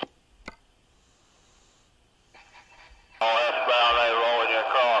 Oh, westbound, they rolling you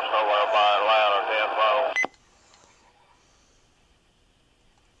across somewhere by Atlanta, Depot.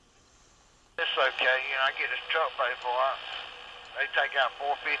 It's okay, you know, I get this truck paid for it. They take out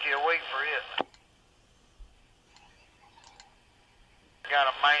 $450 a week for it. Got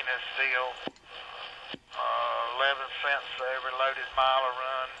a maintenance deal, 11 cents for every loaded mile I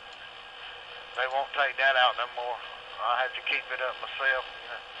run. They won't take that out no more. I have to keep it up myself. You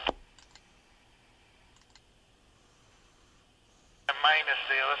know. The maintenance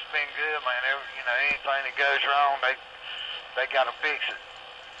deal, it's been good, man. You know, anything that goes wrong, they got to fix it.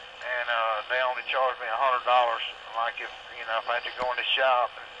 And they only charge me $100. Like if I had to go in the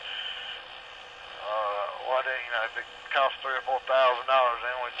shop and you know, if it costs $3,000 or $4,000,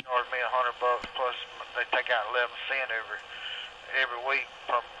 they only charge me $100 plus they take out 11 cents every week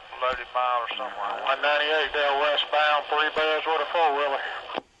per loaded mile or something like that. 198 down westbound, 3 beds with a four-wheeler.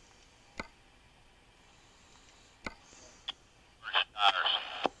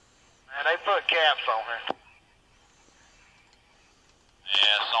 Man, they put caps on here.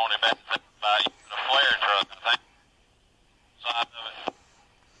 Yeah, it's only about the flare truck, I think. Side of it.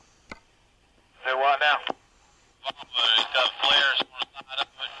 Do what now? It's got flares on the side of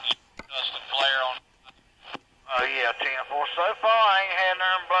it. Custom flare on. Oh yeah, 10-4. So far I ain't had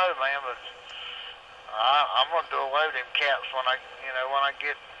none blow, man, but I'm gonna do away with them caps when I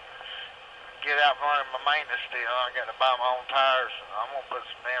get out from under my maintenance deal. I got to buy my own tires. I'm gonna put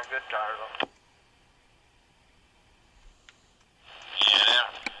some damn good tires on. Yeah,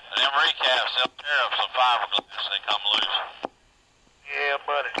 them recaps, they'll tear up some fiberglass they come loose. Yeah,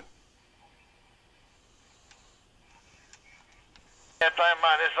 buddy. That thing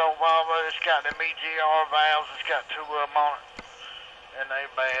about this old Volvo, it's got them EGR valves, it's got 2 of them on it. And they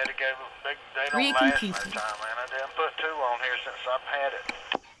bad, they don't last no time, man. I didn't put 2 on here since I've had it.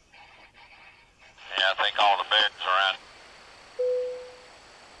 Yeah, I think all the bearings around.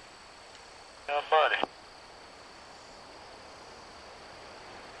 Yeah, buddy.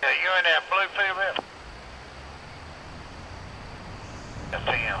 Yeah, you in that blue pill there? That's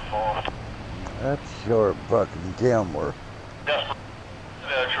 10-4. That's short fucking timber.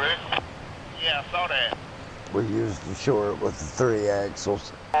 That's Rick. Yeah, I saw that. We used to shore it with the 3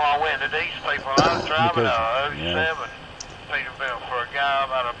 axles. Oh, I went to these people. I was driving a 07 yeah. Peterbilt for a guy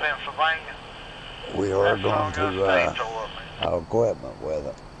out of Pennsylvania. We are That going song to got stayed toward me. our equipment with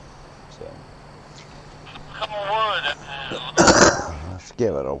it. So Come on, wood. let's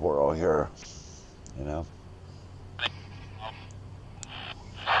give it a whirl here, you know.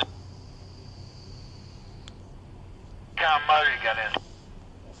 What kind of motor you got in?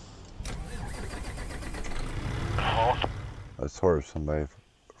 Let's horse somebody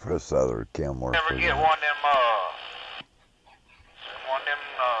for this other Kenworth. Never get one of them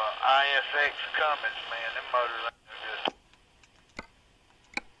ISX Cummins, man. Them motors ain't no good.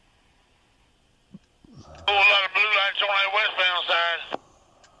 Oh, a lot of blue lights on that westbound side.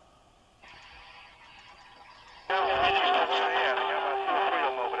 Yeah, they got about 2 or 3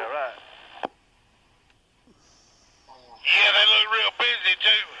 of them over there, right? Yeah, they look real busy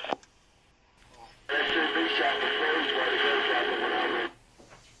too.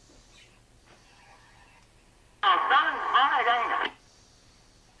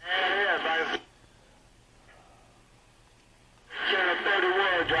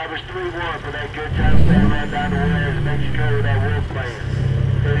 Drivers 3-1 for that good time staying right down the way to Mexico with that wolf band.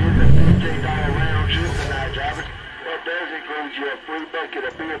 There is a $15 round trip tonight, drivers. That does include you a free bucket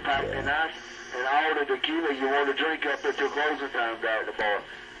of beer pop tonight and all the tequila you want to drink up until closing time down at the bar.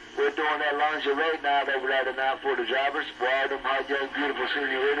 We're doing that lingerie night over there tonight for the drivers. For all them hot, young, beautiful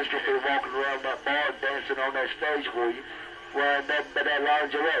senoritas will be walking around that bar dancing on that stage for you wearing that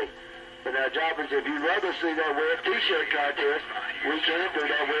lingerie. But now, drivers, if you'd rather see that wet t-shirt contest, we can do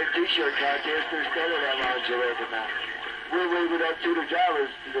that wet t-shirt contest instead of that lingerie tonight. We'll leave it up to the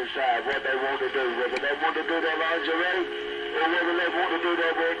drivers to decide what they want to do, whether they want to do that lingerie or whether they want to do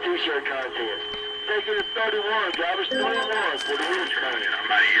that wet t-shirt contest. Take it at 31, drivers, 21 for the wheels coming. I'm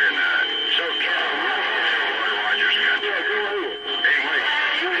out here in South Carolina. Yeah, go ahead. Anyway,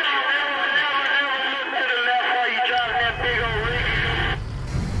 You know, look to the left while you're driving that big old rig.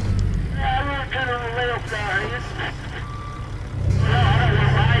 Yeah, look to the left down here. No, I don't want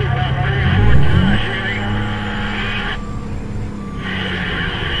to buy you about 3 or 4 times, really.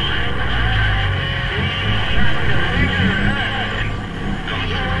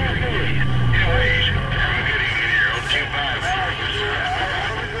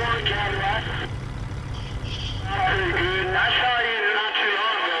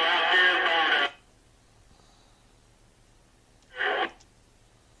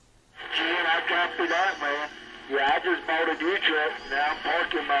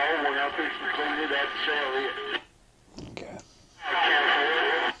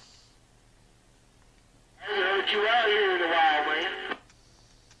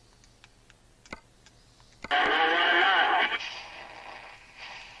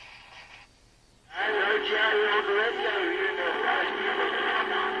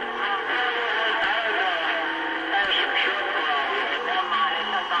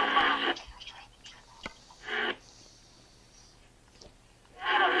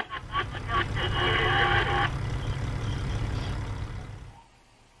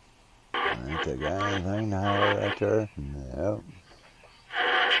 Ain't they got anything to holler at there? No.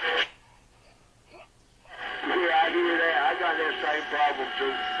 Yeah, I hear that. I got that same problem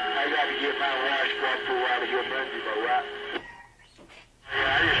too. I got to get my washcloth pulled out of here Monday, though, right? Yeah,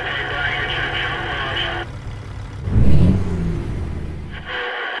 I just came by and get some sun wash.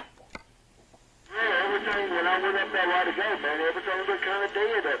 Yeah, everything, when I went up there a while ago, man, everything looked kind of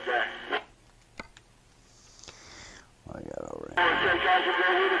dead up there. What I got over You want to take off and go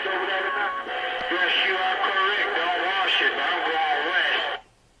with us over there tonight? Yes, you are correct. Don't wash it, but I'm going west.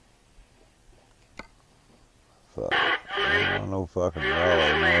 Fuck. I don't know fucking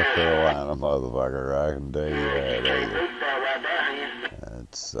Raleigh, North Carolina, motherfucker. I can tell you that.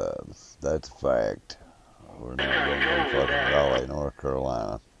 That's a fact. We're not going to fucking Raleigh, North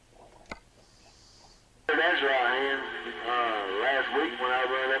Carolina. That's right, man. Last week when I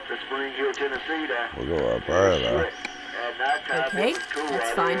run up to Spring Hill, Tennessee, We'll go up there, though. at nighttime, Okay, it was cool. let's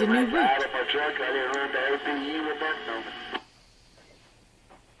I find didn't a new run route. out of my truck. I didn't run to APU with nothing on it.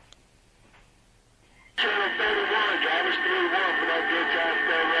 Channel 31, drivers 31 for that good time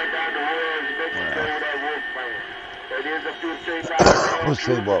spell right down the road as Mexico with that wolf man. It is a $15 We'll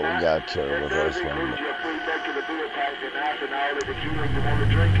see what we got here with does this include one. your free bucket of beer packs and ice and all of the tequila you want to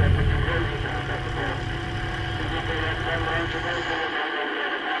drink up at the closing time at the bar.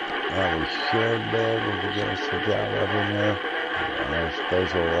 Well, we should be able to get us a job up in there. There's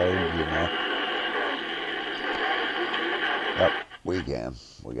special aid, you know. Yep, we can.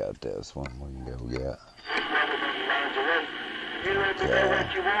 We got this one. We can go get.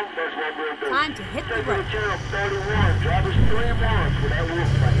 Time to hit the road. Channel 31, drivers 3 1 for that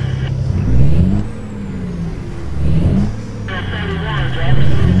wolf man. Channel 31, drivers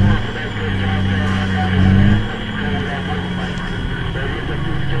 3 1 for that good time That is a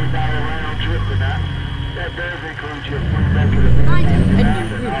 $15 round trip tonight. That does include your free bucket of beer Find a and new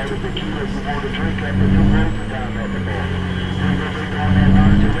ice and all route. of the tequila you want to drink at the new closing time at the bar. We're going to be doing that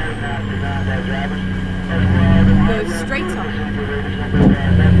lingerie night tonight, that drivers. That's where all the Go straight on.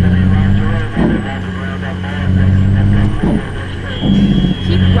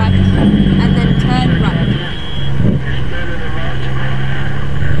 Keep right, and then turn right.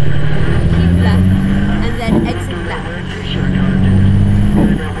 Keep left, and then exit left.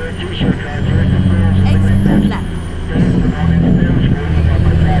 Exit left. Keep left.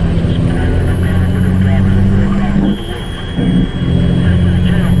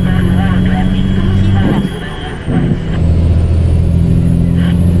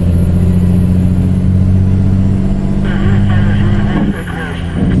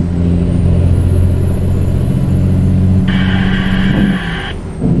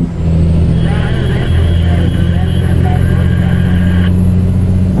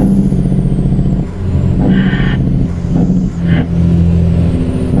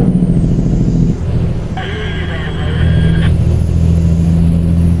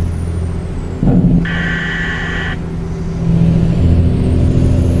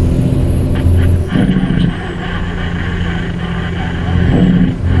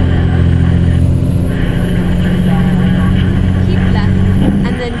 Keep left,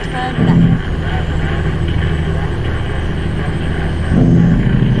 and then turn left.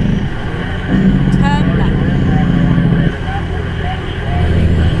 Turn left.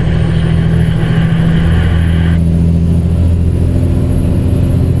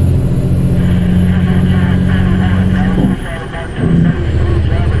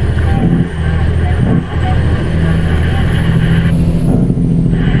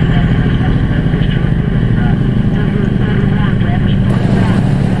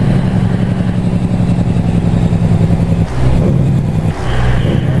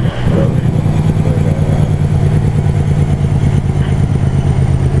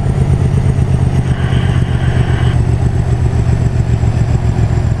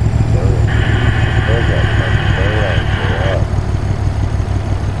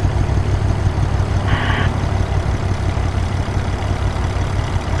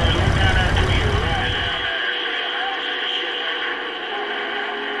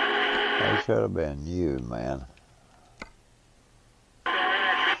 That should have been you, man.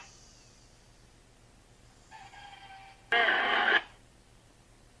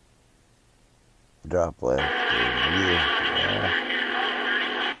 Drop left.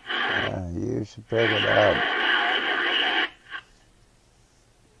 You, you should pick it up.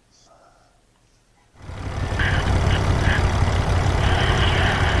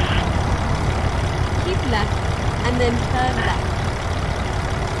 Keep left, and then turn left.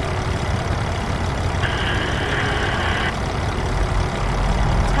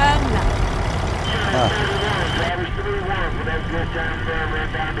 Turn left. Drivers 3 1 for that good time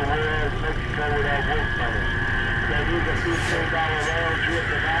down the road. go with that work plan. That is a $15 round trip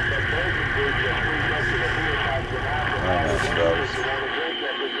tonight, but does include your free bucket of beer pipes tonight. But all of the drivers who want to drink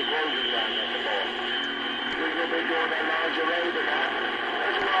up at the closing time at the bar. We're going to be doing that lingerie tonight.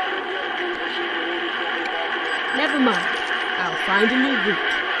 That's why all the young people see the ladies going to be walking around. Never mind. I'll find a new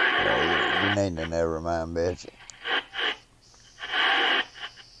route. Well, you need to never mind, bitch.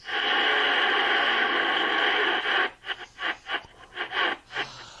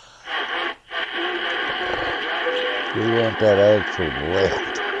 We want that actual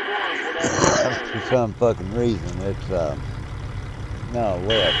left. For some fucking reason, it's not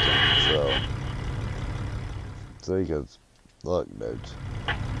left. So, see, cause look, dudes.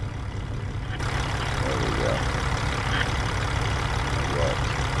 There we go. Left.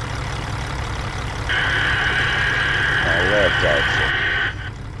 Now left axle.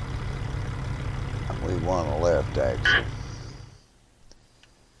 We want a left axle.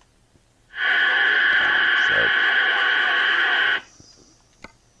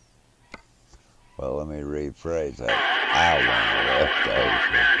 Well, let me rephrase that. I want a left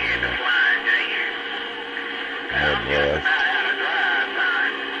axle. Mid left.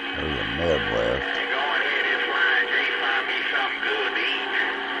 There's a mid left.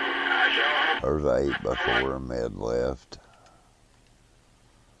 There's 8x4 mid left.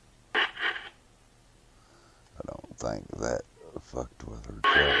 I don't think that fucked with her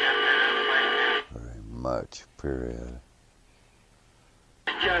truck very much, period.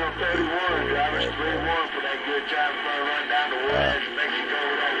 Channel 31, drivers 3-1 for that good time for a run down to West Mexico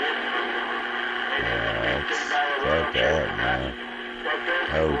with that work fuck that, man.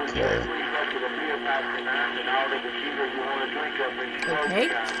 Okay. Okay,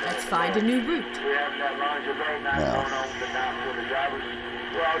 let's find a new route. We have that lingerie night going on tonight for the drivers.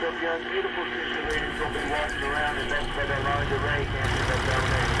 Well, all them young, beautiful sister ladies going to be walking around and that's for their lingerie dancing up down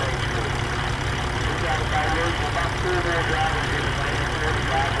that stage for. We got about 4 more drivers in the van,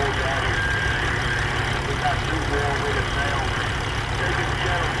 45 more drivers. We got 2 more with us now. Taking the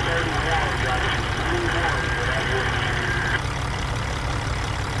channel 31, drivers 3-1 for that work.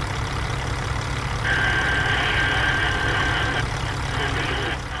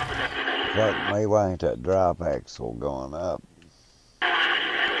 Fuck me, why ain't that drop axle going up?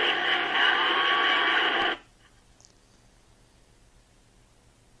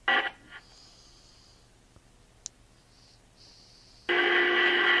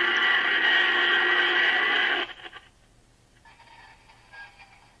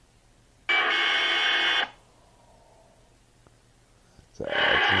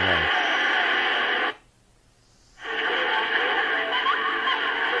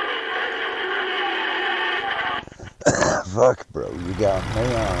 Fuck, bro, you got me on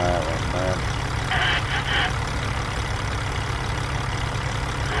that one, man.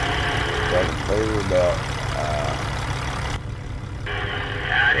 Got to figure about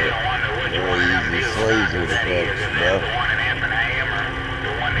really easy sleazy to fix, bro.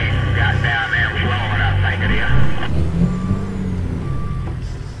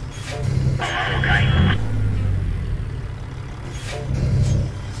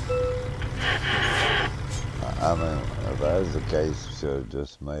 I mean, if that was the case, we should have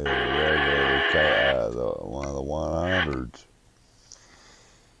just made a regular one of the 100s.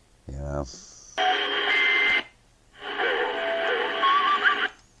 You know?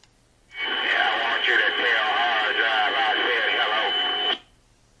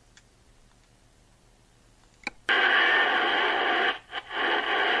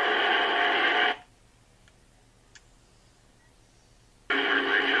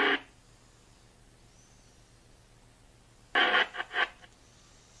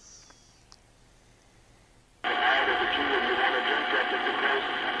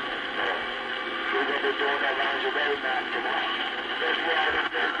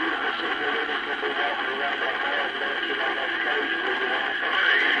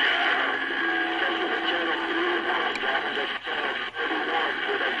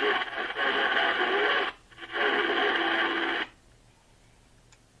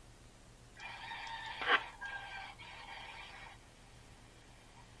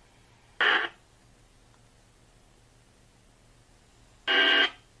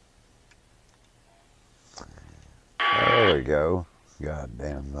 There we go.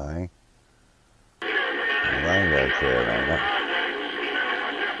 Goddamn thing. I think that's it, ain't it?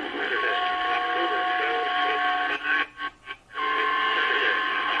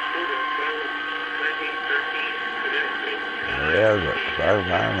 Yeah, as far as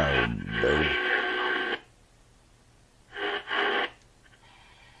I know, dude.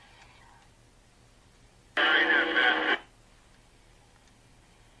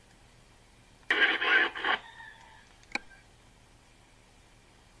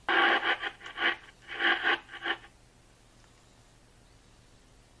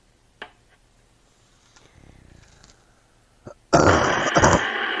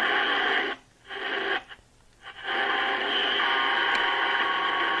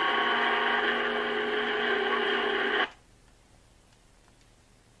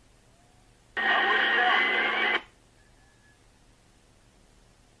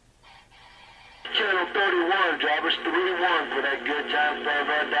 for that good time spent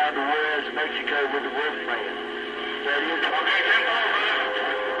right down to Juarez, Mexico with the Wolfman. That is okay, 10-4,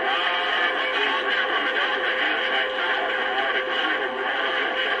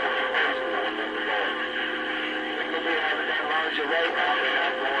 lingerie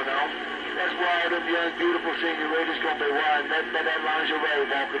going on. That's why all them young, beautiful senoritas gonna be wearing nothing but that lingerie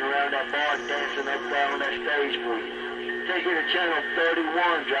walking around that bar and dancing up there on that stage for you. Take it to channel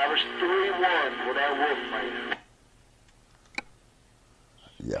 31, drivers, 3-1 for that Wolfman.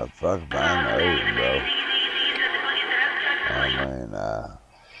 Yeah, fuck if I know, bro. I mean,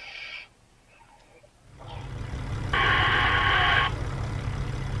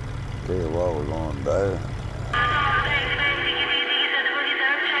 tell you what we're gonna do.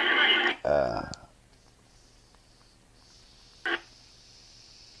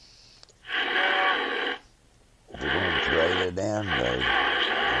 We're gonna trade it in, dude.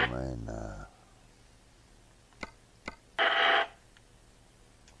 I mean,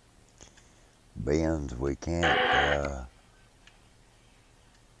 Benz, we can't,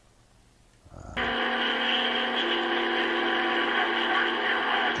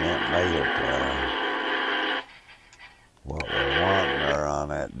 can't make it, what we're wanting there on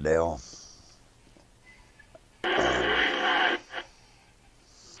that deal.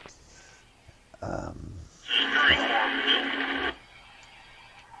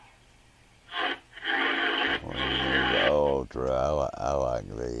 I like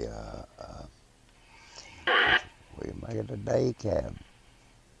the, we can make it a day cab.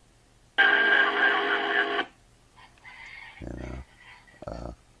 You know,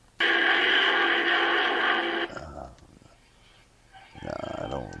 no, I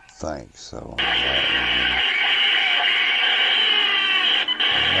don't think so. Make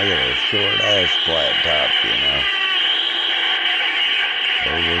it a short ass flat top, you know.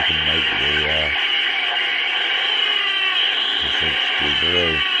 Or we can make the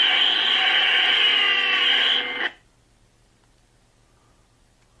 63.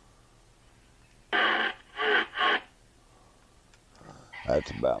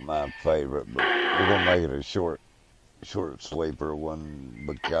 That's about my favorite, but we're gonna make it a short sleeper one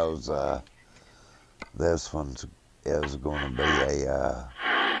because this one is gonna be a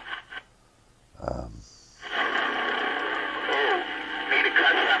Need to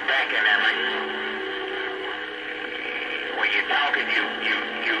cut something back in there, man. When you're talking, you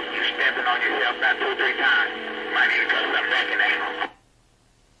stepping on yourself about 2 or 3 times. You might need to cut something back in there.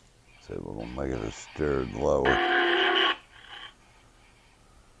 so we're gonna make it a stirred lower.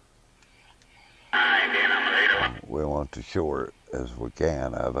 We want to short as we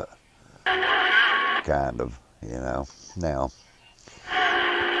can of it, kind of, you know. Now,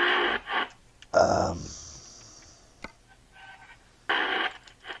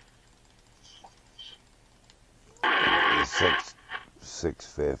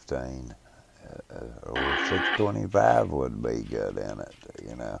 615 or 625 would be good in it,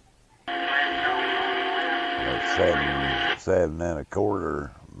 you know. But 7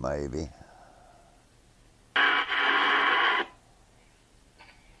 1/4 maybe.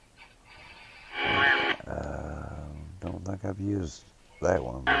 Don't think I've used that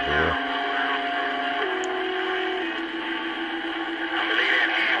one before. I believe that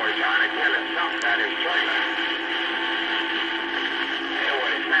hand was trying to tell us something about his trailer. That's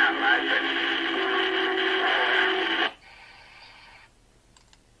what it sounds like,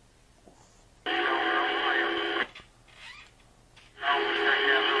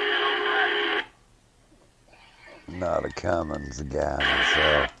 but not a Cummins guy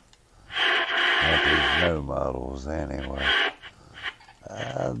myself. Not these new models anyway.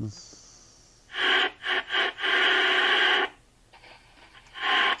 Let's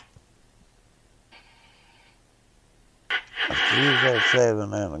use that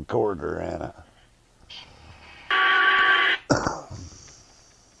 7 1/4 in it.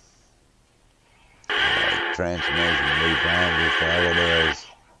 Transmission be fine just how it is.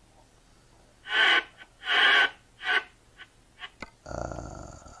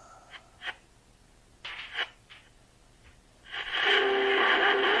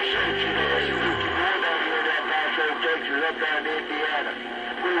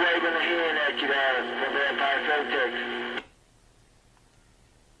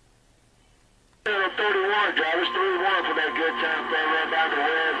 Drivers 3-1 for that good time thing right down the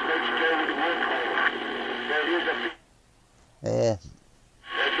Juarez, Mexico with the Wolfman. That is a... Yeah.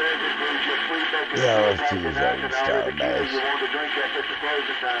 That does include your free bucket. Yeah, let's use that in Stardust. You want to drink up at the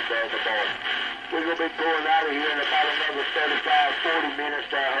closing time there at the bar. We're going to be pulling out of here in about another 35, 40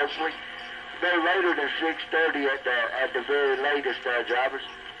 minutes there, hopefully. No later than 6:30 at the very latest, drivers.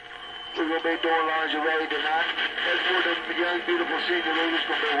 We're going to be doing lingerie tonight. That's where the young, beautiful senoritas going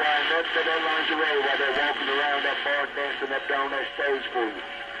to be wearing nothing but that lingerie while they're walking around that bar dancing up down that stage for you.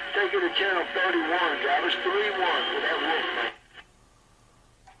 Take it to channel 31, drivers 31 with that Wolfman.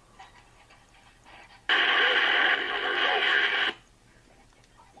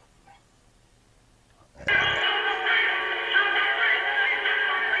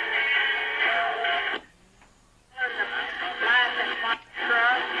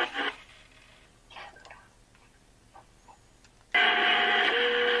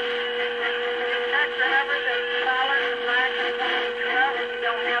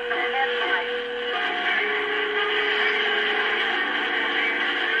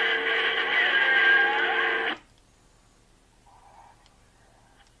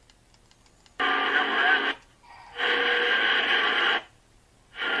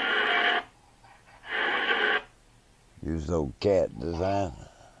 Use old cat design.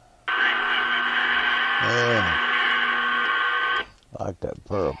 Yeah. I like that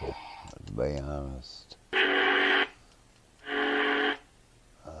purple, to be honest.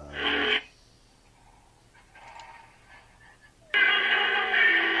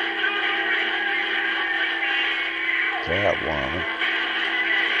 Catwoman.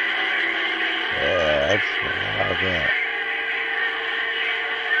 Yeah, that's I like that.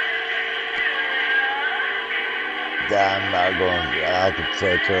 I'm not going. I could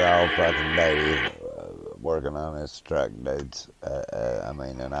sit here all fucking day working on this truck, dudes. I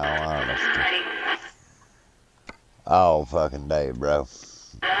mean, in all honesty, all fucking day, bro.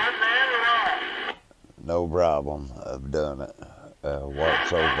 No problem of doing it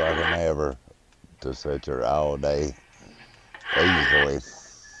whatsoever ever to sit here all day easily.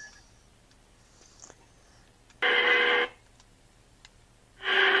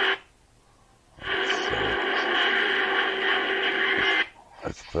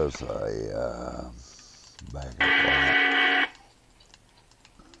 Let's put a back up on it.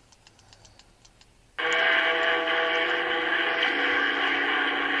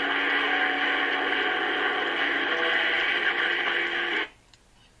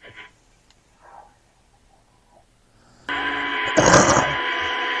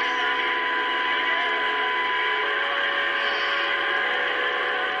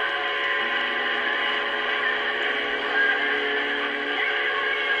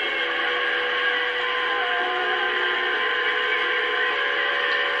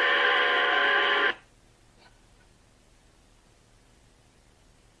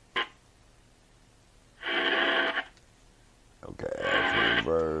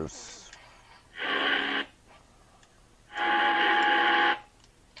 Reverse.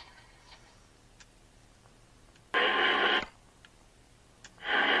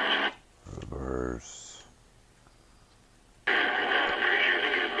 Reverse.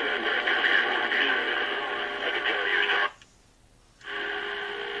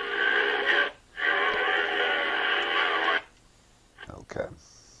 Okay.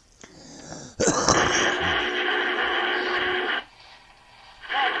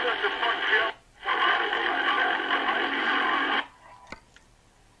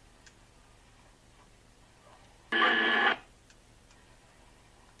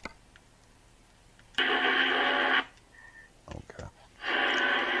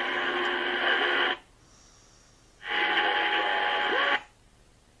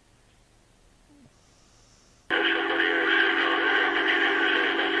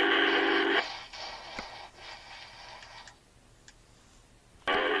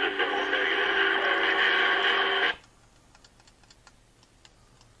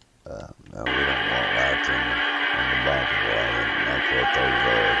 No, we don't want lights in the bumper wire. That's what those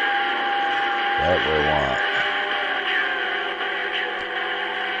are. That we want.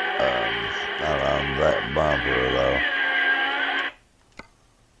 Not on that bumper though.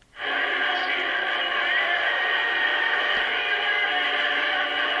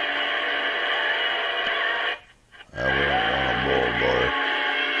 No, we don't want a bull bar.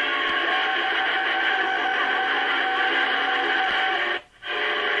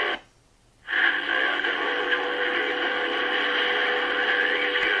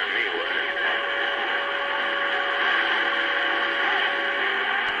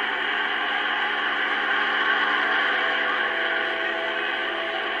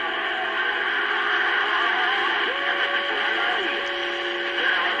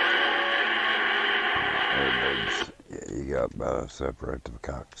 You got to separate the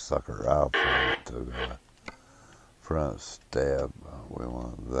cocksucker off to the front step. We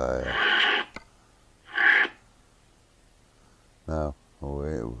want that. No,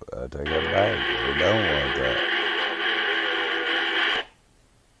 I take it back. We don't want that.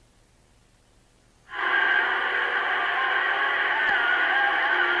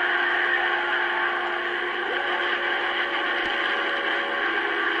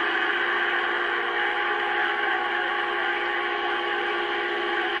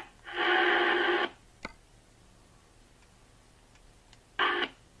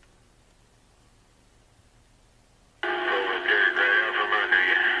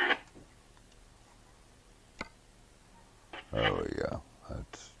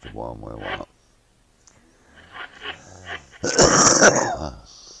 the one we want.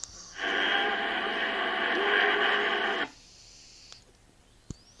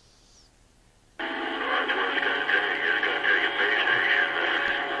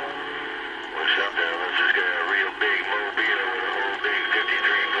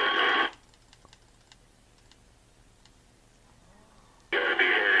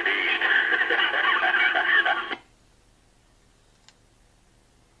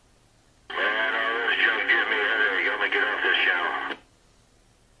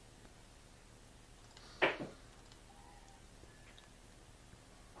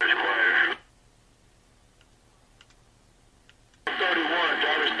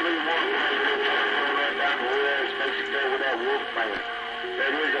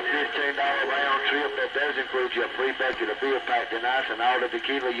 And all the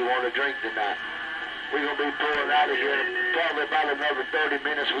tequila you want to drink tonight. We're going to be pulling out of here probably about another 30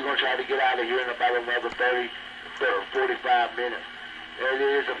 minutes. We're going to try to get out of here in about another 45 minutes. It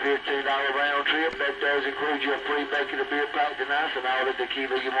is a $15 round trip. That does include your free bucket of beer packed and ice and all the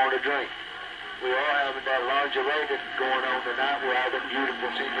tequila you want to drink. We are having that lingerie that's going on tonight where all the beautiful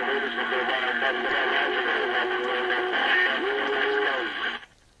senoritas will be running back to that lingerie.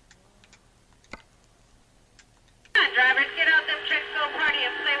 Drivers, get out them tricks, go party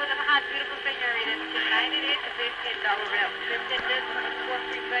and play with them hot, beautiful senoritas. Tonight it is a $15 round trip. That does include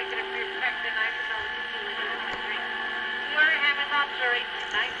free bucket of beer packed and ice and all the tequila you want to drink. We are having lingerie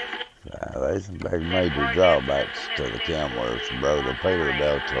tonight. There's some big major drawbacks to the Kenworths, bro. The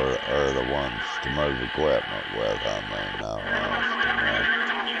Peterbilt are the ones to move equipment with. I mean, no,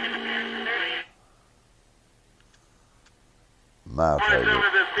 my favorite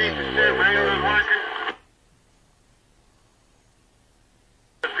anywhere moving.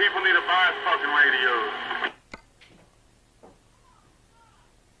 People need to buy fucking radios.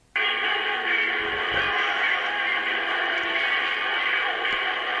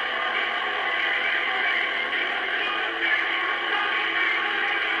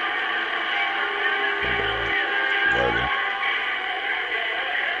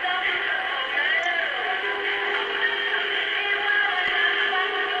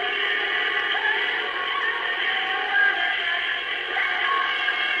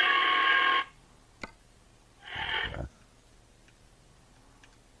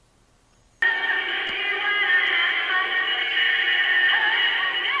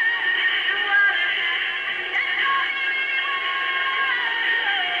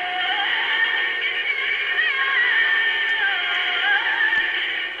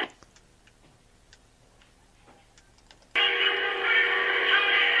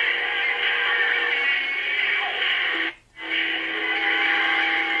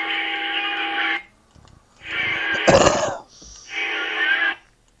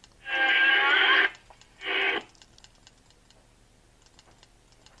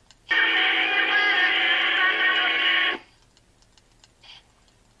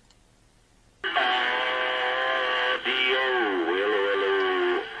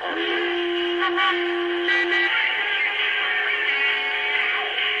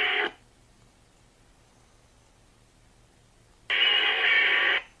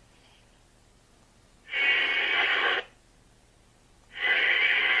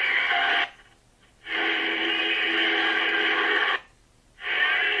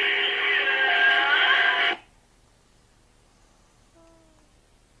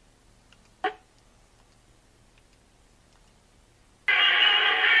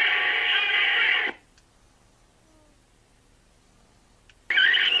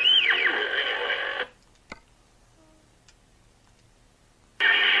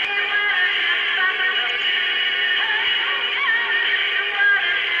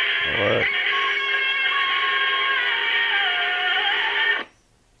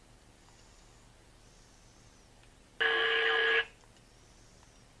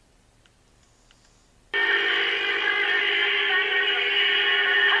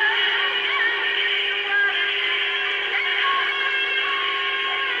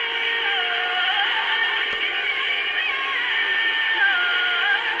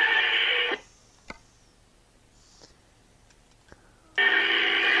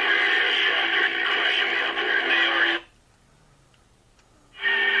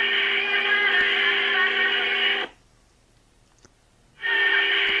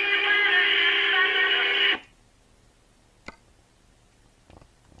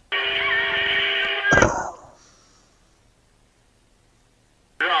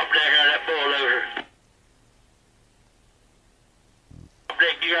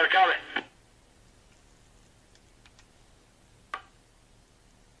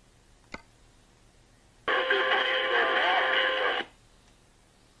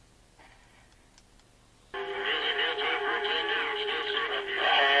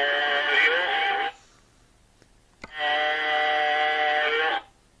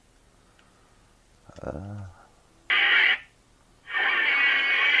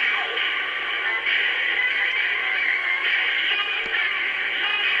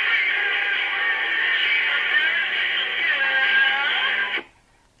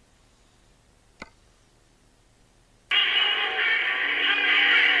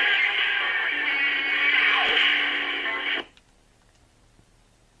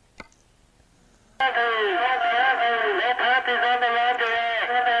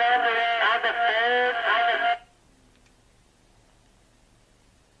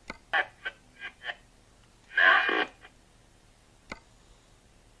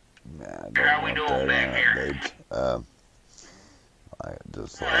 How we doing back here?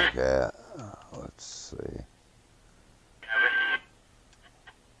 Just like that. Let's see.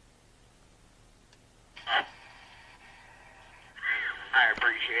 I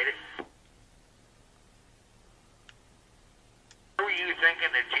appreciate it. Who were you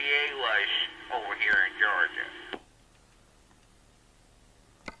thinking the TA was over here in Georgia?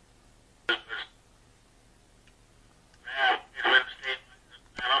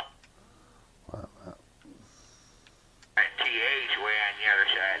 TA's way on the other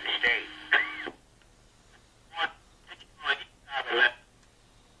side of the state.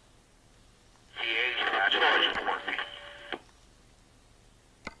 TA's about Georgia.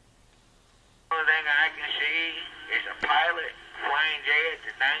 Only thing I can see is a pilot flying J at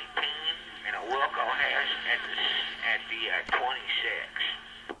the 19 and a Wilco has at the 26.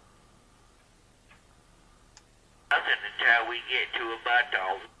 Nothing until we get to about the.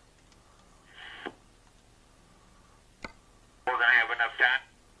 We're gonna have enough time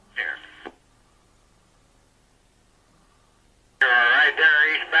there. You're right there,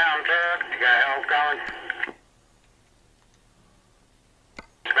 eastbound truck. You got help coming?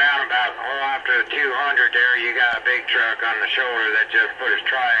 Eastbound about after the 200 there, you got a big truck on the shoulder that just put his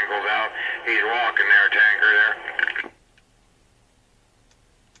triangles out. He's walking there, tanker there.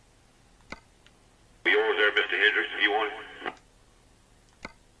 Yours there, Mr. Hendricks, if you want.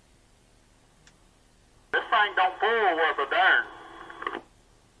 This thing don't pull worth a darn.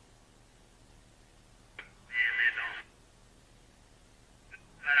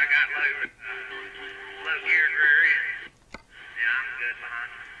 But I got low gears rear end. Yeah, I'm good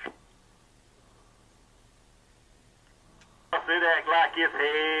behind. It act like it's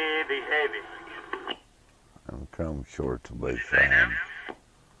heavy. And come short to be fine.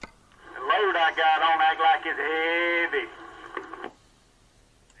 The load I got on act like it's heavy.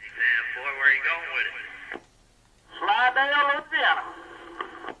 Damn, boy, where you going with it? Slidell, Louisiana.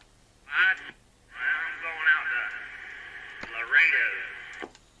 What? Well, I'm going out to Laredo.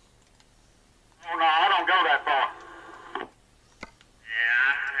 Oh, no, I don't go that far.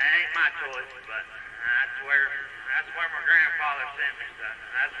 Yeah, that ain't my choice, but that's where my grandfather sent me, son.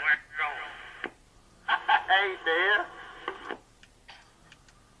 That's where I'm going. Hey, dear.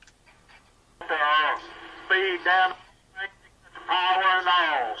 Speed down, power and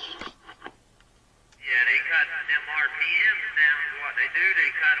all. Yeah, they cut them RPMs down. What they do,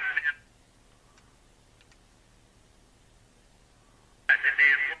 they cut them down. Cut the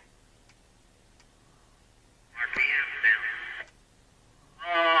damn RPMs down.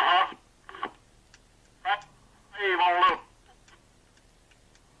 Hey, won't look.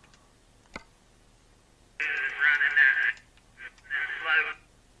 Running that slow.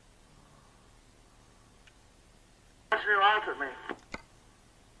 What's your answer me?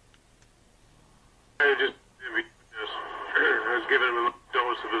 Hey, just I was giving him a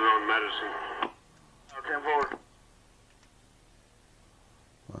dose of his own medicine. Okay,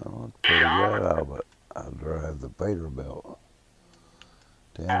 Well, it's pretty good, but I'll drive the Peterbilt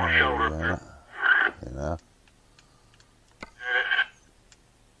down Louisiana, you know.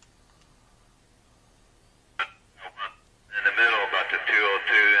 In the middle, about the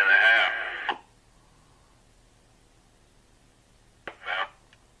 202 and a half.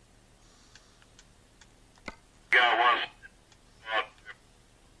 Got one.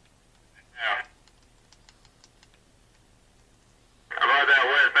 About that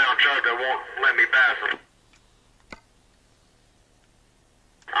westbound truck that won't let me pass him.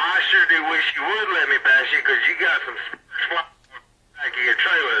 I sure do wish you would let me pass you,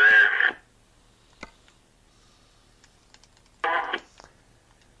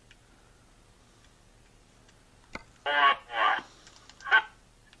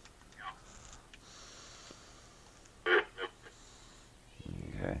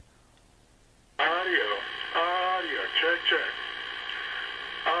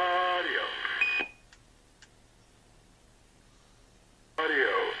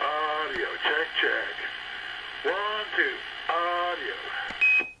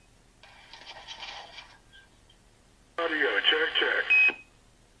 Audio, check, check.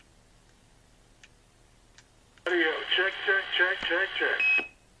 Audio, check, check, check, check, check.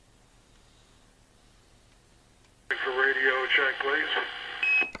 For radio check, please.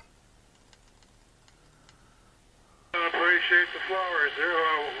 I appreciate the flowers there.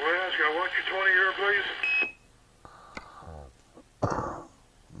 We'll ask, I want your 20 here, please.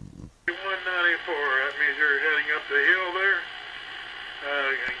 194, that means you're heading up the hill there.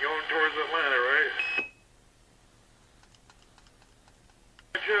 Going towards Atlanta, right?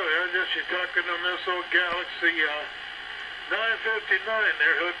 Joey, I just you talking on this old Galaxy 959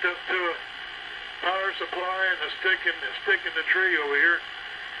 there, hooked up to a power supply and a stick in the tree over here.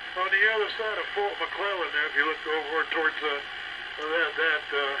 On the other side of Fort McClellan there, if you look over towards those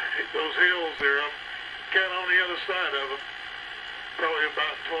hills there, I'm kind of on the other side of them. Probably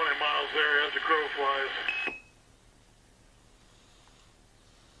about 20 miles there as the crow flies.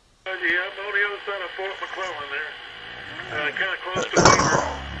 Yeah, I'm on the other side of Fort McClellan there. Kind of close to Weaver.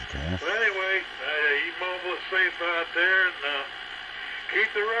 But anyway, you mobile it safe out there and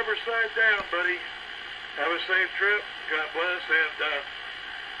keep the rubber side down, buddy. Have a safe trip. God bless, and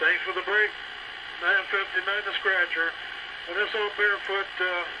thanks for the break. 959 the scratcher. And this old barefoot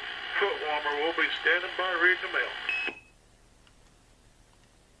foot warmer will be standing by reading the mail.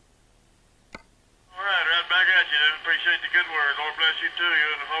 All right, right back at you. Appreciate the good word. Lord bless you too, you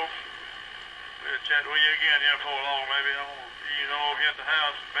and the folks. We'll chat with you again here before long, maybe. You know, get the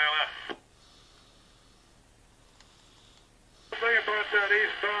house and bail out. The thing about that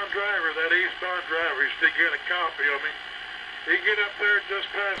eastbound driver, you still get a copy of me. He get up there just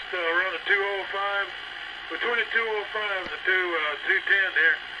past around the 205, between the 205 and the 210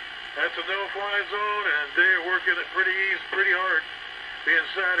 there. That's a no-fly zone, and they're working it pretty hard, being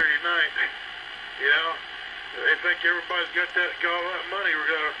Saturday night. You know, they think everybody's got all that money.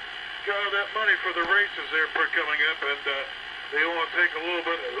 Got all that money for the races there coming up, and they want to take a little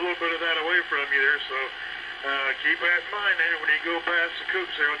bit of that away from you there. So keep that in mind there when you go past the coops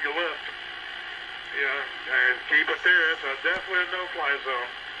there on your left. Yeah, keep it there. That's definitely a no-fly zone.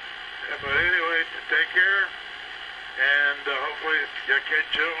 But anyway, take care, and hopefully you'll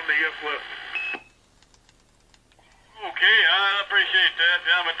catch you on the flip. Okay, I appreciate that.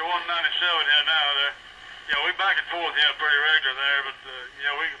 Yeah, I'm at the 197 here now. Yeah, we back and forth here pretty regular there, but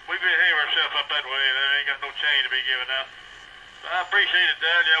we behave ourselves up that way. There ain't got no chain to be given out. But I appreciate it,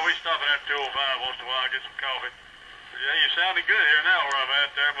 Dad. Yeah, we stop at 205 once in a while, get some coffee. But, yeah, you sounding good here now where I'm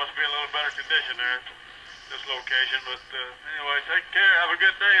at. There must be a little better condition there at this location. But anyway, take care. Have a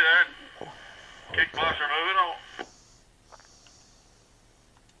good day there. Kickbox are moving on.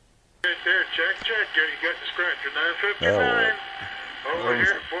 Right there, check. There you got the scratcher. 959. Over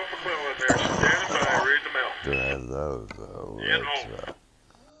here at Fort McClellan there. Standing by, reading the mail.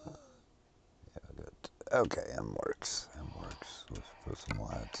 Okay, M works. Let's put some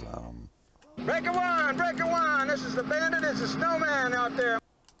lights on. Breaker one. This is the bandit. It's a snowman out there.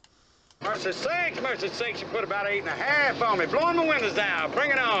 Mercy sakes, you put about 8.5 on me. Blowing the windows down. Bring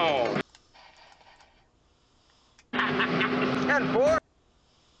it on. And 4.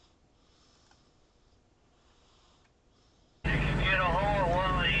 Get a hold of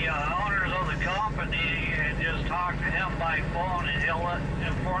one of the owners of the company and just talk to him by phone, and he'll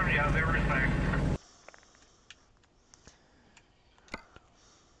inform you of everything.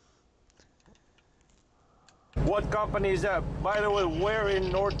 What company is that? By the way, where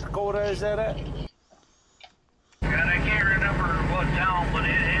in North Dakota is that at? And I can't remember what town, but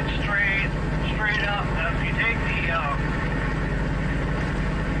it's straight up. If you take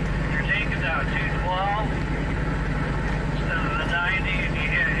you're taking the 212 instead of the 90, and you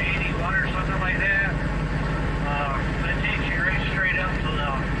hit 81 or something like that, that takes you right straight up to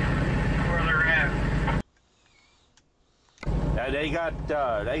where they're at.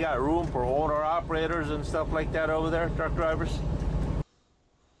 They got room for owner operators and stuff like that over there, truck drivers.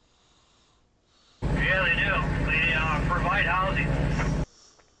 Yeah, they do. They provide housing.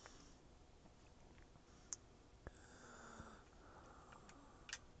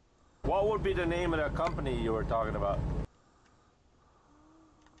 What would be the name of that company you were talking about?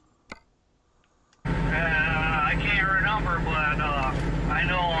 I can't remember, but I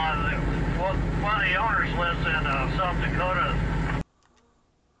know one of the owners lives in South Dakota.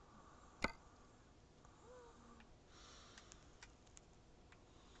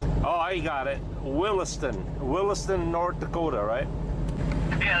 Oh, I got it. Williston, North Dakota, right?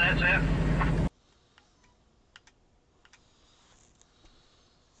 Yeah, that's it.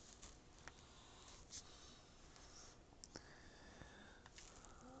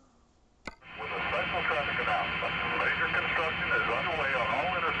 With a special traffic announcement, major construction is underway on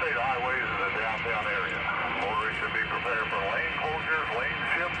all interstate highways in the downtown area. Motorists should be prepared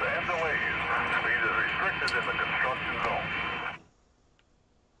is in the construction zone.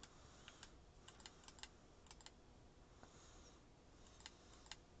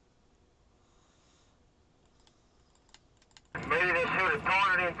 Maybe they should have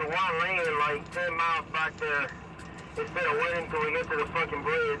torn it into one lane like 10 miles back there instead of waiting until we get to the fucking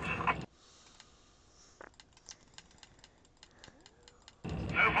bridge.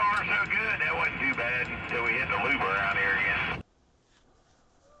 So far, so good. That wasn't too bad until we hit the loop around here again.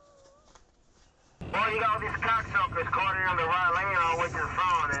 Well, you got all these cocksuckers cornering on the right lane all the way to the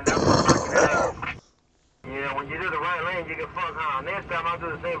front, and that's what's fucking it up. Yeah, when you do the right lane, you can fuck, huh? Next time, I'll do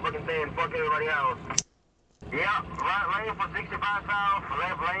the same fucking thing and fuck everybody else. Yeah, right lane for 65 south,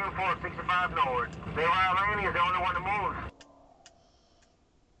 left lane for 65 north. The right lane is the only one that moves.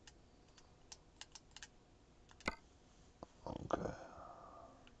 Okay.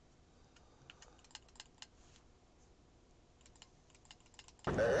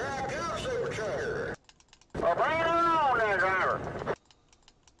 Here I come, super trucker. Well, bring it on there, driver.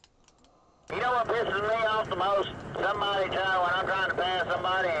 You know what pisses me off the most? Somebody try when I'm trying to pass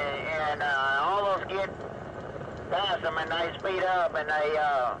somebody and almost get past them and they speed up and they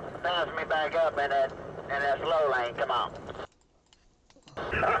pass me back up in that slow lane. Come on.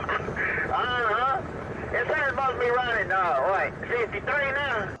 It says it's supposed to be running, wait, 53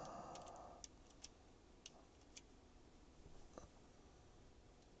 now?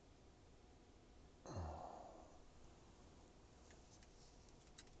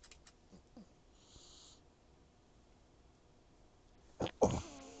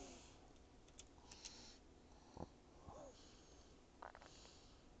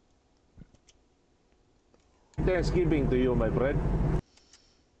 Thanksgiving to you, my friend.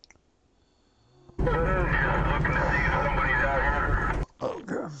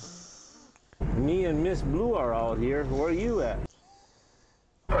 Okay. Me and Miss Blue are out here. Where are you at?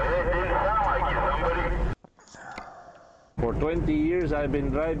 For 20 years I've been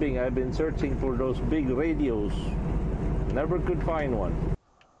driving. I've been searching for those big radios. Never could find one.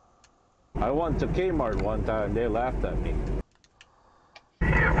 I went to Kmart one time. They laughed at me.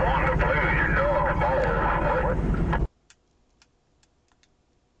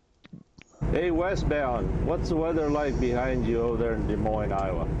 Hey, westbound, what's the weather like behind you over there in Des Moines,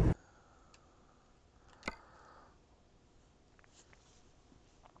 Iowa?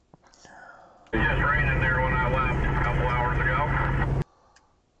 It just rained in there when I left a couple hours ago.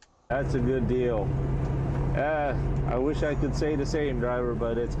 That's a good deal. I wish I could say the same, driver,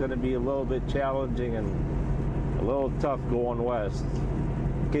 but it's going to be a little bit challenging and a little tough going west.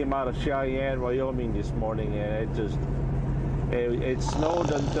 Came out of Cheyenne, Wyoming this morning, and it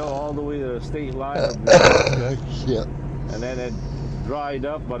snowed until all the way to the state line of Nebraska. Shit. And then it dried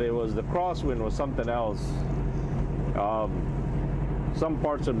up, but it was the crosswind was something else. Some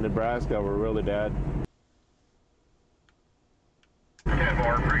parts of Nebraska were really bad. Okay,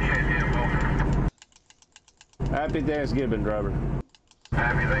 Bart, appreciate the info. Happy Thanksgiving, driver.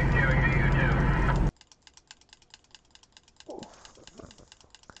 Happy Thanksgiving to you, too.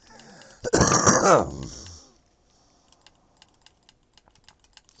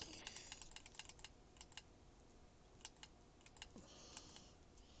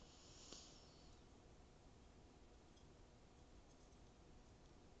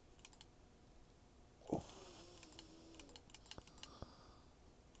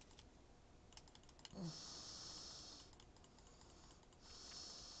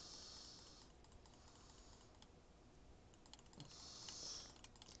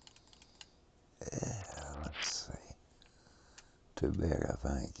 Let's see. Too big, I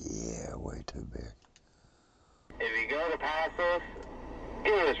think. Yeah, way too big. If you go to pass us,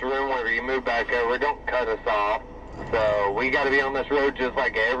 give us room whenever you move back over. Don't cut us off. So we got to be on this road just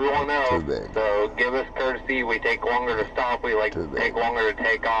like everyone else. Too big. So give us courtesy. We take longer to stop. We take longer to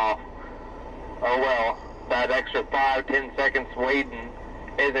take off. Oh well, that extra 5-10 seconds waiting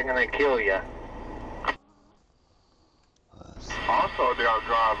isn't going to kill you. Also, there,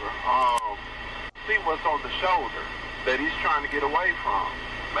 driver, see what's on the shoulder that he's trying to get away from.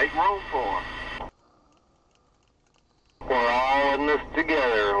 Make room for him. We're all in this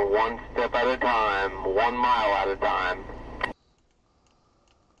together, one step at a time, 1 mile at a time.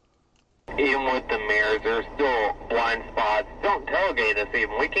 Even with the mirrors, there's still blind spots. Don't tailgate us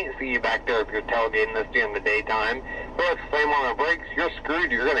even. We can't see you back there if you're tailgating us during the daytime. But if slam on the brakes, you're screwed.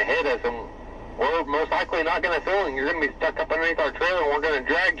 You're going to hit us, and we're most likely not going to fill in. You're going to be stuck up underneath our trailer, and we're going to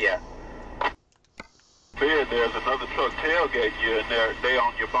drag you. Fear there's another truck tailgating you, and they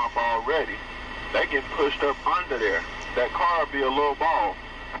on your bump already. They get pushed up under there. That car will be a little ball.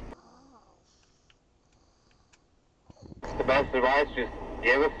 The best advice, just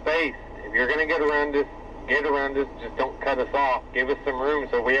give us space. If you're going to get around this get around us, just don't cut us off. Give us some room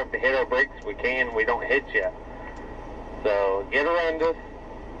so if we have to hit our brakes, we can. We don't hit you. So get around us,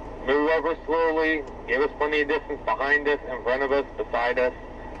 move over slowly, give us plenty of distance behind us, in front of us, beside us,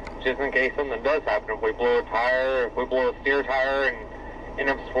 just in case something does happen. If we blow a tire, if we blow a steer tire and end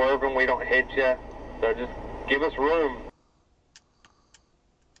up swerving, we don't hit you. So just give us room.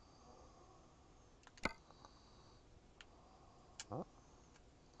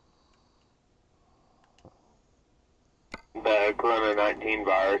 The Corona-19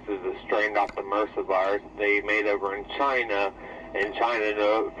 virus is a strain off the MRSA virus they made over in China, and China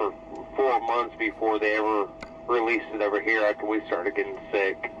knew it for 4 months before they ever released it over here after we started getting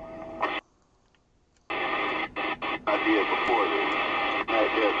sick. Idea before this. That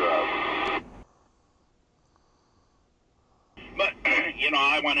did, But, you know,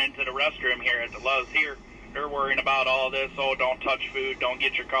 I went into the restroom here at the Lowe's here. They're worrying about all this, oh, don't touch food, don't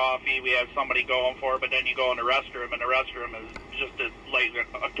get your coffee. We have somebody going for it, but then you go in the restroom, and the restroom is just like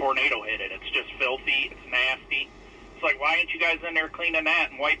a tornado hit it. It's just filthy. It's nasty. It's like, why ain't you guys in there cleaning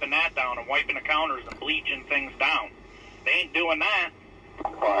that and wiping that down and wiping the counters and bleaching things down? They ain't doing that.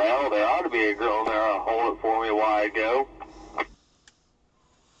 well, there ought to be a girl there to hold it for me while I go.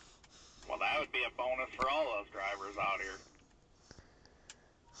 Well, that would be a bonus for all those drivers out here.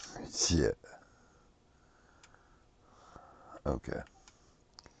 Shit. Okay.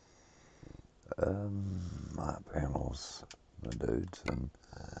 My panels, the dudes, and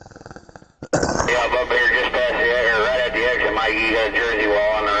Yeah, I'm up here just past the exit, right at the exit, Mike. You got a Jersey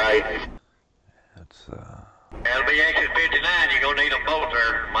wall on the right. it's That'll be exit 59. You're gonna need them both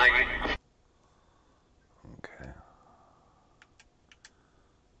there, Mikey. okay.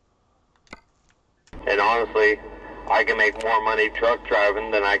 And honestly, I can make more money truck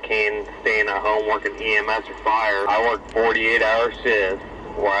driving than I can staying at home working EMS or fire. I work 48-hour shifts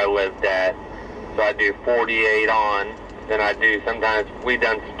where I lived at. So I do 48 on, then I do sometimes, we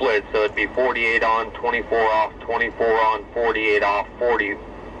done splits, so it'd be 48 on, 24 off, 24 on, 48 off,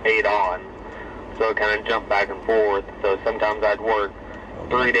 48 on. So it kind of jumped back and forth. So sometimes I'd work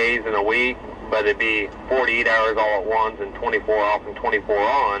 3 days in a week, but it'd be 48 hours all at once and 24 off and 24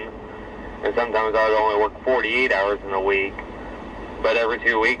 on. And sometimes I would only work 48 hours in a week. But every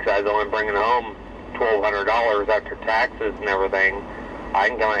 2 weeks I was only bringing home $1,200 after taxes and everything. I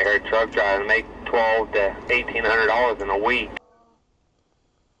can come out here truck drive and make $1,200 to $1,800 in a week.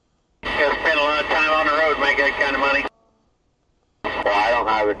 You spend a lot of time on the road, make that kind of money. Well, I don't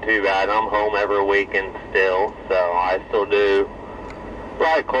have it too bad. I'm home every weekend still, so I still do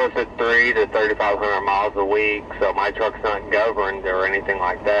right close to 3 to 3,500 miles a week. So my truck's not governed or anything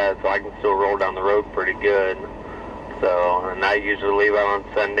like that, so I can still roll down the road pretty good. So, and I usually leave out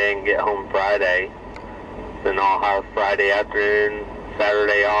on Sunday and get home Friday. Then I'll have Friday afternoon,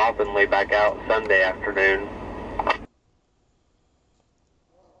 Saturday off, and lay back out Sunday afternoon.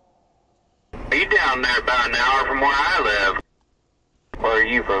 Are you down there about an hour from where I live? Where are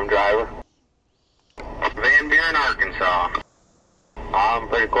you from, driver? Van Buren, Arkansas. I'm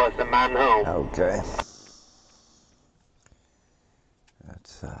pretty close to mine home. Okay.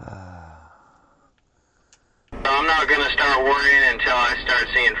 That's So I'm not going to start worrying until I start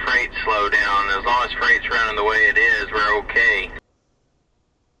seeing freight slow down. As long as freight's running the way it is, we're okay.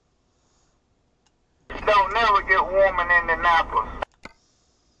 Don't never get warm in Indianapolis.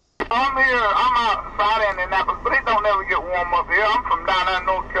 I'm outside Indianapolis, but it don't never get warm up here. I'm from down there in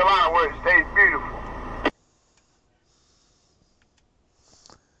North Carolina where it stays beautiful.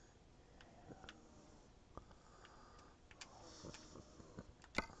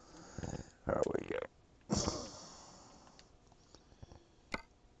 there we go.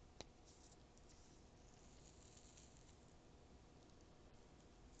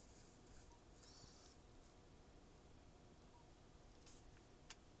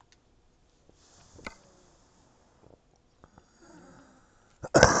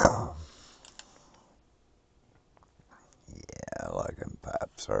 Yeah, like them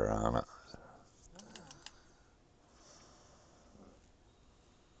pipes are on it.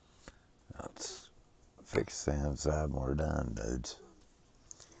 Let's fix the inside and we're done, dudes.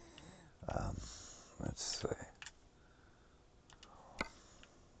 Let's see.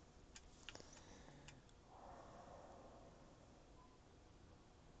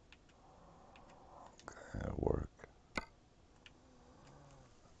 Okay, that'll work.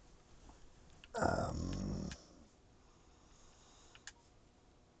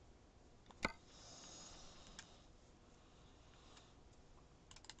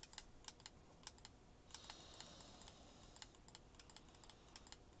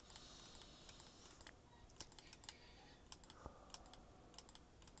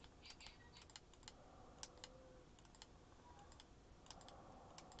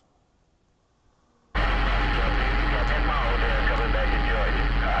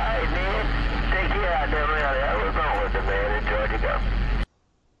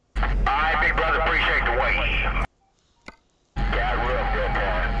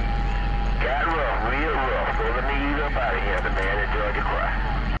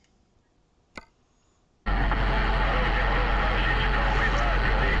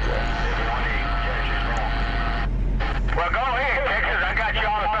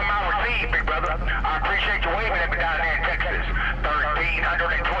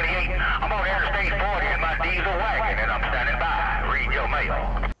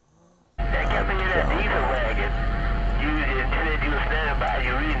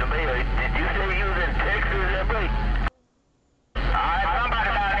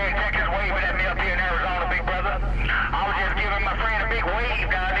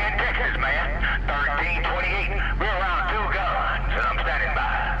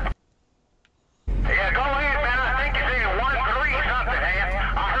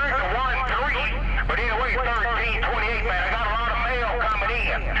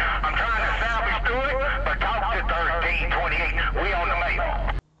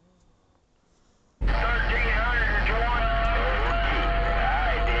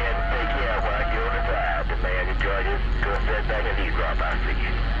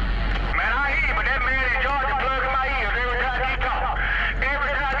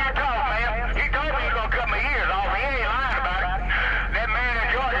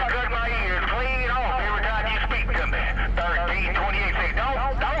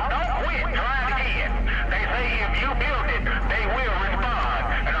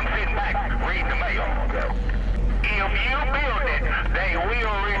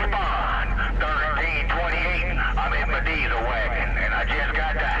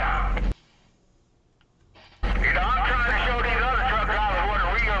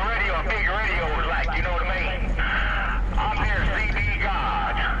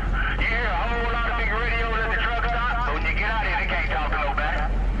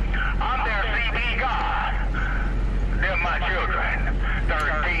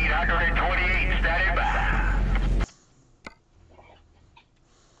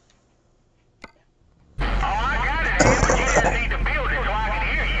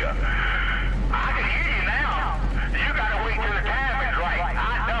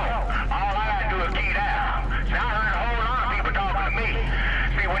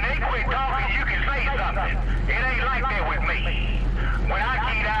 When I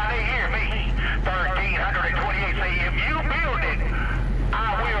key down, they hear me. 1328 say, if you build it,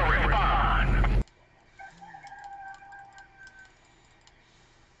 I will respond.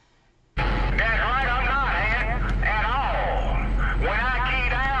 That's right, I'm not, at all. When I key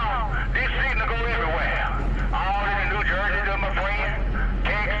down, this signal go everywhere. All in New Jersey to my friend,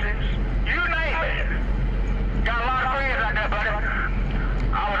 Texas, you name it. Got a lot of friends out there, buddy.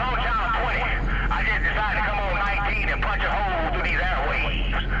 I was on channel 20. I just decided to come on 19 and punch a hole through these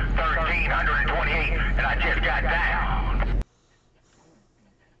airwaves. 1328, and I just got down.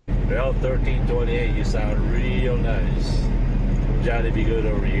 Well, 1328, you sound real nice. Johnny, be good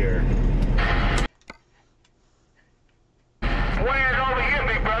over here. Where's over here,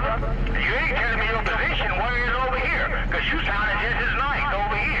 big brother? You ain't telling me your position. Where is over here? Because you sounded just as nice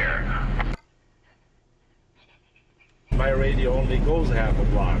over here. My radio only goes half a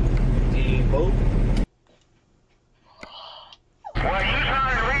block. Team Pope. Well, you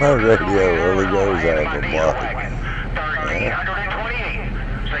sounded real My good radio over only here. goes In half my a diesel block. wagon.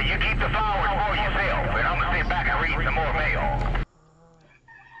 1328. So you keep the flowers for yourself, and I'm going to sit back and read some more mail.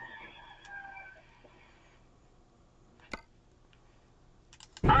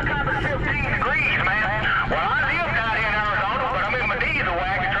 I got the 15 degrees, man. Well, I live down here in Arizona, but I'm in my diesel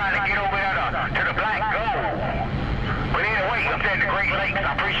wagon trying to get over there to the Black Gold. But anyway, I'm at the Great Lakes.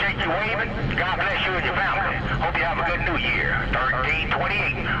 I appreciate you waving. God bless you and your family. Hope you have a good new year.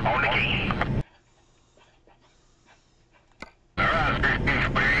 1328 on the key. All right,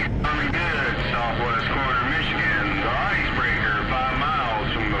 coming good, southwest corner of Michigan. The icebreaker, 5 miles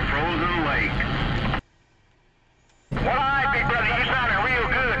from the frozen lake. Well, all right, big brother, you sounded real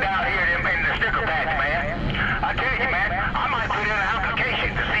good down here in the sticker patch, man. I tell you, man, I might put in an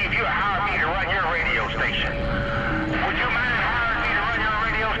application to see if you'll hire me to run your radio station. Would you mind hiring me to run your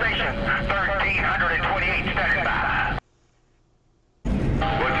radio station? 1328 standing by.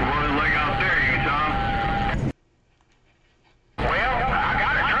 What you want to leg out there, you, Tom? Well, I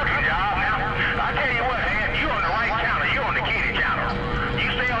got a trucking job now. I tell you what, man, you on the right channel. You on the kitty channel. You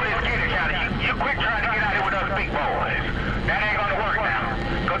stay on this kitty channel. You quit trying to get out here with us big boys. That ain't gonna work now.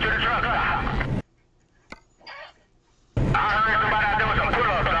 Go to the truck stop. I heard somebody out there with some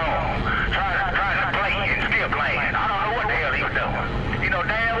pull-ups on, trying to play and still playing. I don't know what the hell he was doing. You know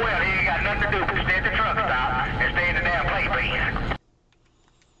damn well he ain't got nothing to do but stay at the truck stop and stay in the damn playpen.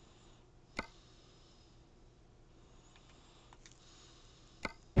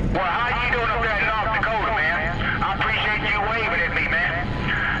 Well, how you doing up there in North Dakota, man? I appreciate you waving at me, man.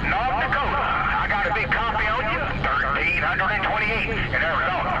 North Dakota, I got a big copy on you. 1328 in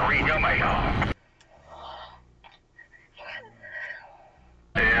Arizona. Read your mail.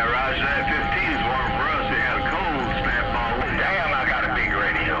 Yeah, Roger, that 15 is warm for us. They had a cold snap all over. Damn, I got a big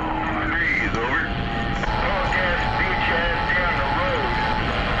radio. Breeze, over. Punk ass, bitch ass down the road.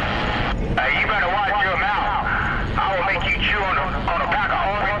 Hey, you better watch your mouth. I will make you chew on a pack of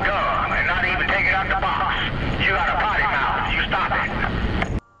orange gum and not even take it out the box. You got a potty mouth. You stop it.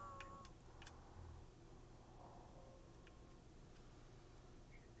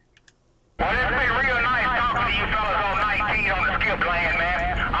 Well, it's been real nice talking to you fellas on 19 on the skip land, man.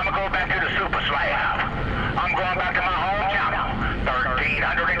 I'm going to go back to the super slab. I'm going back to my home channel.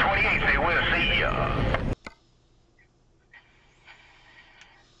 1328, say we'll see ya.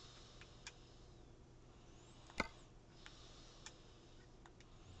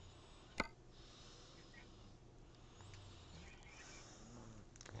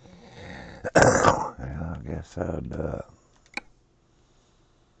 Well, I guess I'd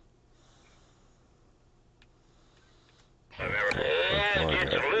Yeah,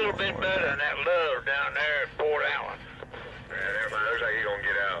 it's a little bit better than that love down there at Port Allen. Yeah, everybody looks like he's gonna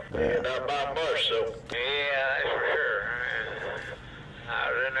get out. Yeah. Not by much, so. Yeah, that's for sure. I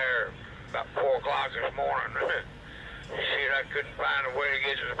was in there about 4 o'clock this morning. Shit, I couldn't find a way to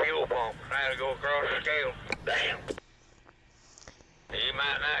get to the fuel pump. I had to go across the scale. Damn. You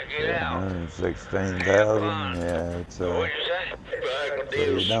might not get out. 116,000. Yeah, it's What'd you say?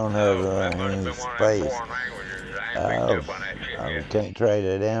 so you don't have any space. I can't trade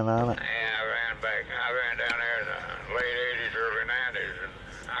it in on it. Yeah, I ran down there in the late 80s, early 90s, and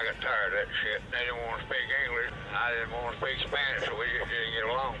I got tired of that shit. They didn't want to speak English. I didn't want to speak Spanish, so we just didn't get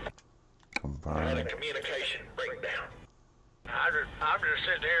along. Confirmed. Communication breakdown. I'm just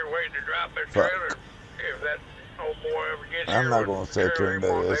sitting here waiting to drop that trailer. If that old boy ever gets here. I'm not going to sit here and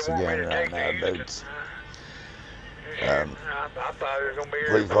do this again right now, dudes. I thought it was going to be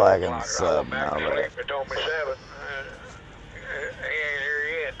here. Please like and sub and all that. They told me 7. He ain't here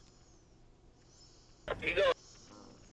yet. You go